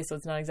Sunday, so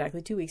it's not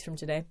exactly 2 weeks from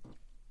today.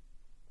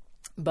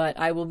 But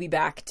I will be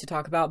back to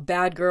talk about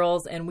Bad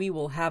Girls, and we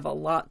will have a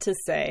lot to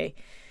say.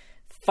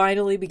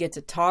 Finally, we get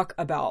to talk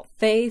about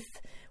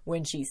Faith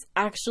when she's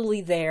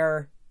actually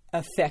there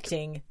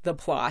affecting the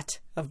plot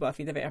of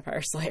Buffy the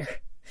Vampire Slayer.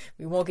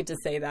 We won't get to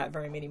say that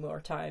very many more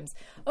times.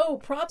 Oh,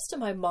 props to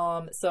my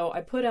mom. So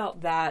I put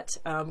out that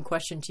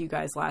question to you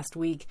guys last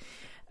week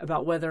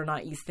about whether or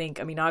not you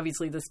think, I mean,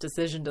 obviously this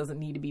decision doesn't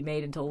need to be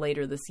made until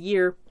later this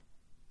year,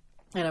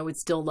 and I would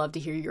still love to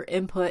hear your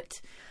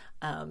input.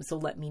 So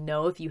let me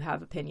know if you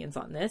have opinions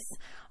on this,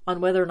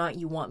 on whether or not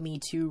you want me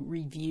to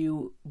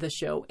review the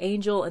show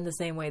Angel in the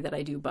same way that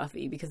I do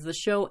Buffy, because the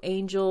show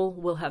Angel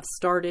will have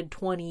started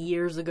 20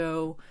 years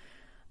ago,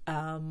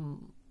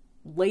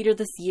 later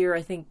this year,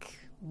 I think,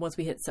 once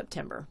we hit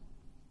September,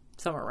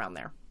 somewhere around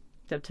there,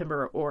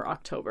 September or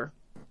October.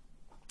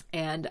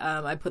 And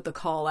I put the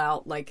call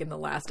out like in the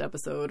last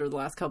episode or the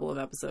last couple of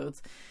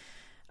episodes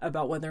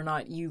about whether or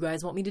not you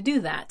guys want me to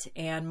do that.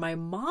 And my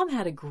mom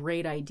had a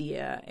great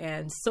idea.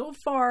 And so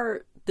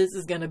far, this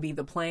is going to be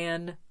the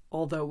plan,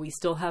 although we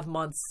still have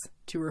months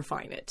to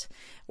refine it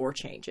or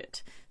change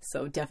it.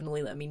 So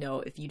definitely let me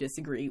know if you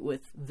disagree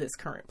with this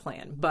current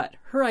plan. But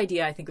her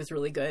idea, I think, was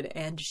really good.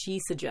 And she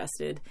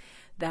suggested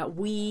that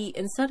we,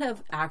 instead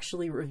of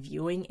actually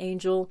reviewing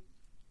Angel,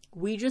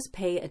 we just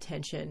pay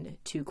attention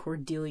to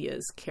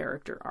Cordelia's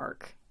character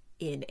arc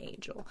in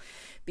Angel,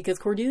 because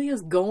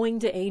Cordelia's going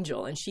to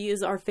Angel and she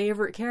is our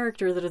favorite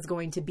character that is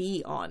going to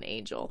be on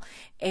Angel.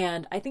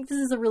 And I think this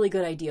is a really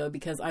good idea,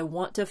 because I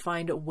want to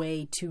find a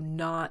way to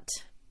not,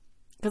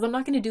 because I'm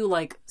not going to do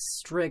like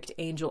strict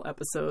Angel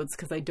episodes,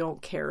 because I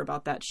don't care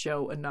about that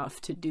show enough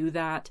to do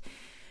that,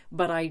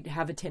 but I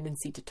have a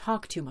tendency to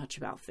talk too much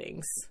about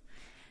things.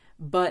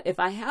 But if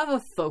I have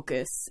a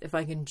focus, if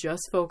I can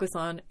just focus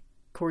on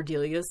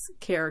Cordelia's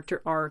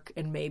character arc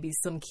and maybe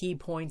some key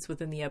points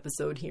within the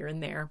episode here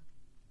and there,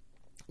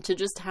 to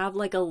just have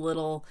like a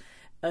little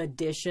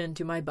addition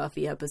to my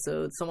Buffy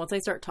episodes. So once I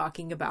start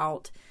talking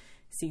about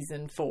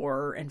season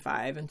 4 and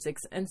 5 and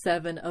 6 and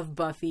 7 of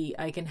Buffy,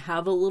 I can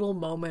have a little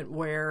moment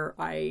where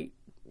I,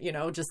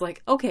 just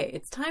like, okay,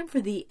 it's time for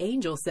the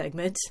Angel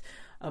segment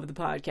of the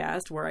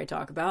podcast, where I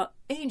talk about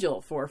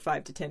Angel for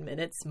 5 to 10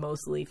 minutes,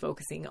 mostly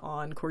focusing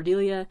on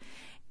Cordelia.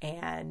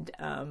 And,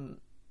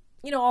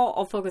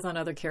 I'll focus on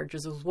other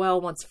characters as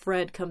well. Once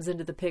Fred comes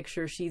into the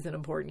picture, she's an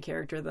important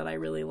character that I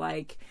really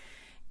like.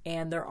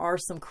 And there are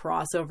some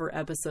crossover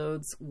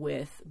episodes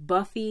with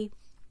Buffy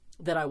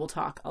that I will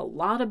talk a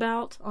lot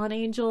about on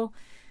Angel.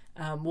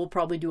 We'll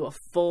probably do a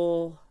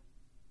full,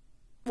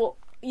 so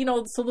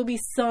there'll be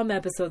some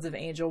episodes of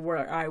Angel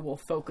where I will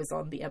focus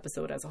on the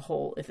episode as a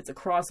whole. If it's a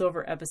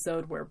crossover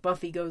episode where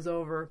Buffy goes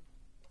over,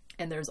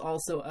 and there's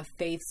also a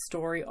Faith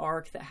story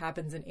arc that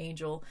happens in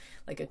Angel,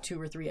 like a 2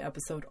 or 3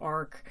 episode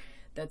arc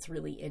that's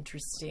really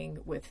interesting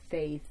with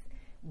Faith,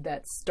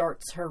 that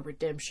starts her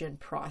redemption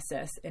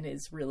process and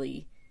is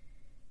really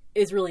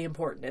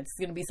important. It's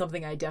going to be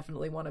something I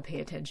definitely want to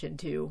pay attention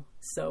to.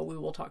 So we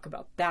will talk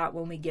about that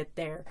when we get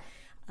there.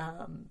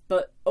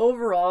 But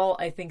overall,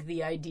 I think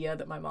the idea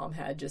that my mom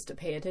had, just to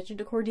pay attention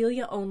to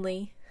Cordelia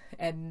only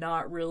and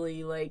not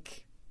really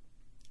like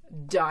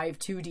dive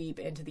too deep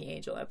into the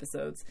Angel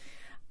episodes,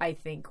 I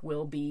think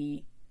will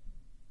be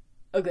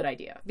a good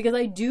idea, because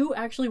I do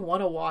actually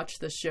want to watch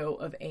the show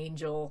of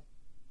Angel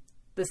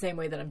the same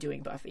way that I'm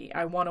doing Buffy.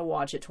 I want to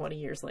watch it 20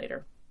 years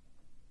later.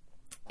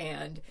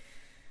 And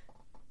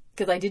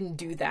because I didn't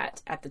do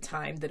that at the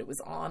time that it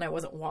was on. I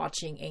wasn't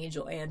watching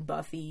Angel and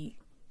Buffy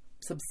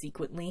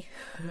subsequently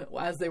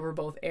as they were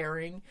both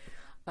airing.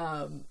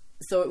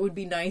 So it would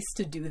be nice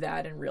to do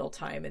that in real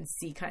time and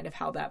see kind of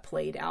how that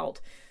played out,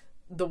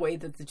 the way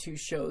that the two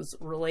shows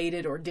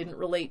related or didn't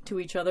relate to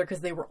each other,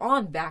 because they were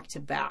on back to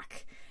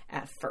back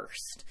at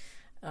first.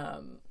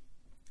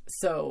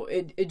 So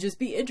it'd just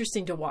be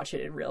interesting to watch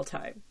it in real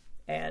time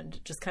and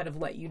just kind of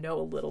let you know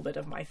a little bit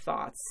of my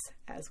thoughts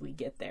as we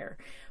get there.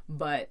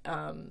 But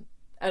I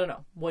don't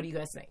know. What do you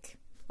guys think?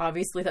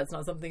 Obviously, that's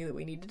not something that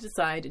we need to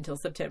decide until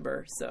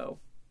September, so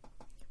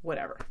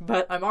whatever.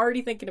 But I'm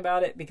already thinking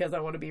about it because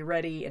I want to be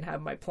ready and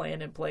have my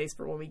plan in place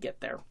for when we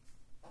get there.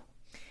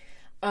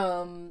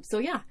 So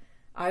yeah,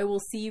 I will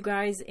see you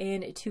guys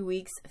in 2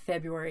 weeks,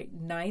 February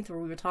 9th, where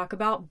we will talk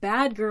about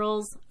Bad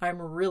Girls.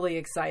 I'm really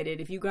excited.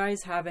 If you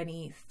guys have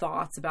any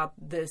thoughts about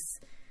this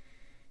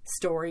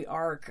story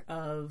arc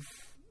of,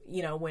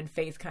 when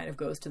Faith kind of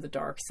goes to the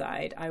dark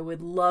side, I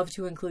would love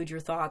to include your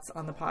thoughts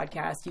on the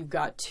podcast. You've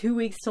got 2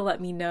 weeks to let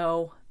me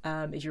know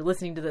if you're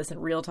listening to this in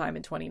real time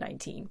in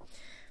 2019.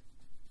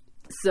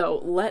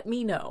 So let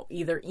me know.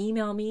 Either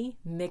email me,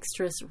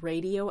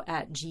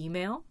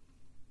 mixtressradio@gmail.com,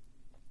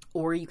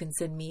 or you can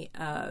send me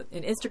an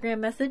Instagram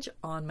message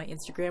on my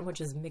Instagram,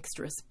 which is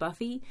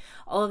mixtressbuffy.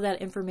 All of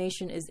that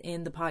information is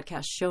in the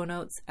podcast show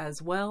notes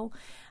as well.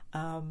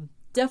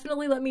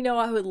 definitely let me know.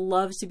 I would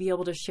love to be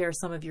able to share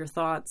some of your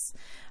thoughts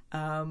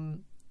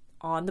on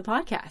the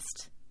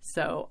podcast.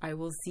 So I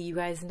will see you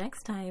guys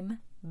next time.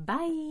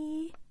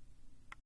 Bye.